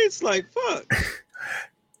kids, like fuck.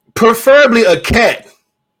 Preferably a cat.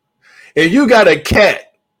 If you got a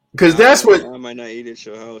cat, because that's what I might not eat at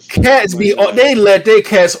your house. Cats be. They let their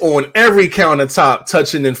cats on every countertop,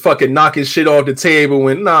 touching and fucking knocking shit off the table.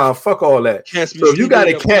 And nah, fuck all that. Cats so if you got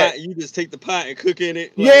a cat, pot, you just take the pot and cook in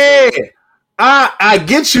it. Like, I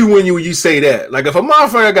get you when you say that. Like if a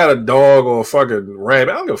motherfucker got a dog or a fucking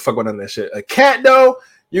rabbit, I don't give a fuck about none of that shit. A cat though,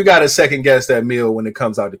 you got to second guess that meal when it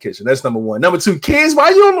comes out the kitchen. That's number one. Number two, kids. Why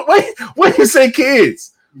you say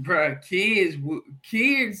kids? Bruh,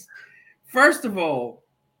 kids. First of all,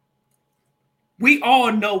 we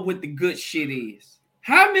all know what the good shit is.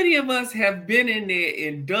 How many of us have been in there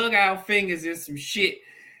and dug our fingers in some shit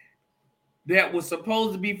that was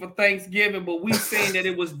supposed to be for Thanksgiving, but we saying that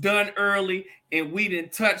it was done early and we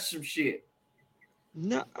didn't touch some shit?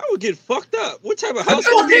 No, I would get fucked up. What type of house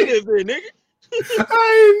you live in, nigga?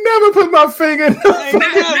 I ain't never put my finger in.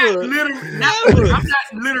 I'm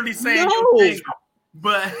not literally saying your finger,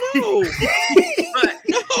 but no.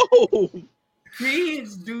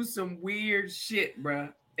 Kids do some weird shit, bro.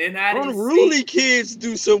 and I didn't Unruly kids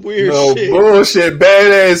do some weird No shit. bullshit.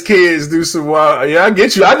 Badass kids do some wild. Yeah, I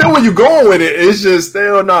get you. I know where you're going with it. It's just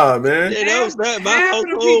hell nah, man. Yeah, that was not my half of the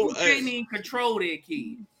people household. can't even control their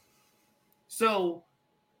kids. So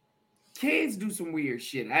kids do some weird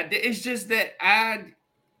shit. It's just that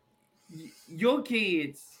your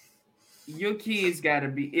kids gotta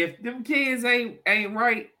be. If them kids ain't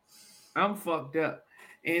right, I'm fucked up.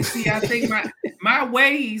 And see, I think my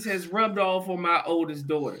ways has rubbed off on my oldest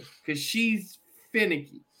daughter because she's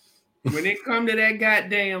finicky. When it come to that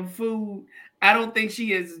goddamn food, I don't think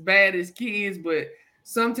she is as bad as kids, but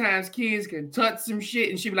sometimes kids can touch some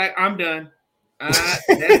shit and she be like, "I'm done. That's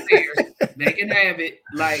theirs. They can have it."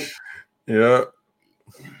 Like, yeah,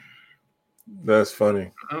 that's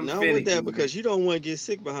funny. I'm Not finicky, with that man. because you don't want to get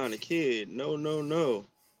sick behind a kid. No.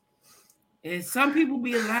 And some people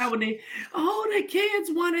be allowing it. Oh, the kids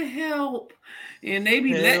want to help, and they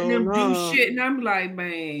be letting them do shit. And I'm like,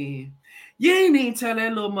 man, you ain't even tell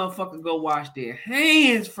that little motherfucker go wash their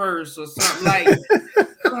hands first or something. Like, them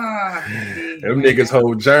niggas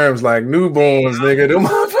hold germs like newborns, nigga. Them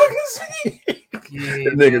motherfuckers.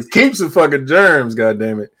 Them niggas keep some fucking germs. God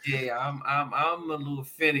damn it. Yeah, I'm a little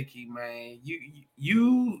finicky, man.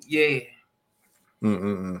 You, yeah.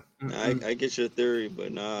 I get your theory,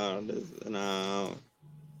 but nah.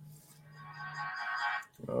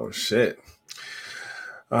 Oh shit!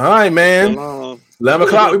 All right, man. 11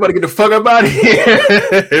 o'clock. We about to get the fuck up out of here.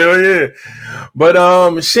 Hell yeah!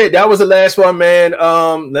 But shit, that was the last one, man.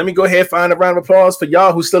 Let me go ahead and find a round of applause for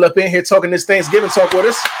y'all who's still up in here talking this Thanksgiving talk with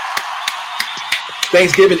us.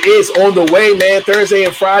 Thanksgiving is on the way, man. Thursday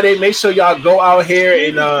and Friday. Make sure y'all go out here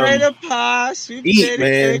and potato pie, sweet eat, potato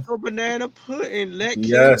man. cake, or banana pudding. Let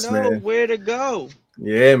Yes, kids know man. where to go.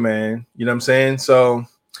 Yeah, man. You know what I'm saying? So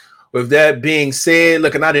with that being said,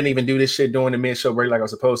 look, and I didn't even do this shit during the mid-show break like I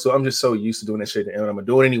was supposed to. I'm just so used to doing that shit, and I'm gonna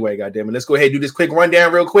do it anyway. Goddamn it! Let's go ahead and do this quick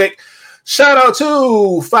rundown real quick. Shout out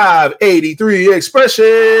to 583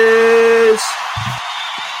 Expressions.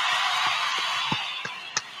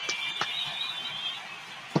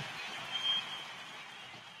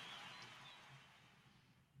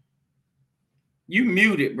 You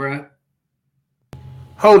muted, bro.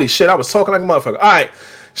 Holy shit, I was talking like a motherfucker. All right.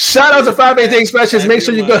 Shout out to 583 Expressions. Make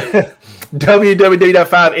sure you go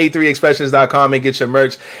www.583expressions.com and get your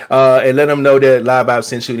merch and let them know that Live Vibe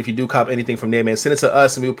sent you. And if you do cop anything from there, man, send it to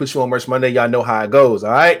us and we'll put you on Merch Monday. Y'all know how it goes.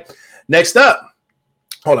 All right. Next up,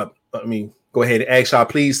 hold up. Let me go ahead and ask y'all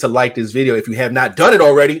please to like this video if you have not done it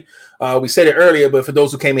already. We said it earlier, but for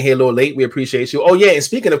those who came in here a little late, we appreciate you. Oh, yeah. And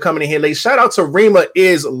speaking of coming in here late, shout out to Rima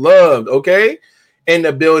is Loved. Okay. In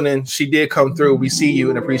the building. She did come through. We see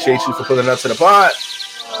you and appreciate you for pulling up to the pod.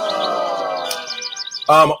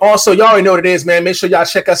 Also, y'all already know what it is, man. Make sure y'all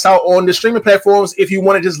check us out on the streaming platforms. If you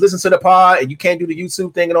want to just listen to the pod and you can't do the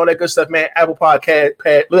YouTube thing and all that good stuff, man, Apple Podcast,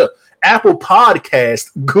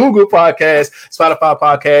 Google Podcast, Spotify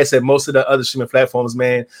Podcast, and most of the other streaming platforms,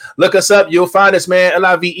 man. Look us up. You'll find us, man.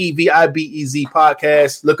 LIVEVIBEZ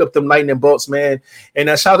Podcast. Look up them lightning bolts, man. And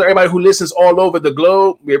shout out to everybody who listens all over the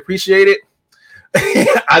globe. We appreciate it.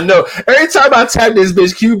 I know. Every time I tap this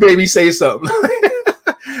bitch, Q baby say something.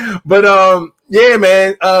 But yeah,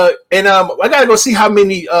 man. And I gotta go see how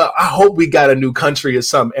many. I hope we got a new country or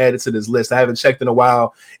something added to this list. I haven't checked in a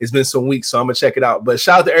while. It's been some weeks, so I'm gonna check it out. But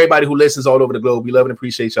shout out to everybody who listens all over the globe. We love and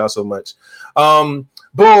appreciate y'all so much.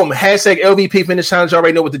 Boom. Hashtag LVP Fitness Challenge. You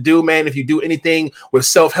already know what to do, man. If you do anything with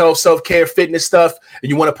self-help, self-care, fitness stuff, and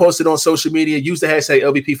you want to post it on social media, use the hashtag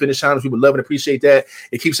LVP Fitness Challenge. We would love and appreciate that.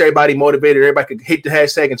 It keeps everybody motivated. Everybody can hit the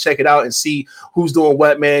hashtag and check it out and see who's doing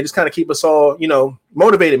what, man. Just kind of keep us all,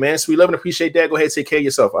 motivated, man. So we love and appreciate that. Go ahead and take care of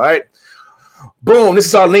yourself. All right. Boom. This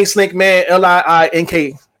is our links link, man.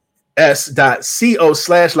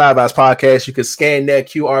 links.co/Live Podcast. You can scan that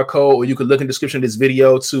QR code, or you can look in the description of this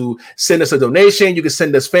video to send us a donation. You can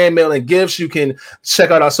send us fan mail and gifts. You can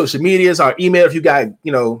check out our social medias, our email if you got,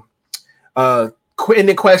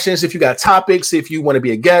 ending questions, if you got topics, if you want to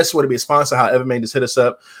be a guest, want to be a sponsor, however, man, just hit us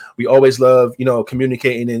up. We always love,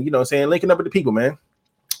 communicating and, linking up with the people, man.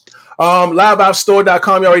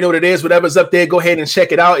 LiveVibesStore.com. You already know what it is. Whatever's up there, go ahead and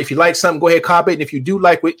check it out. If you like something, go ahead, cop it. And if you do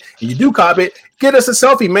like it, and you do cop it, get us a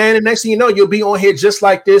selfie, man. And next thing you know, you'll be on here just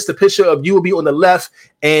like this. The picture of you will be on the left,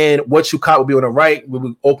 and what you cop will be on the right. We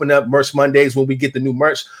will open up Merch Mondays when we get the new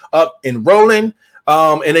merch up and rolling.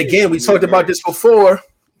 And again, we talked about this before.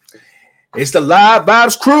 It's the Live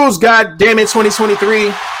Vibes Cruise, God damn it,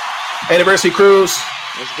 2023 anniversary cruise,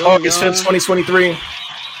 August 5th, 2023.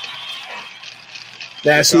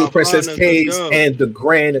 National Princess Caves and the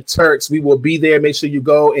Grand Turks. We will be there. Make sure you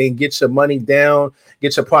go and get your money down,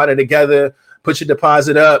 get your partner together, put your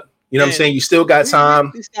deposit up, You know what I'm saying? You still got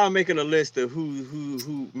time. We start making a list of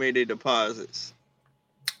who made their deposits.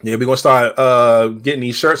 Yeah, we're gonna start getting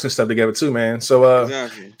these shirts and stuff together too, man. So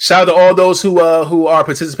Exactly. shout out to all those who are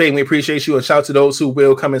participating. We appreciate you, and shout out to those who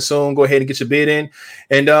will come in soon. Go ahead and get your bid in.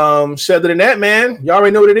 And other than that, man, y'all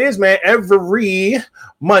already know what it is, man. Every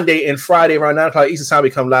Monday and Friday around 9 o'clock Eastern time, we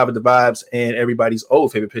come live with the vibes and everybody's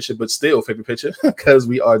old favorite picture, but still favorite picture because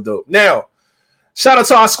we are dope. Now, shout out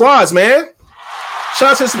to our squads, man.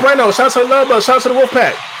 Shout out to Soprano. Shout out to Love Bug. Shout out to the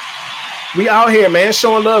Wolfpack. We out here, man,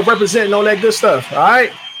 showing love, representing all that good stuff. All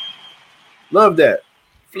right. Love that.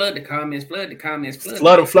 Flood the comments. Flood the comments.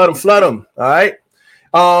 Flood them. All right.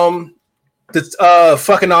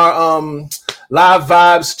 Fucking our live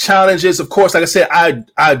vibes challenges. Of course, like I said,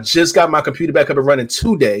 I just got my computer back up and running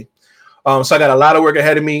today. So I got a lot of work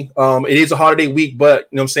ahead of me. It is a holiday week, but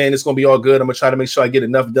you know what I'm saying, it's gonna be all good. I'm gonna try to make sure I get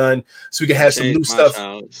enough done so we can have some new stuff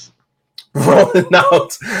rolling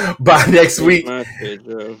out by next week.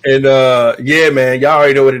 And yeah, man, y'all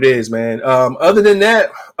already know what it is, man. Other than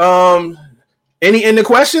that, any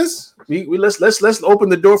questions? We let's open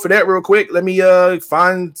the door for that real quick. Let me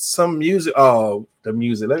find some music. Oh, the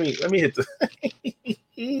music. Let me hit the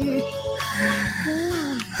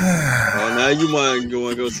Oh, now you want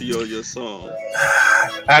to go see your song.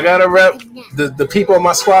 I gotta rep the people on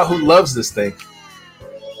my squad who loves this thing.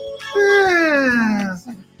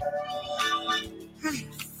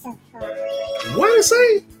 What did it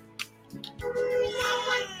say?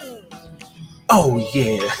 Oh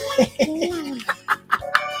yeah.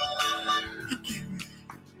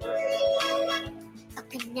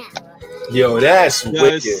 Yo, that's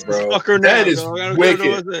wicked, bro. Fuck her that now, is dog.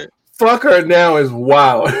 wicked. Fuck her now is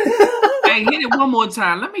wild. Hey, hit it one more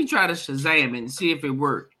time. Let me try to Shazam it and see if it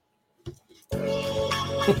worked.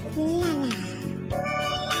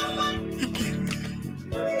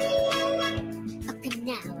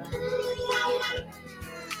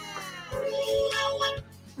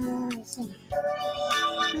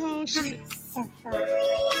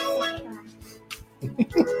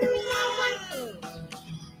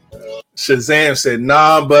 Shazam said,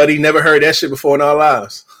 "Nah, buddy, never heard that shit before in our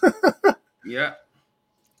lives." Yeah.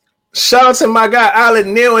 Shout out to my guy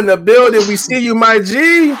Alan Neal in the building. We see you, my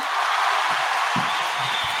G.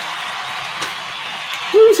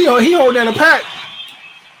 Who's he? He holding down a pack.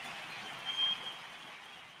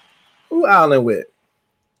 Who Alan with?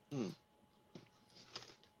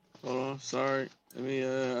 Hold on, sorry. I mean,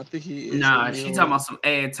 I think he is. Nah, she talking about some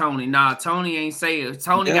ad Tony. Nah, Tony ain't say it.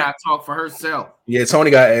 Tony got to talk for herself. Yeah,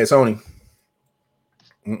 Tony got ad Tony.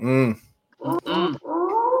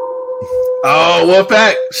 Oh,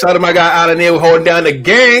 Wolfpack. Shout out to my guy Alan Neal holding down the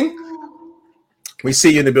gang. We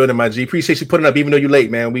see you in the building, my G. Appreciate you putting up, even though you're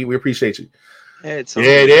late, man. We appreciate you. Yeah,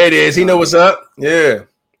 there it is. He know what's up. Yeah.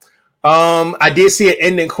 I did see an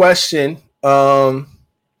ending question.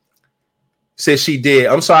 Said she did.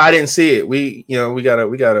 I'm sorry, I didn't see it. We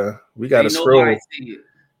gotta scroll.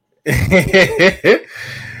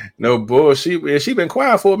 No bullshit. She been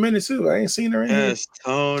quiet for a minute too. I ain't seen her in here. Yes,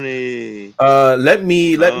 Tony. Let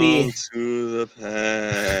me to the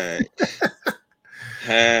pack.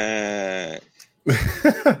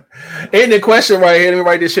 Ending question right here. Let me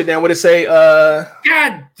write this shit down. What it say?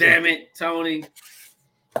 God damn it, Tony.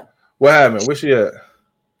 What happened? Where she at?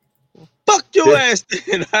 Fuck your ass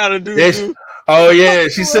then. How to do this? Oh yeah,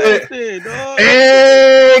 she said.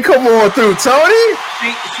 Hey, come on through, Tony.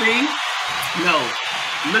 See? No.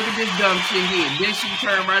 Look at this dumb shit here. Then she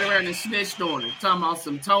turned right around and snitched on her. Talking about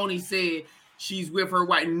some Tony said she's with her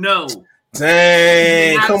white. No.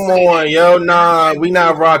 Dang, come on, yo. Nah, we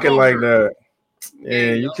not rocking like that.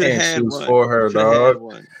 Yeah, you can't choose for her, dog.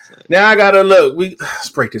 Now I gotta look. Let's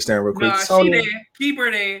break this down real quick. Nah, Tony, she there. Keep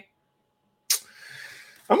her there.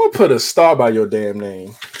 I'm gonna put a star by your damn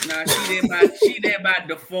name. Nah, she there by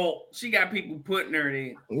default. She got people putting her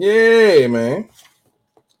there. Yeah, man.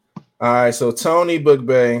 All right, so Tony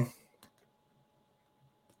Bookbay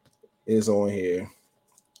is on here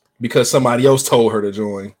because somebody else told her to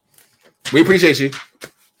join. We appreciate you.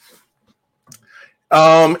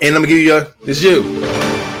 And I'm gonna give you this you.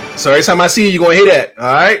 So every time I see you, you're gonna hear that.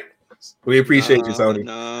 All right. We appreciate you, Tony.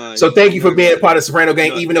 So thank you for being part of the Soprano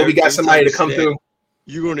gang, even though we got somebody to come through.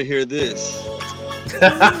 You're gonna hear this.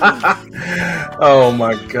 Oh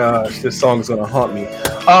my gosh, this song is gonna haunt me.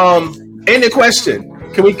 Ending question.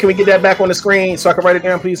 Can we get that back on the screen so I can write it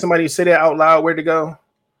down, please? Somebody say that out loud. Where'd it go?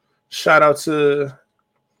 Shout out to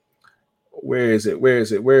where is it?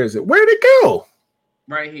 Where'd it go?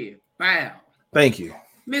 Right here. Wow. Thank you.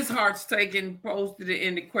 Miss Hart's posted it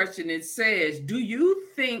in the question. It says, do you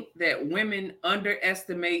think that women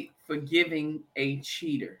underestimate forgiving a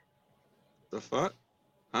cheater? The fuck?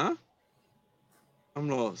 Huh? I'm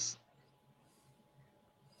lost.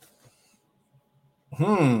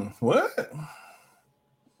 What?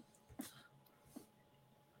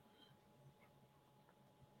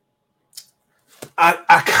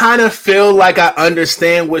 I kind of feel like I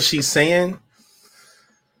understand what she's saying.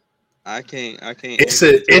 I can't.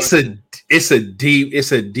 It's a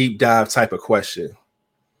deep dive type of question.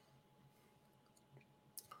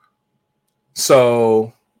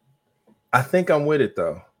 So I think I'm with it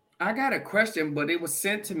though. I got a question, but it was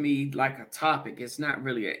sent to me like a topic. It's not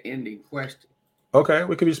really an ending question. Okay,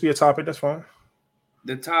 it could just be a topic. That's fine.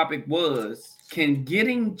 The topic was, can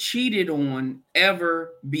getting cheated on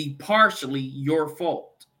ever be partially your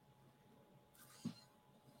fault?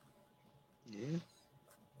 Yeah.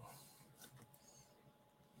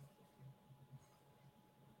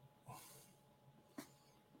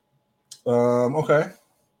 Okay.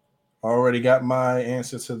 I already got my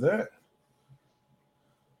answer to that.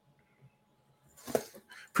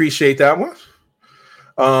 Appreciate that one.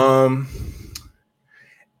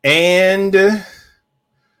 And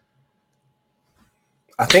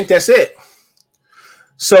I think that's it.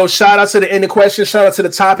 So shout out to the end of question. Shout out to the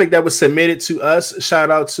topic that was submitted to us. Shout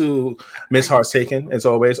out to Miss Heartstaken, as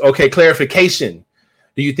always. Okay, clarification.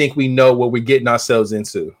 Do you think we know what we're getting ourselves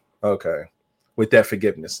into? Okay. With that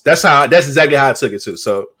forgiveness. That's exactly how I took it too.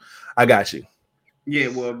 So I got you. Yeah,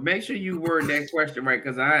 well, make sure you word that question right,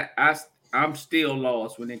 because I'm still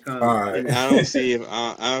lost when it comes. All right. I don't see if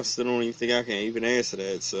I still don't even think I can even answer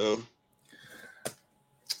that. So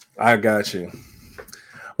I got you.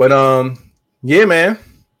 But yeah, man.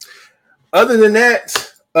 Other than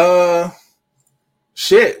that,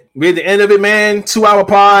 shit. We're at the end of it, man. 2-hour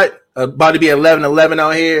pod. About to be 11:11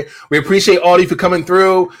 out here. We appreciate all of you for coming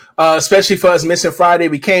through, especially for us missing Friday.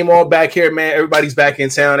 We came all back here, man. Everybody's back in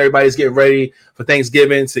town. Everybody's getting ready for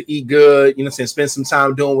Thanksgiving to eat good, you know what I'm saying, spend some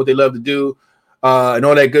time doing what they love to do, and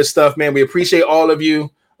all that good stuff, man. We appreciate all of you.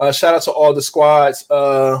 Shout out to all the squads.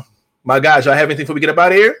 My guys, y'all have anything before we get up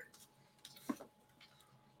out of here?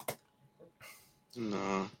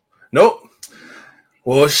 no. Nope.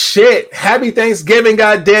 Well, shit. Happy Thanksgiving,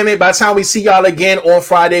 goddammit. By the time we see y'all again on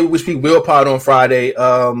Friday, which we will pod on Friday,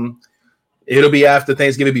 it'll be after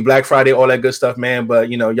Thanksgiving, be Black Friday, all that good stuff, man. But,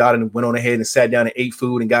 you know, y'all went on ahead and sat down and ate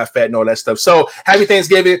food and got fat and all that stuff. So, happy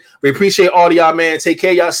Thanksgiving. We appreciate all of y'all, man. Take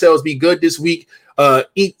care of yourselves. Be good this week.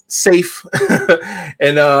 Eat safe.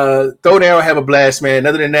 And throw down, have a blast, man.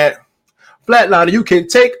 Other than that, Flatliner, you can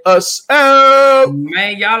take us out.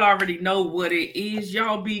 Man, y'all already know what it is.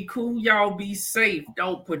 Y'all be cool. Y'all be safe.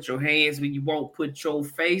 Don't put your hands where you won't put your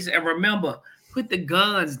face. And remember, put the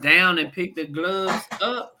guns down and pick the gloves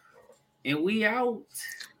up. And we out.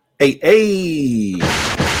 Hey, hey. Hey,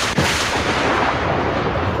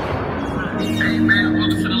 man,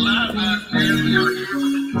 welcome to the live house, man. We are here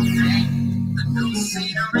with the new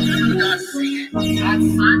scenery. You got to see it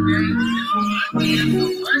on Sunday.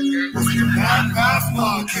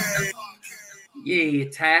 Yeah,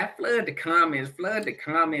 Ty, flood the comments.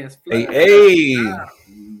 Hey, hey.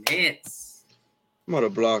 Comments. I'm on a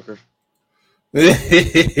blocker.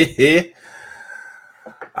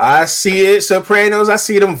 I see it, Sopranos. I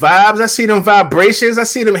see them vibes. I see them vibrations. I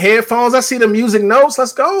see them headphones. I see the music notes.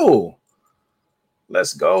 Let's go.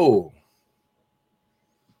 Let's go.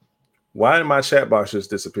 Why did my chat box just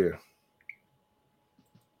disappear?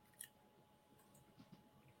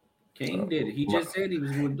 King did it. He just said he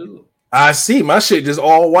was going to do it. I see my shit just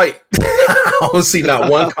all white. I don't see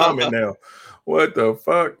not one comment now. What the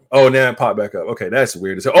fuck? Oh, now it popped back up. Okay, that's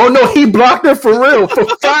weird as hell. Oh no, he blocked it for real for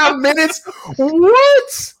 5 minutes.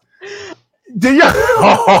 What? Did y'all?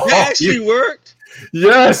 Oh, That actually worked.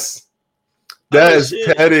 yes. That is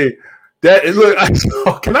shit. petty. That is,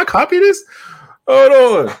 look. Can I copy this?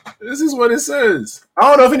 Hold on. This is what it says. I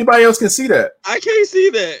don't know if anybody else can see that. I can't see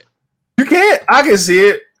that. You can't. I can see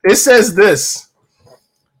it. It says this.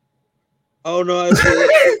 Oh no, I see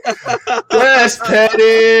it. That's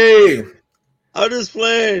petty. I'm just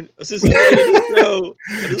playing. Since the show.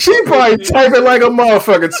 She probably typing like a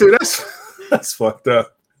motherfucker too. That's fucked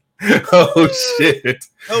up. Oh shit.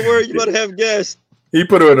 Don't worry, you better have guests. He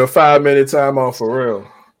put her in a 5-minute timeout for real.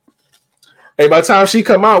 Hey, by the time she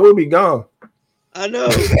come out, we'll be gone. I know.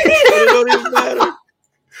 But it don't even matter.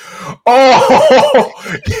 Oh,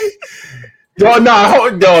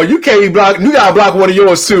 no, you can't be block. You gotta block one of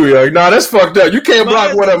yours too, yo. Nah, that's fucked up. You can't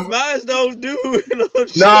block one of. Mine don't do.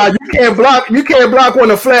 Nah, you can't block. You can't block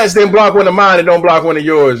one of Flats, then block one of mine, and don't block one of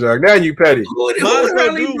yours, yo. Now you petty. Mine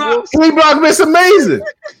don't do. He blocked Miss Amazing.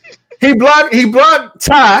 He blocked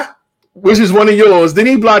Ty, which is one of yours. Then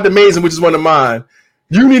he blocked Amazing, which is one of mine.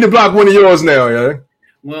 You need to block one of yours now, yo.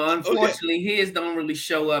 Well, unfortunately, his don't really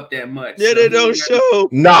show up that much. Yeah, so they he don't got- show.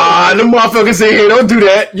 Nah, the motherfuckers in here don't do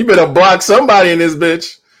that. You better block somebody in this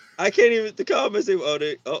bitch. I can't even. The comments say,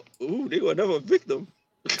 they got another victim.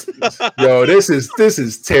 Yo, this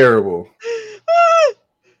is terrible.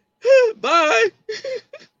 Bye.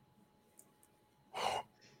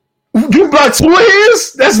 You blocked 2 of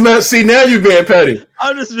his? That's not. See, now you being petty.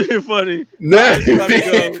 I'm just being funny. Now you Gotta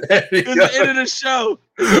being go. petty. It's the end of the show.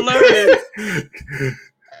 It's hilarious.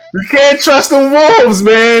 You can't trust the wolves,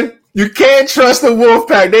 man. You can't trust the wolf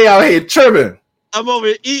pack. They out here tripping. I'm over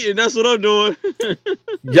here eating. That's what I'm doing.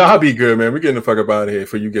 Y'all be good, man. We're getting the fuck up out of here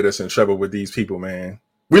before you get us in trouble with these people, man.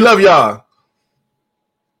 We love y'all.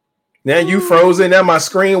 Now you frozen. Now my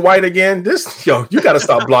screen white again. You gotta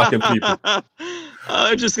stop blocking people.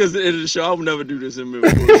 Just because the end of the show, I would never do this in middle.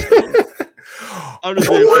 I'm just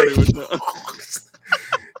being funny with you.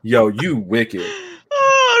 Yo, you wicked.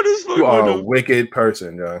 I'm just fucking You are with a them. wicked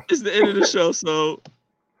person, yo. It's the end of the show, so.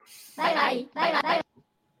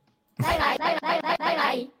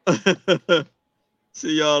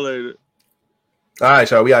 See y'all later. All right,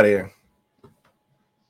 y'all. We out of here.